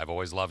 I've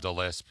always loved a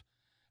lisp.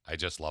 I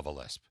just love a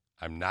lisp.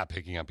 I'm not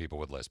picking on people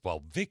with lisp.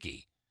 Well,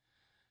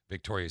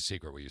 Victoria's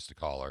Secret, we used to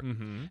call her,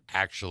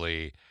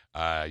 actually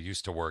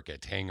used to work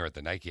at Tanger at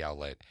the Nike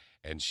outlet,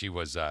 and she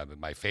was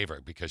my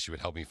favorite because she would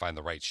help me find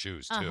the right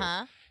shoes, too.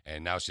 Uh-huh.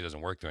 And now she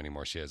doesn't work there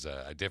anymore. She has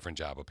a different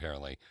job,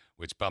 apparently,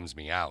 which bums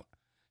me out.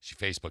 She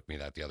Facebooked me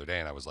that the other day,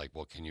 and I was like,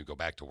 well, can you go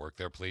back to work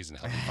there, please, and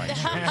help me find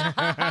shoes?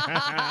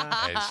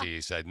 And she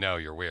said, no,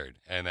 you're weird.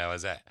 And that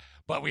was it.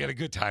 But we had a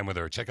good time with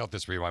her. Check out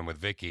this rewind with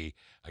Vicky,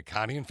 a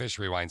Connie and Fish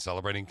rewind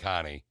celebrating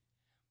Connie,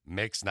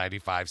 Mix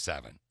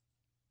 95.7.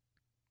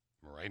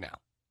 Right now.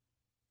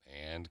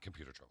 And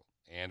computer trouble.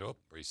 And,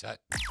 reset.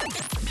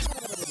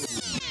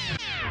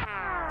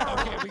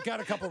 Okay, we got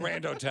a couple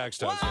rando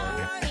textos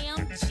here.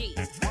 OMG.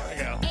 There we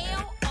go.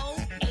 LOL.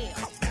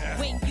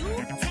 When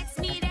you text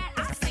me that,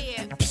 I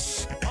said,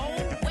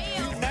 oh,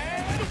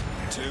 well.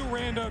 Two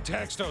rando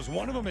textos.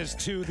 One of them is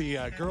to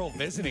the girl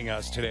visiting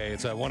us today.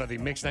 It's one of the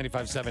Mix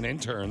 95.7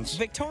 interns.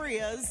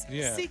 Victoria's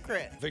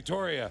Secret.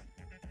 Victoria,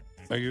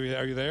 are you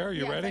there? Are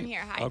you Yes, ready? I'm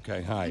here. Hi.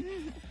 Okay, hi.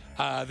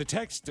 The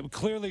text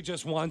clearly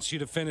just wants you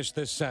to finish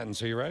this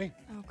sentence. Are you ready?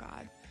 Oh,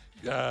 God.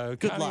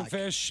 Good Connie and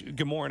Fish,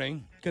 good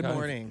morning. Good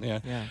morning. Yeah.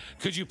 Yeah.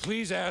 Could you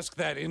please ask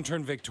that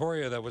intern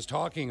Victoria that was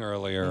talking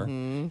earlier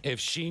if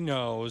she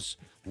knows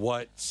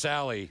what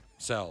Sally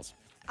sells?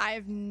 I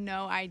have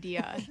no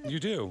idea. You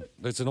do.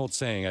 It's an old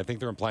saying. I think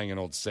they're implying an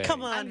old saying.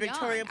 Come on, I'm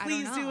Victoria, young. I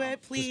please don't do know.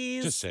 it,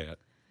 please. Just say it.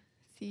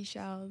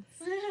 Seashells.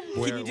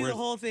 Can you do the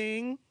whole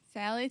thing?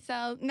 Sally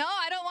sells. No,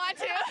 I don't want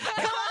to.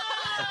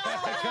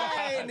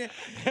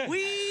 Fine.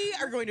 We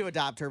are going to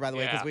adopt her, by the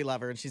way, because Yeah. we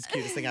love her and she's the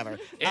cutest thing ever.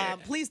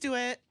 Please do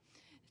it.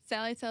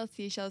 Sally sells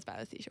seashells by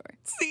the seashore.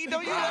 See,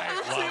 don't you love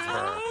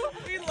her?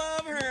 We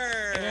love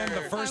her. And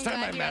the first time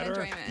I glad you met had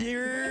her, enjoyment.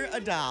 You're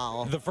a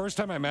doll. the first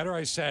time I met her,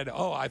 I said,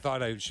 I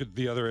thought I should,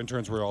 the other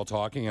interns were all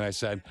talking, and I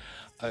said,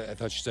 I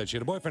thought she said she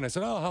had a boyfriend. I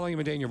said, how long have you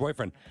been dating your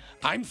boyfriend?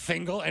 I'm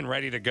single and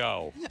ready to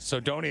go.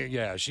 So don't,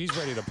 she's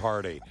ready to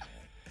party.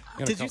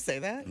 Did you say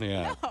that?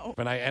 Yeah. No.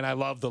 And I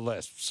love the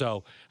list.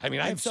 So, I mean,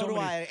 I have And so do many.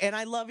 I. And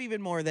I love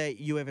even more that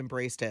you have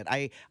embraced it.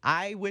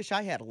 I wish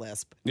I had a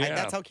lisp. Yeah.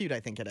 That's how cute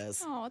I think it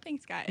is. Oh,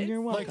 thanks, guys. You're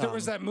welcome. Like there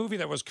was that movie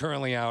that was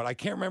currently out. I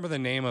can't remember the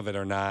name of it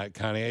or not,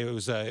 Connie. It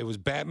was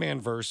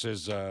Batman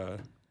versus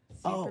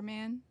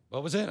Superman.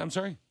 what was it? I'm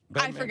sorry.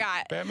 I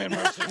forgot. Batman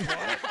versus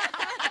what?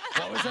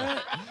 What was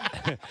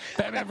that?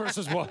 Batman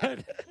versus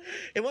what?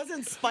 It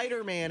wasn't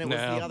Spider-Man. It was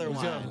No. the other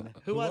one.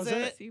 Who was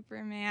it?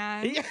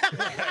 Superman.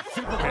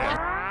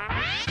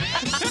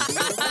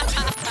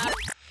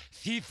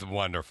 Heath,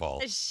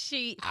 wonderful.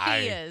 He I-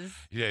 is.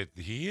 Yeah,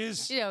 he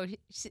is. You know,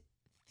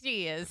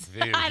 she is.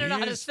 He- I don't know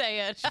he how to is. say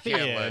it.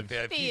 Can't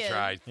let He he is.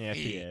 tried. Yeah,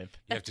 He- he is.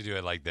 You have to do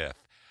it like this.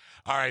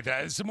 All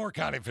right, some more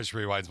Connie Fish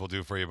Rewinds we'll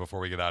do for you before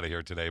we get out of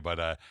here today.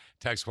 But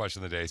text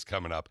question of the day is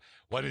coming up.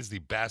 What is the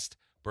best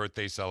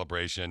birthday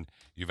celebration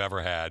you've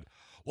ever had?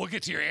 We'll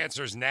get to your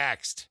answers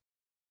next.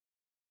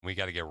 We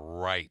got to get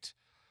right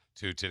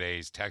to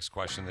today's text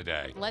question of the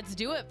day. Let's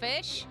do it,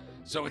 Fish.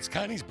 So it's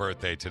Connie's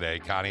birthday today.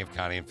 Connie of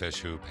Connie and Fish,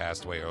 who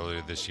passed away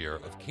earlier this year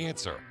of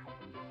cancer.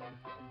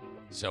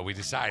 So we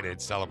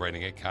decided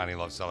celebrating it. Connie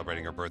loves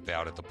celebrating her birthday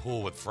out at the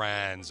pool with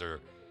friends or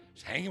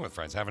just hanging with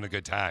friends, having a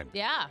good time.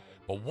 Yeah.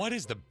 But what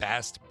is the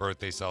best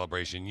birthday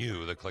celebration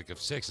you, the Click of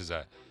Six,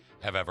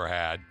 have ever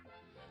had?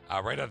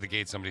 Right out of the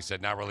gate, somebody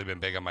said, not really been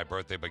big on my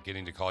birthday, but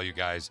getting to call you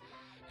guys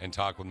and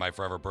talk with my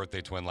forever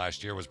birthday twin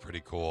last year was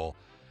pretty cool.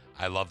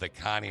 I love that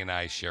Connie and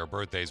I share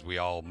birthdays. We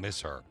all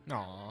miss her.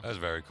 Aw. That was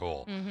very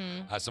cool.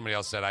 Mm-hmm. Somebody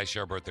else said, I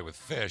share a birthday with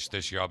Fish.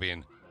 This year I'll be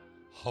in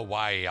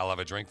Hawaii. I'll have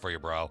a drink for you,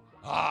 bro.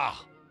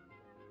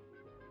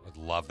 Would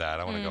love that.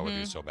 I want to go with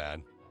you so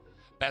bad.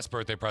 Best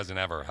birthday present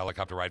ever.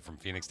 Helicopter ride from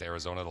Phoenix to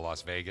Arizona to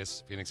Las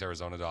Vegas. Phoenix,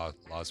 Arizona to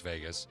Las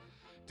Vegas.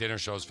 Dinner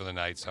shows for the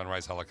night.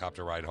 Sunrise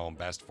helicopter ride home.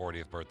 Best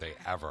 40th birthday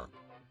ever.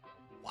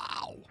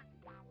 Wow.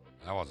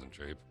 That wasn't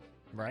cheap.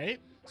 Right?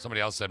 Somebody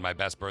else said my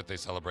best birthday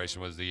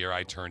celebration was the year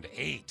I turned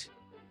 8.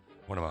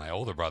 One of my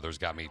older brothers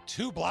got me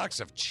 2 blocks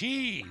of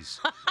cheese,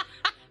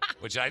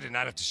 which I did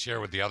not have to share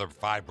with the other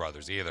 5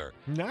 brothers either.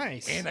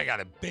 Nice. And I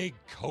got a big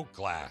Coke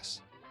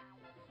glass.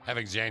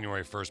 Having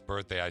January 1st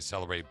birthday, I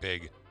celebrate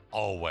big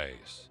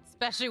always.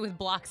 Especially with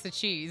blocks of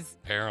cheese.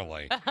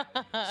 Apparently.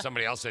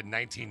 Somebody else said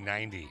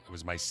 1990. It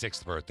was my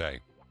 6th birthday.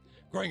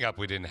 Growing up,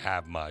 we didn't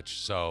have much,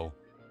 so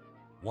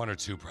 1 or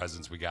 2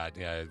 presents we got.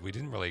 Yeah, we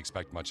didn't really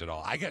expect much at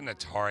all. I got an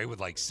Atari with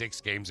like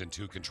 6 games and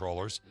 2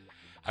 controllers.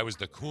 I was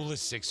the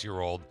coolest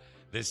 6-year-old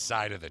this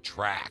side of the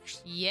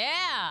tracks.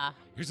 Yeah.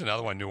 Here's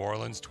another one, New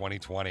Orleans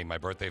 2020. My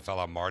birthday fell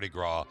on Mardi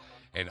Gras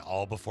and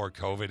all before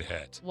COVID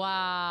hit.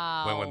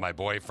 Wow. Went with my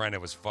boyfriend.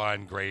 It was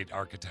fun, great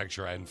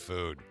architecture and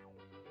food.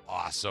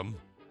 Awesome.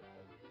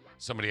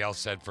 Somebody else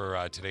said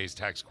for today's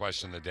text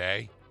question of the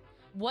day.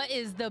 What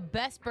is the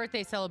best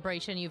birthday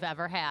celebration you've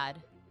ever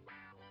had?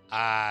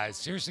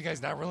 Seriously,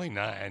 guys, not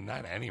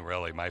any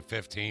really. My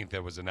 15th,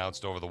 it was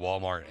announced over the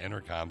Walmart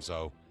intercom,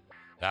 so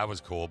that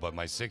was cool. But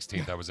my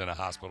 16th, I was in a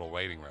hospital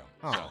waiting room.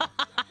 So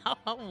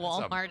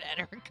Walmart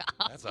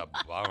intercom. that's a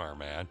bummer,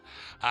 man.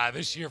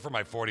 This year for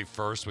my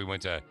 41st, we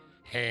went to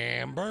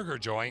Hamburger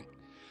Joint.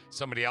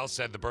 Somebody else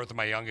said the birth of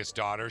my youngest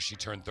daughter. She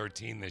turned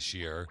 13 this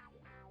year.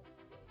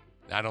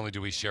 Not only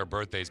do we share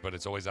birthdays, but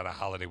it's always on a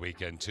holiday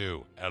weekend,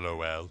 too.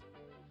 LOL.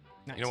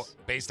 Nice. You know,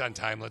 based on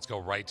time, let's go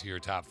right to your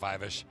top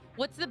 5-ish.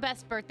 What's the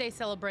best birthday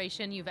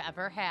celebration you've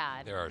ever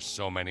had? There are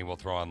so many we'll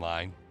throw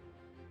online.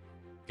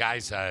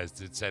 Guys,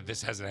 it said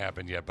this hasn't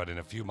happened yet, but in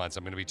a few months,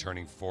 I'm going to be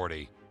turning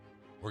 40.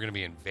 We're going to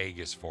be in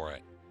Vegas for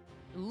it.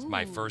 It's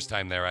my first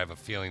time there. I have a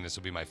feeling this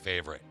will be my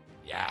favorite.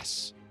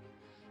 Yes.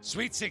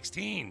 Sweet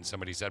 16,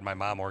 somebody said. My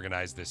mom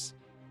organized this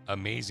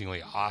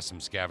amazingly awesome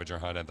scavenger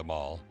hunt at the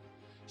mall.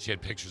 She had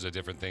pictures of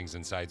different things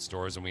inside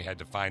stores, and we had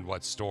to find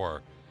what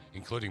store,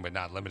 including but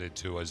not limited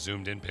to a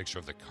zoomed-in picture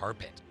of the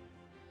carpet.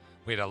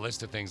 We had a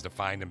list of things to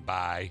find and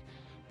buy,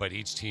 but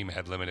each team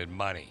had limited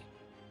money.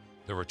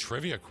 There were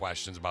trivia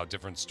questions about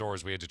different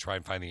stores we had to try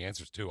and find the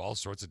answers to, all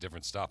sorts of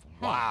different stuff.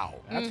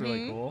 Wow. That's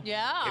really cool.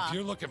 Yeah. If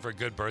you're looking for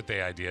good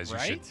birthday ideas,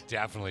 Right? you should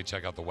definitely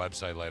check out the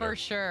website later. For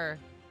sure.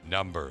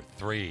 Number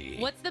 3.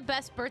 What's the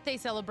best birthday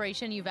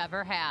celebration you've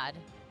ever had?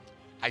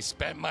 I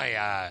spent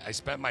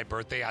my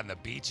birthday on the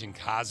beach in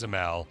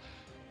Cozumel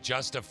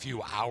just a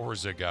few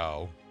hours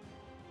ago.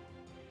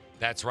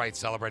 That's right,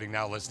 celebrating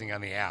now, listening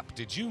on the app.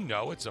 Did you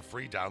know it's a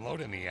free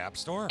download in the App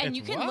Store? And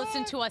you can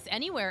listen to us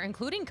anywhere,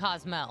 including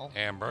Cosmel.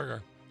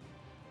 Hamburger.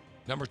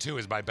 Number 2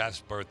 is my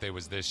best birthday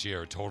was this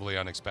year. Totally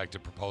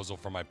unexpected proposal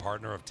from my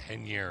partner of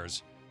 10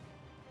 years.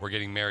 We're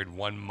getting married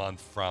 1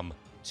 month from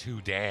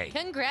today.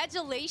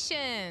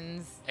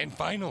 Congratulations. And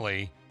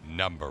finally,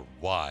 number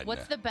 1.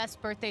 What's the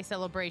best birthday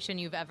celebration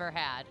you've ever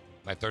had?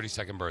 My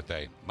 32nd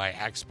birthday. My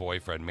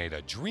ex-boyfriend made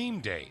a dream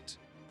date.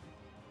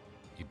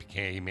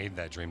 He made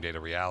that dream date a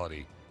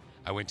reality.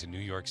 I went to New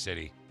York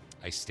City.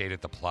 I stayed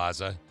at the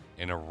Plaza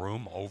in a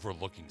room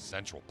overlooking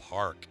Central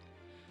Park.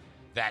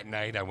 That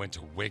night, I went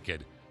to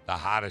Wicked, the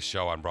hottest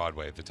show on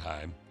Broadway at the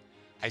time.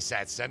 I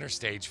sat center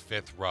stage,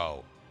 5th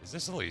row. Is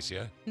this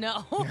Alicia?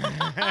 No. Oh,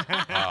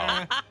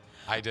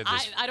 I did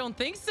this. I don't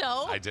think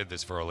so. I did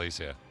this for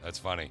Alicia. That's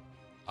funny.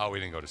 Oh, we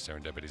didn't go to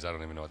Serendipities. I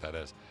don't even know what that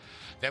is.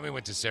 Then we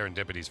went to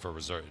Serendipities for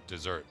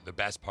dessert. The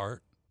best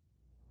part?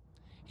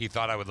 He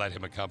thought I would let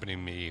him accompany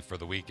me for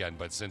the weekend,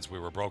 but since we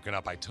were broken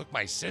up, I took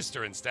my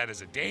sister instead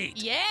as a date.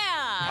 Yeah.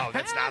 Oh,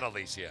 that's not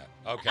Alicia.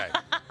 Okay.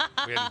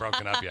 We hadn't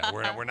broken up yet.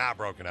 We're not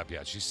broken up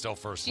yet. She's still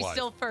first She's wife.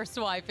 still first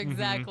wife,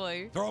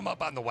 exactly. Throw them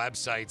up on the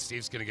website.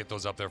 Steve's going to get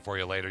those up there for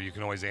you later. You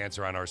can always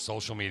answer on our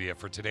social media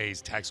for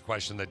today's text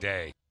question of the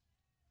day.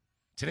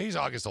 Today's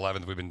August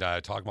 11th. We've been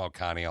talking about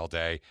Connie all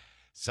day,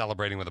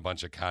 celebrating with a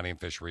bunch of Connie and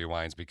Fish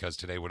rewinds because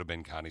today would have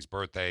been Connie's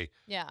birthday.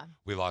 Yeah.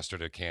 We lost her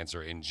to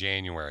cancer in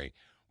January.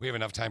 We have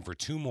enough time for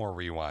 2 more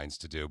rewinds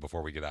to do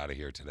before we get out of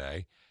here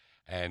today.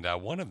 And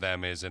one of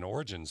them is an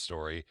origin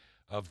story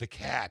of the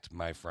cat,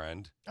 my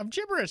friend. Of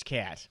Gibberish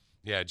Cat.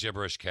 Yeah,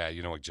 Gibberish Cat.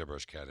 You know what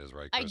Gibberish Cat is,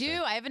 right, I Kristen?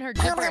 do. I haven't heard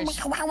gibberish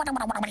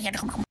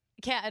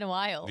cat in a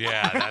while.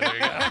 Yeah, there you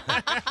go.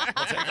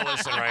 We'll take a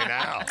listen right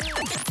now.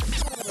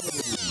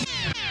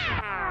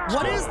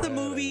 What is the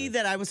movie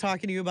that I was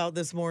talking to you about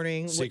this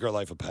morning? Secret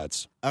Life of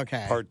Pets.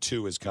 Okay. Part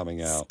 2 is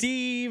coming out.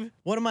 Steve,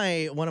 one of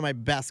my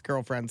best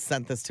girlfriends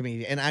sent this to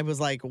me, and I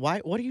was like, "Why?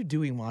 What are you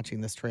doing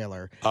watching this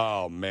trailer?"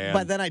 Oh, man.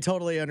 But then I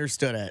totally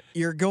understood it.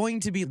 You're going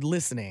to be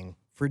listening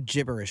for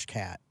Gibberish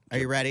Cat. Are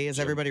you ready? Is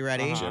everybody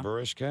ready?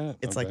 Gibberish Cat?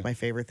 It's Okay. like my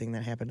favorite thing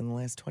that happened in the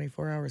last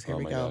 24 hours. Here Oh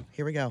we my go. God.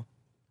 Here we go.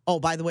 Oh,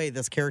 by the way,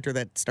 this character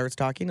that starts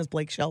talking is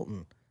Blake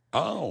Shelton.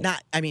 Oh.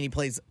 He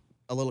plays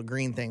a little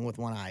green thing with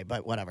one eye,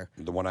 but whatever.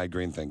 The one-eyed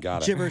green thing.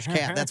 Got it. Gibberish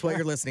Cat. That's what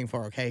you're listening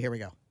for. Okay, here we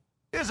go.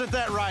 Isn't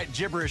that right,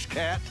 Gibberish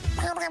Cat?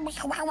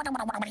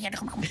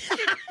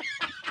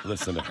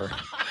 Listen to her.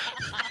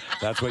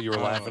 That's what you were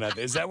laughing at.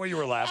 Is that what you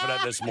were laughing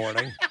at this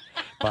morning?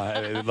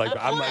 I'm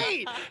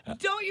Wait,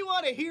 don't you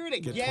want to hear it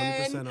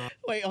again?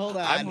 Wait, hold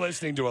on. I'm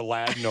listening to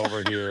Aladdin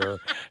over here,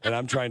 and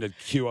I'm trying to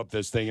cue up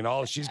this thing,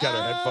 and she's got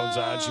her headphones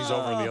on. She's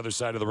over on the other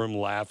side of the room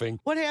laughing.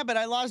 What happened?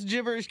 I lost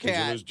Gibberish Cat.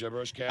 Did you lose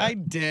Gibberish Cat? I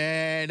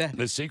did.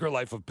 The Secret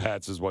Life of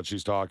Pets is what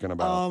she's talking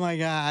about. Oh my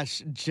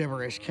gosh,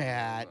 Gibberish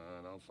Cat.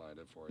 I'll find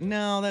it for you.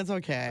 No, that's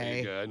okay. Are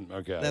you good?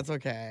 Okay. That's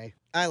okay.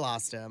 I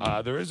lost him.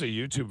 There is a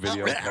YouTube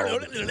video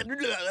called...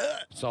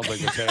 Sounds like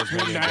the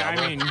Tasmanian I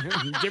Devil.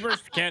 mean,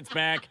 Gibberish Cat's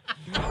back.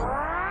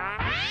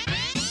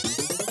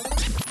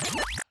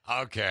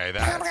 Okay,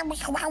 that,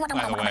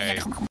 by the way,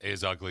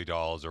 is Ugly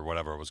Dolls or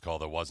whatever it was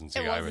called. It wasn't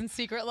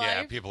Secret Life?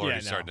 Yeah, people are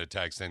already starting to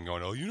text in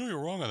going, oh, you know you're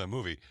wrong on that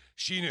movie.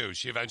 She knew.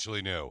 She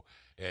eventually knew.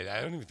 And I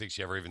don't even think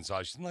she ever even saw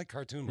it. She didn't like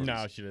cartoon movies.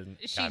 No, she didn't.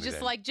 She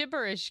just like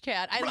Gibberish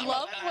Cat. I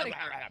love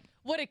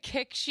what a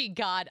kick she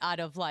got out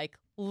of like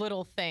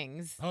little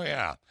things. Oh,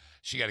 yeah.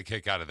 She got a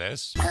kick out of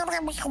this.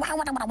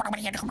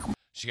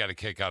 She got a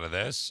kick out of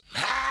this.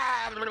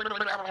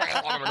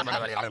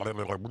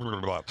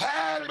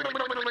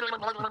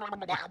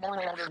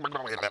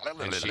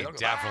 And she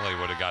definitely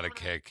would have got a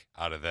kick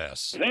out of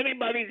this. If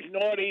anybody's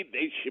naughty,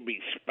 they should be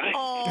spanked.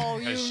 Oh,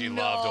 Because she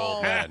loved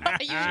old men.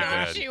 You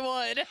know did. she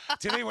would.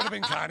 Today would have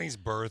been Connie's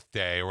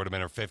birthday, or would have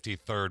been her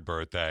 53rd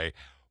birthday.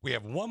 We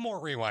have one more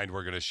rewind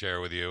we're going to share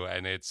with you,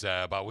 and it's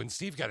about when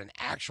Steve got an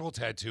actual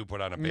tattoo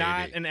put on a baby.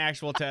 Not an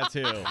actual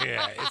tattoo.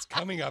 Yeah, it's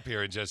coming up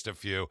here in just a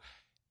few,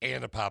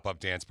 and a pop-up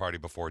dance party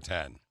before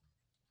 10.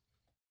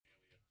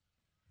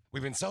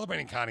 We've been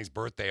celebrating Connie's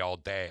birthday all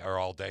day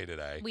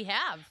today. We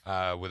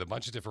have. With a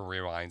bunch of different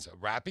rewinds.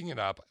 Wrapping it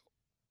up,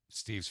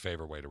 Steve's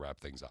favorite way to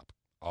wrap things up.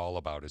 All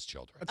about his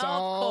children. It's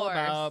all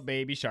about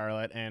baby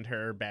Charlotte and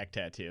her back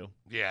tattoo.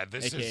 Yeah,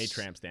 this AKA is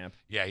tramp stamp.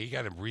 Yeah, he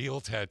got a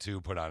real tattoo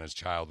put on his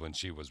child when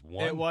she was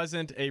 1. It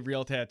wasn't a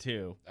real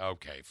tattoo.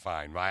 Okay,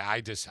 fine.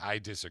 I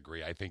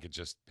disagree. I think it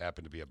just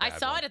happened to be a bad I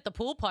saw one. it at the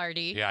pool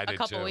party Yeah, I a did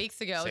couple too.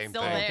 weeks ago. Same It's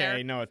still thing. there.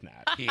 Okay, no, it's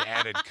not. He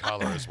added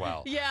color as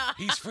well. Yeah.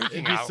 He's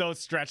freaking He's out. so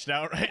stretched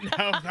out right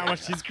now with how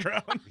much he's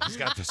grown. He's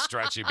got the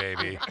stretchy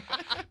baby.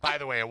 By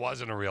the way, it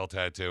wasn't a real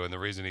tattoo, and the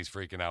reason he's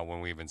freaking out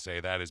when we even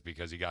say that is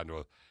because he got into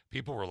a...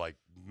 People were like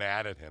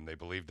mad at him. They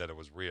believed that it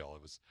was real.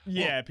 It was...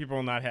 Yeah, people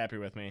were not happy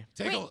with me.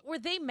 Wait, were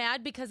they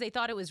mad because they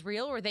thought it was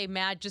real, or were they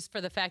mad just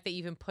for the fact that you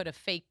even put a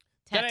fake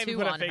Did I tattoo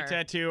even put on a fake her?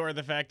 tattoo, or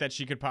the fact that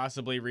she could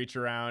possibly reach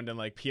around and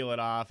like peel it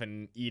off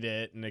and eat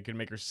it, and it could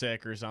make her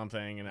sick or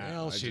something? And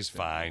Well, I she's just-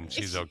 fine.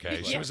 She's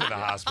okay. She was in the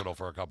hospital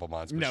for a couple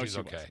months, but No, she's she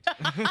okay.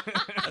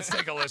 Let's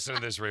take a listen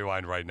to this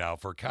rewind right now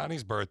for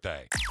Connie's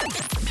birthday.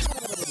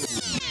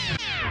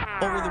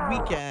 Over the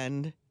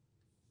weekend,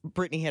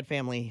 Brittany had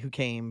family who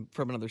came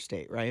from another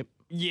state, right?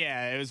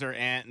 Yeah, it was her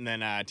aunt and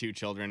then 2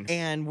 children.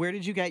 And where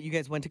did you get? You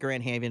guys went to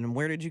Grand Haven, and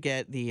where did you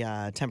get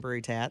the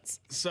temporary tats?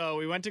 So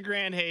we went to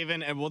Grand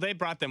Haven, and they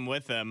brought them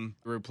with them.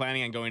 We were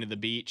planning on going to the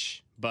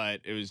beach,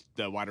 but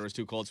the water was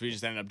too cold, so we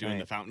just ended up doing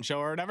Right. the fountain show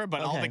or whatever.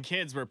 But all Okay. the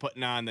kids were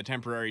putting on the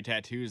temporary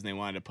tattoos, and they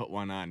wanted to put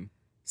one on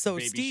So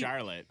baby Steve,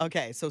 Charlotte.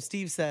 Okay, so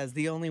Steve says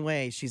the only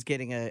way she's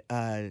getting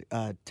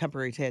a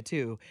temporary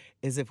tattoo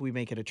is if we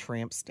make it a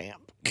tramp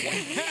stamp.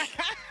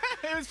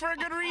 It was for a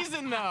good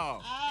reason,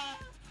 though.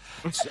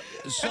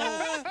 So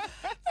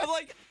I'm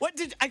like, what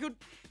did I go?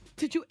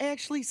 Did you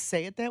actually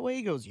say it that way?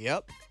 He goes,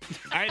 yep.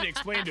 I had to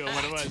explain to him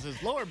what it was.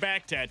 His lower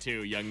back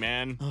tattoo, young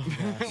man.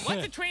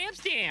 What's a tramp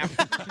stamp?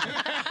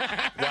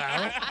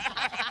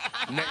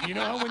 You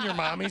know how when your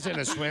mommy's in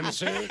a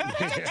swimsuit?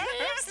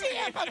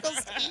 Uncle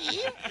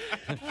Steve.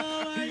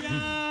 Oh my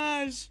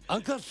gosh.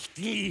 Uncle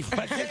Steve,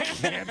 what's a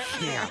tramp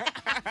stamp?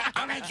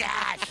 Oh my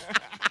gosh.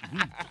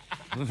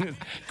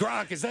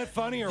 Gronk, is that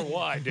funny or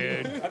what,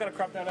 dude? I gotta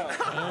crop that out.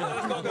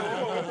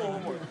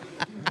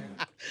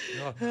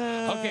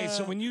 Okay,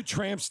 so when you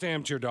tramp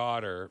stamped your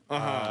daughter,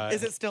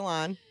 Is it still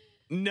on?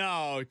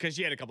 No, because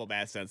she had a couple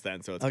baths since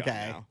then, so it's gone Okay.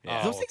 now.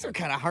 Yeah. Those things are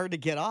kind of hard to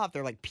get off.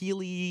 They're like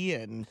peely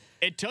and.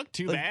 It took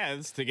 2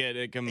 baths to get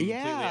it completely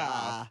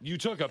off. You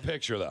took a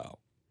picture though.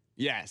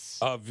 Yes.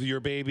 Of your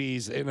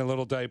babies in a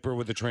little diaper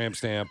with a tramp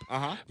stamp.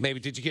 Uh-huh. Maybe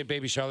did you get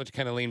baby Charlotte to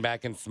kind of lean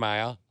back and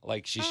smile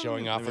like she's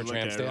showing off her Let me look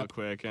tramp at it real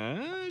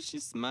stamp? quick.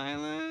 She's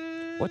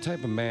smiling. What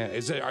type of man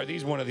is it? Are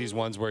these one of these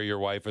ones where your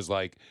wife is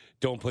like,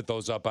 don't put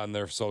those up on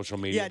their social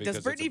media? Yeah, because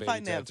does Brittany it's a baby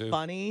find that tattoo?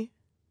 funny?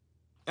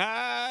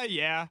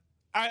 Yeah.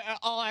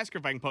 I'll ask her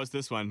if I can post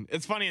this one.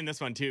 It's funny in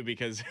this one too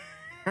because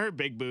her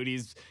big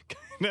booty's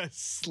kind of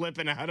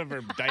slipping out of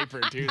her diaper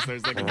too. So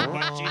there's like a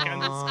butt cheek on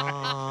the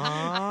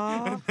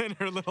side, and then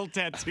her little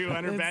tattoo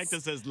on her back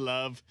that says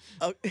 "love."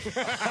 Okay,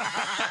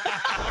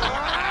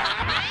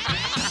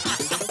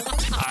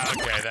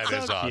 that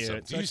is So awesome.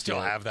 cute, Do you so still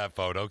cute. have that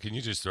photo? Can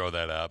you just throw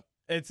that up?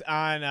 It's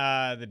on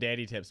the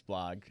Daddy Tips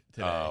blog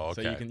today, Oh,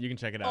 so okay. you can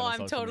check it out. Oh, on I'm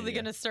social totally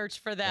media. going to search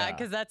for that Yeah.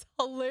 because that's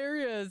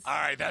hilarious. All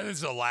right, that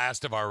is the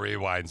last of our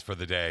rewinds for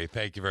the day.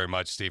 Thank you very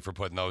much, Steve, for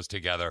putting those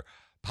together.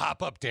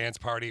 Pop-up dance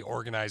party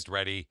organized,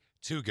 ready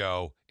to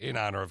go in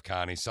honor of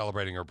Connie,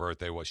 celebrating her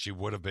birthday. Well, she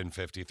would have been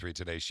 53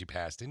 today. She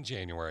passed in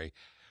January,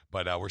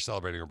 but we're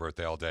celebrating her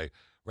birthday all day.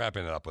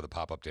 Wrapping it up with a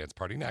pop-up dance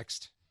party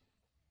next.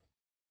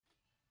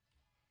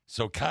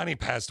 So Connie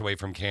passed away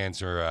from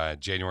cancer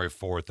January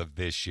 4th of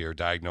this year,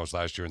 diagnosed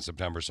last year in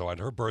September. So on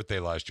her birthday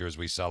last year, as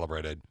we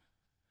celebrated,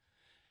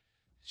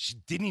 she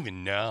didn't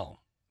even know,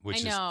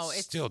 which I know, is,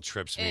 it's- still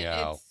trips me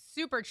out. It's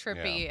super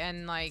trippy.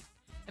 And like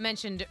I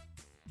mentioned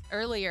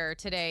earlier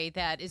today,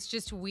 that it's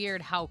just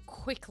weird how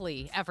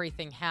quickly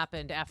everything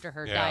happened after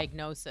her Yeah.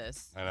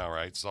 diagnosis. I know,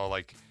 right? So,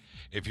 like,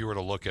 if you were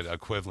to look at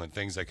equivalent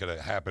things that could have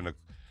happened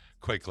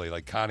quickly,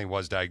 like Connie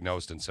was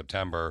diagnosed in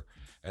September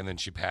and then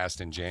she passed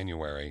in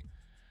January.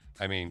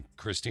 I mean,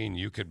 Christine,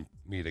 you could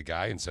meet a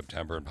guy in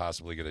September and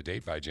possibly get a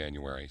date by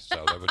January.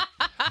 So that would.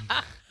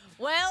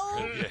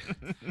 Well,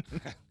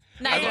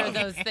 neither of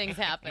those things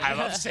happened. I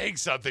love saying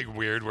something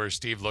weird where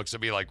Steve looks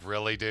at me like,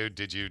 "Really, dude?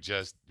 Did you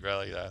just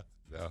really?" No.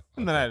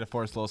 And then I had to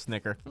force a little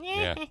snicker.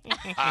 Yeah.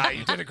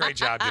 You did a great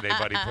job today,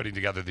 buddy, putting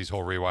together these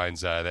whole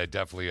rewinds. That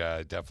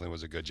definitely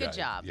was a good job. Good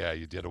job. Yeah,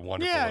 you did a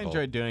wonderful. Yeah, I little,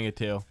 enjoyed doing it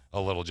too.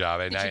 a little job.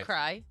 And Did you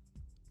cry?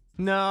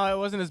 No, it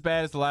wasn't as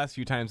bad as the last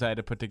few times I had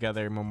to put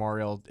together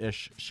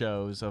memorial-ish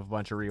shows of a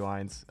bunch of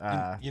rewinds.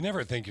 You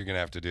never think you're gonna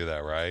have to do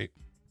that, right?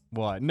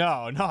 What?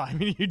 No. I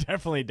mean, you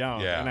definitely don't.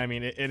 Yeah. And I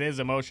mean, it is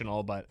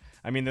emotional, but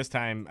I mean, this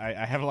time I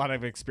have a lot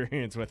of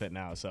experience with it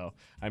now. So,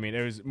 I mean,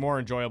 it was more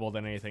enjoyable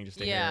than anything just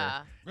to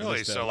Yeah. hear. Really?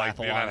 just to So, like,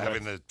 laugh you're not along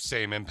having with. the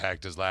same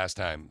impact as last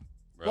time.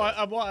 Really?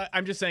 Well,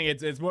 I'm just saying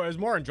it was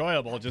more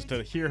enjoyable just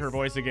to hear her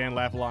voice again,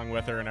 laugh along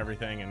with her and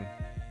everything. And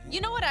You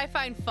know what I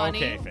find funny?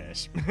 okay,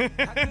 fish.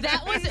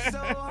 That was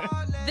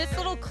this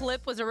little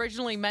clip was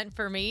originally meant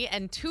for me,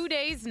 and 2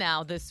 days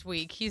now this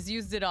week he's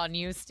used it on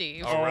you,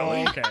 Steve. Oh,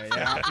 really? Okay,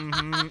 yeah.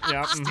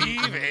 Yeah.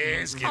 Steve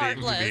is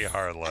getting to be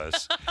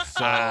Heartless. heartless.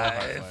 So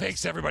heartless.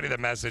 Thanks to everybody that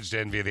messaged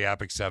in via the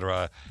app,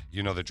 etc.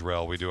 You know the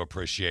drill. We do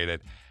appreciate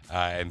it.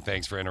 And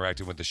thanks for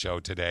interacting with the show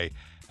today.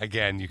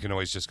 Again, you can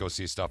always just go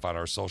see stuff on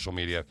our social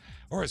media.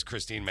 Or as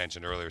Christine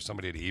mentioned earlier,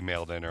 somebody had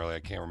emailed in earlier. I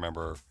can't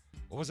remember.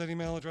 What was that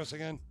email address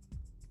again?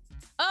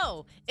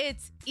 Oh,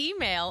 it's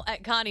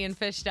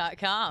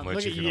email@connieandfish.com.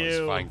 Which you can always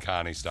find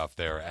Connie stuff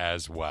there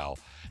as well.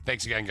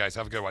 Thanks again, guys.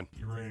 Have a good one.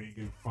 You ready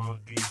to get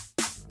funky?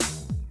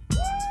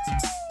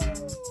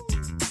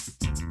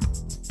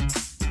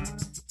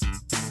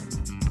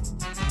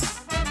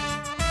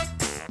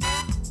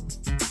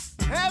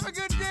 Have a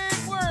good day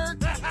at work.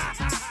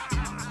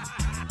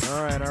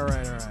 All right.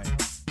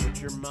 Put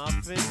your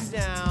muffin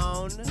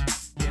down,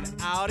 get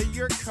out of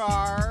your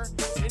car,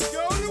 and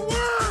go to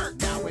work.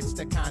 Now it's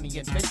the Connie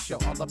and Fish show,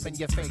 all up in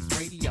your face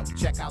radio.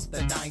 Check out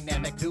the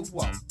dynamic duo.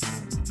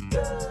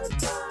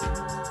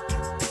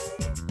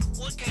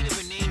 What kind of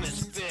a name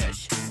is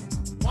Fish?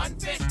 One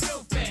fish,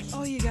 two fish.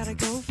 Oh, you gotta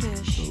go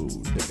fish.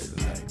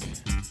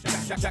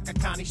 Shaka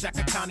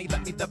Connie,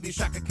 let me W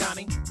Shaka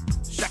Connie.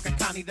 Shaka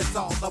Connie, that's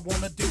all I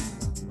wanna do.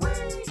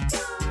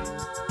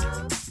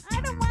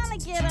 I don't wanna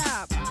get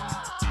up.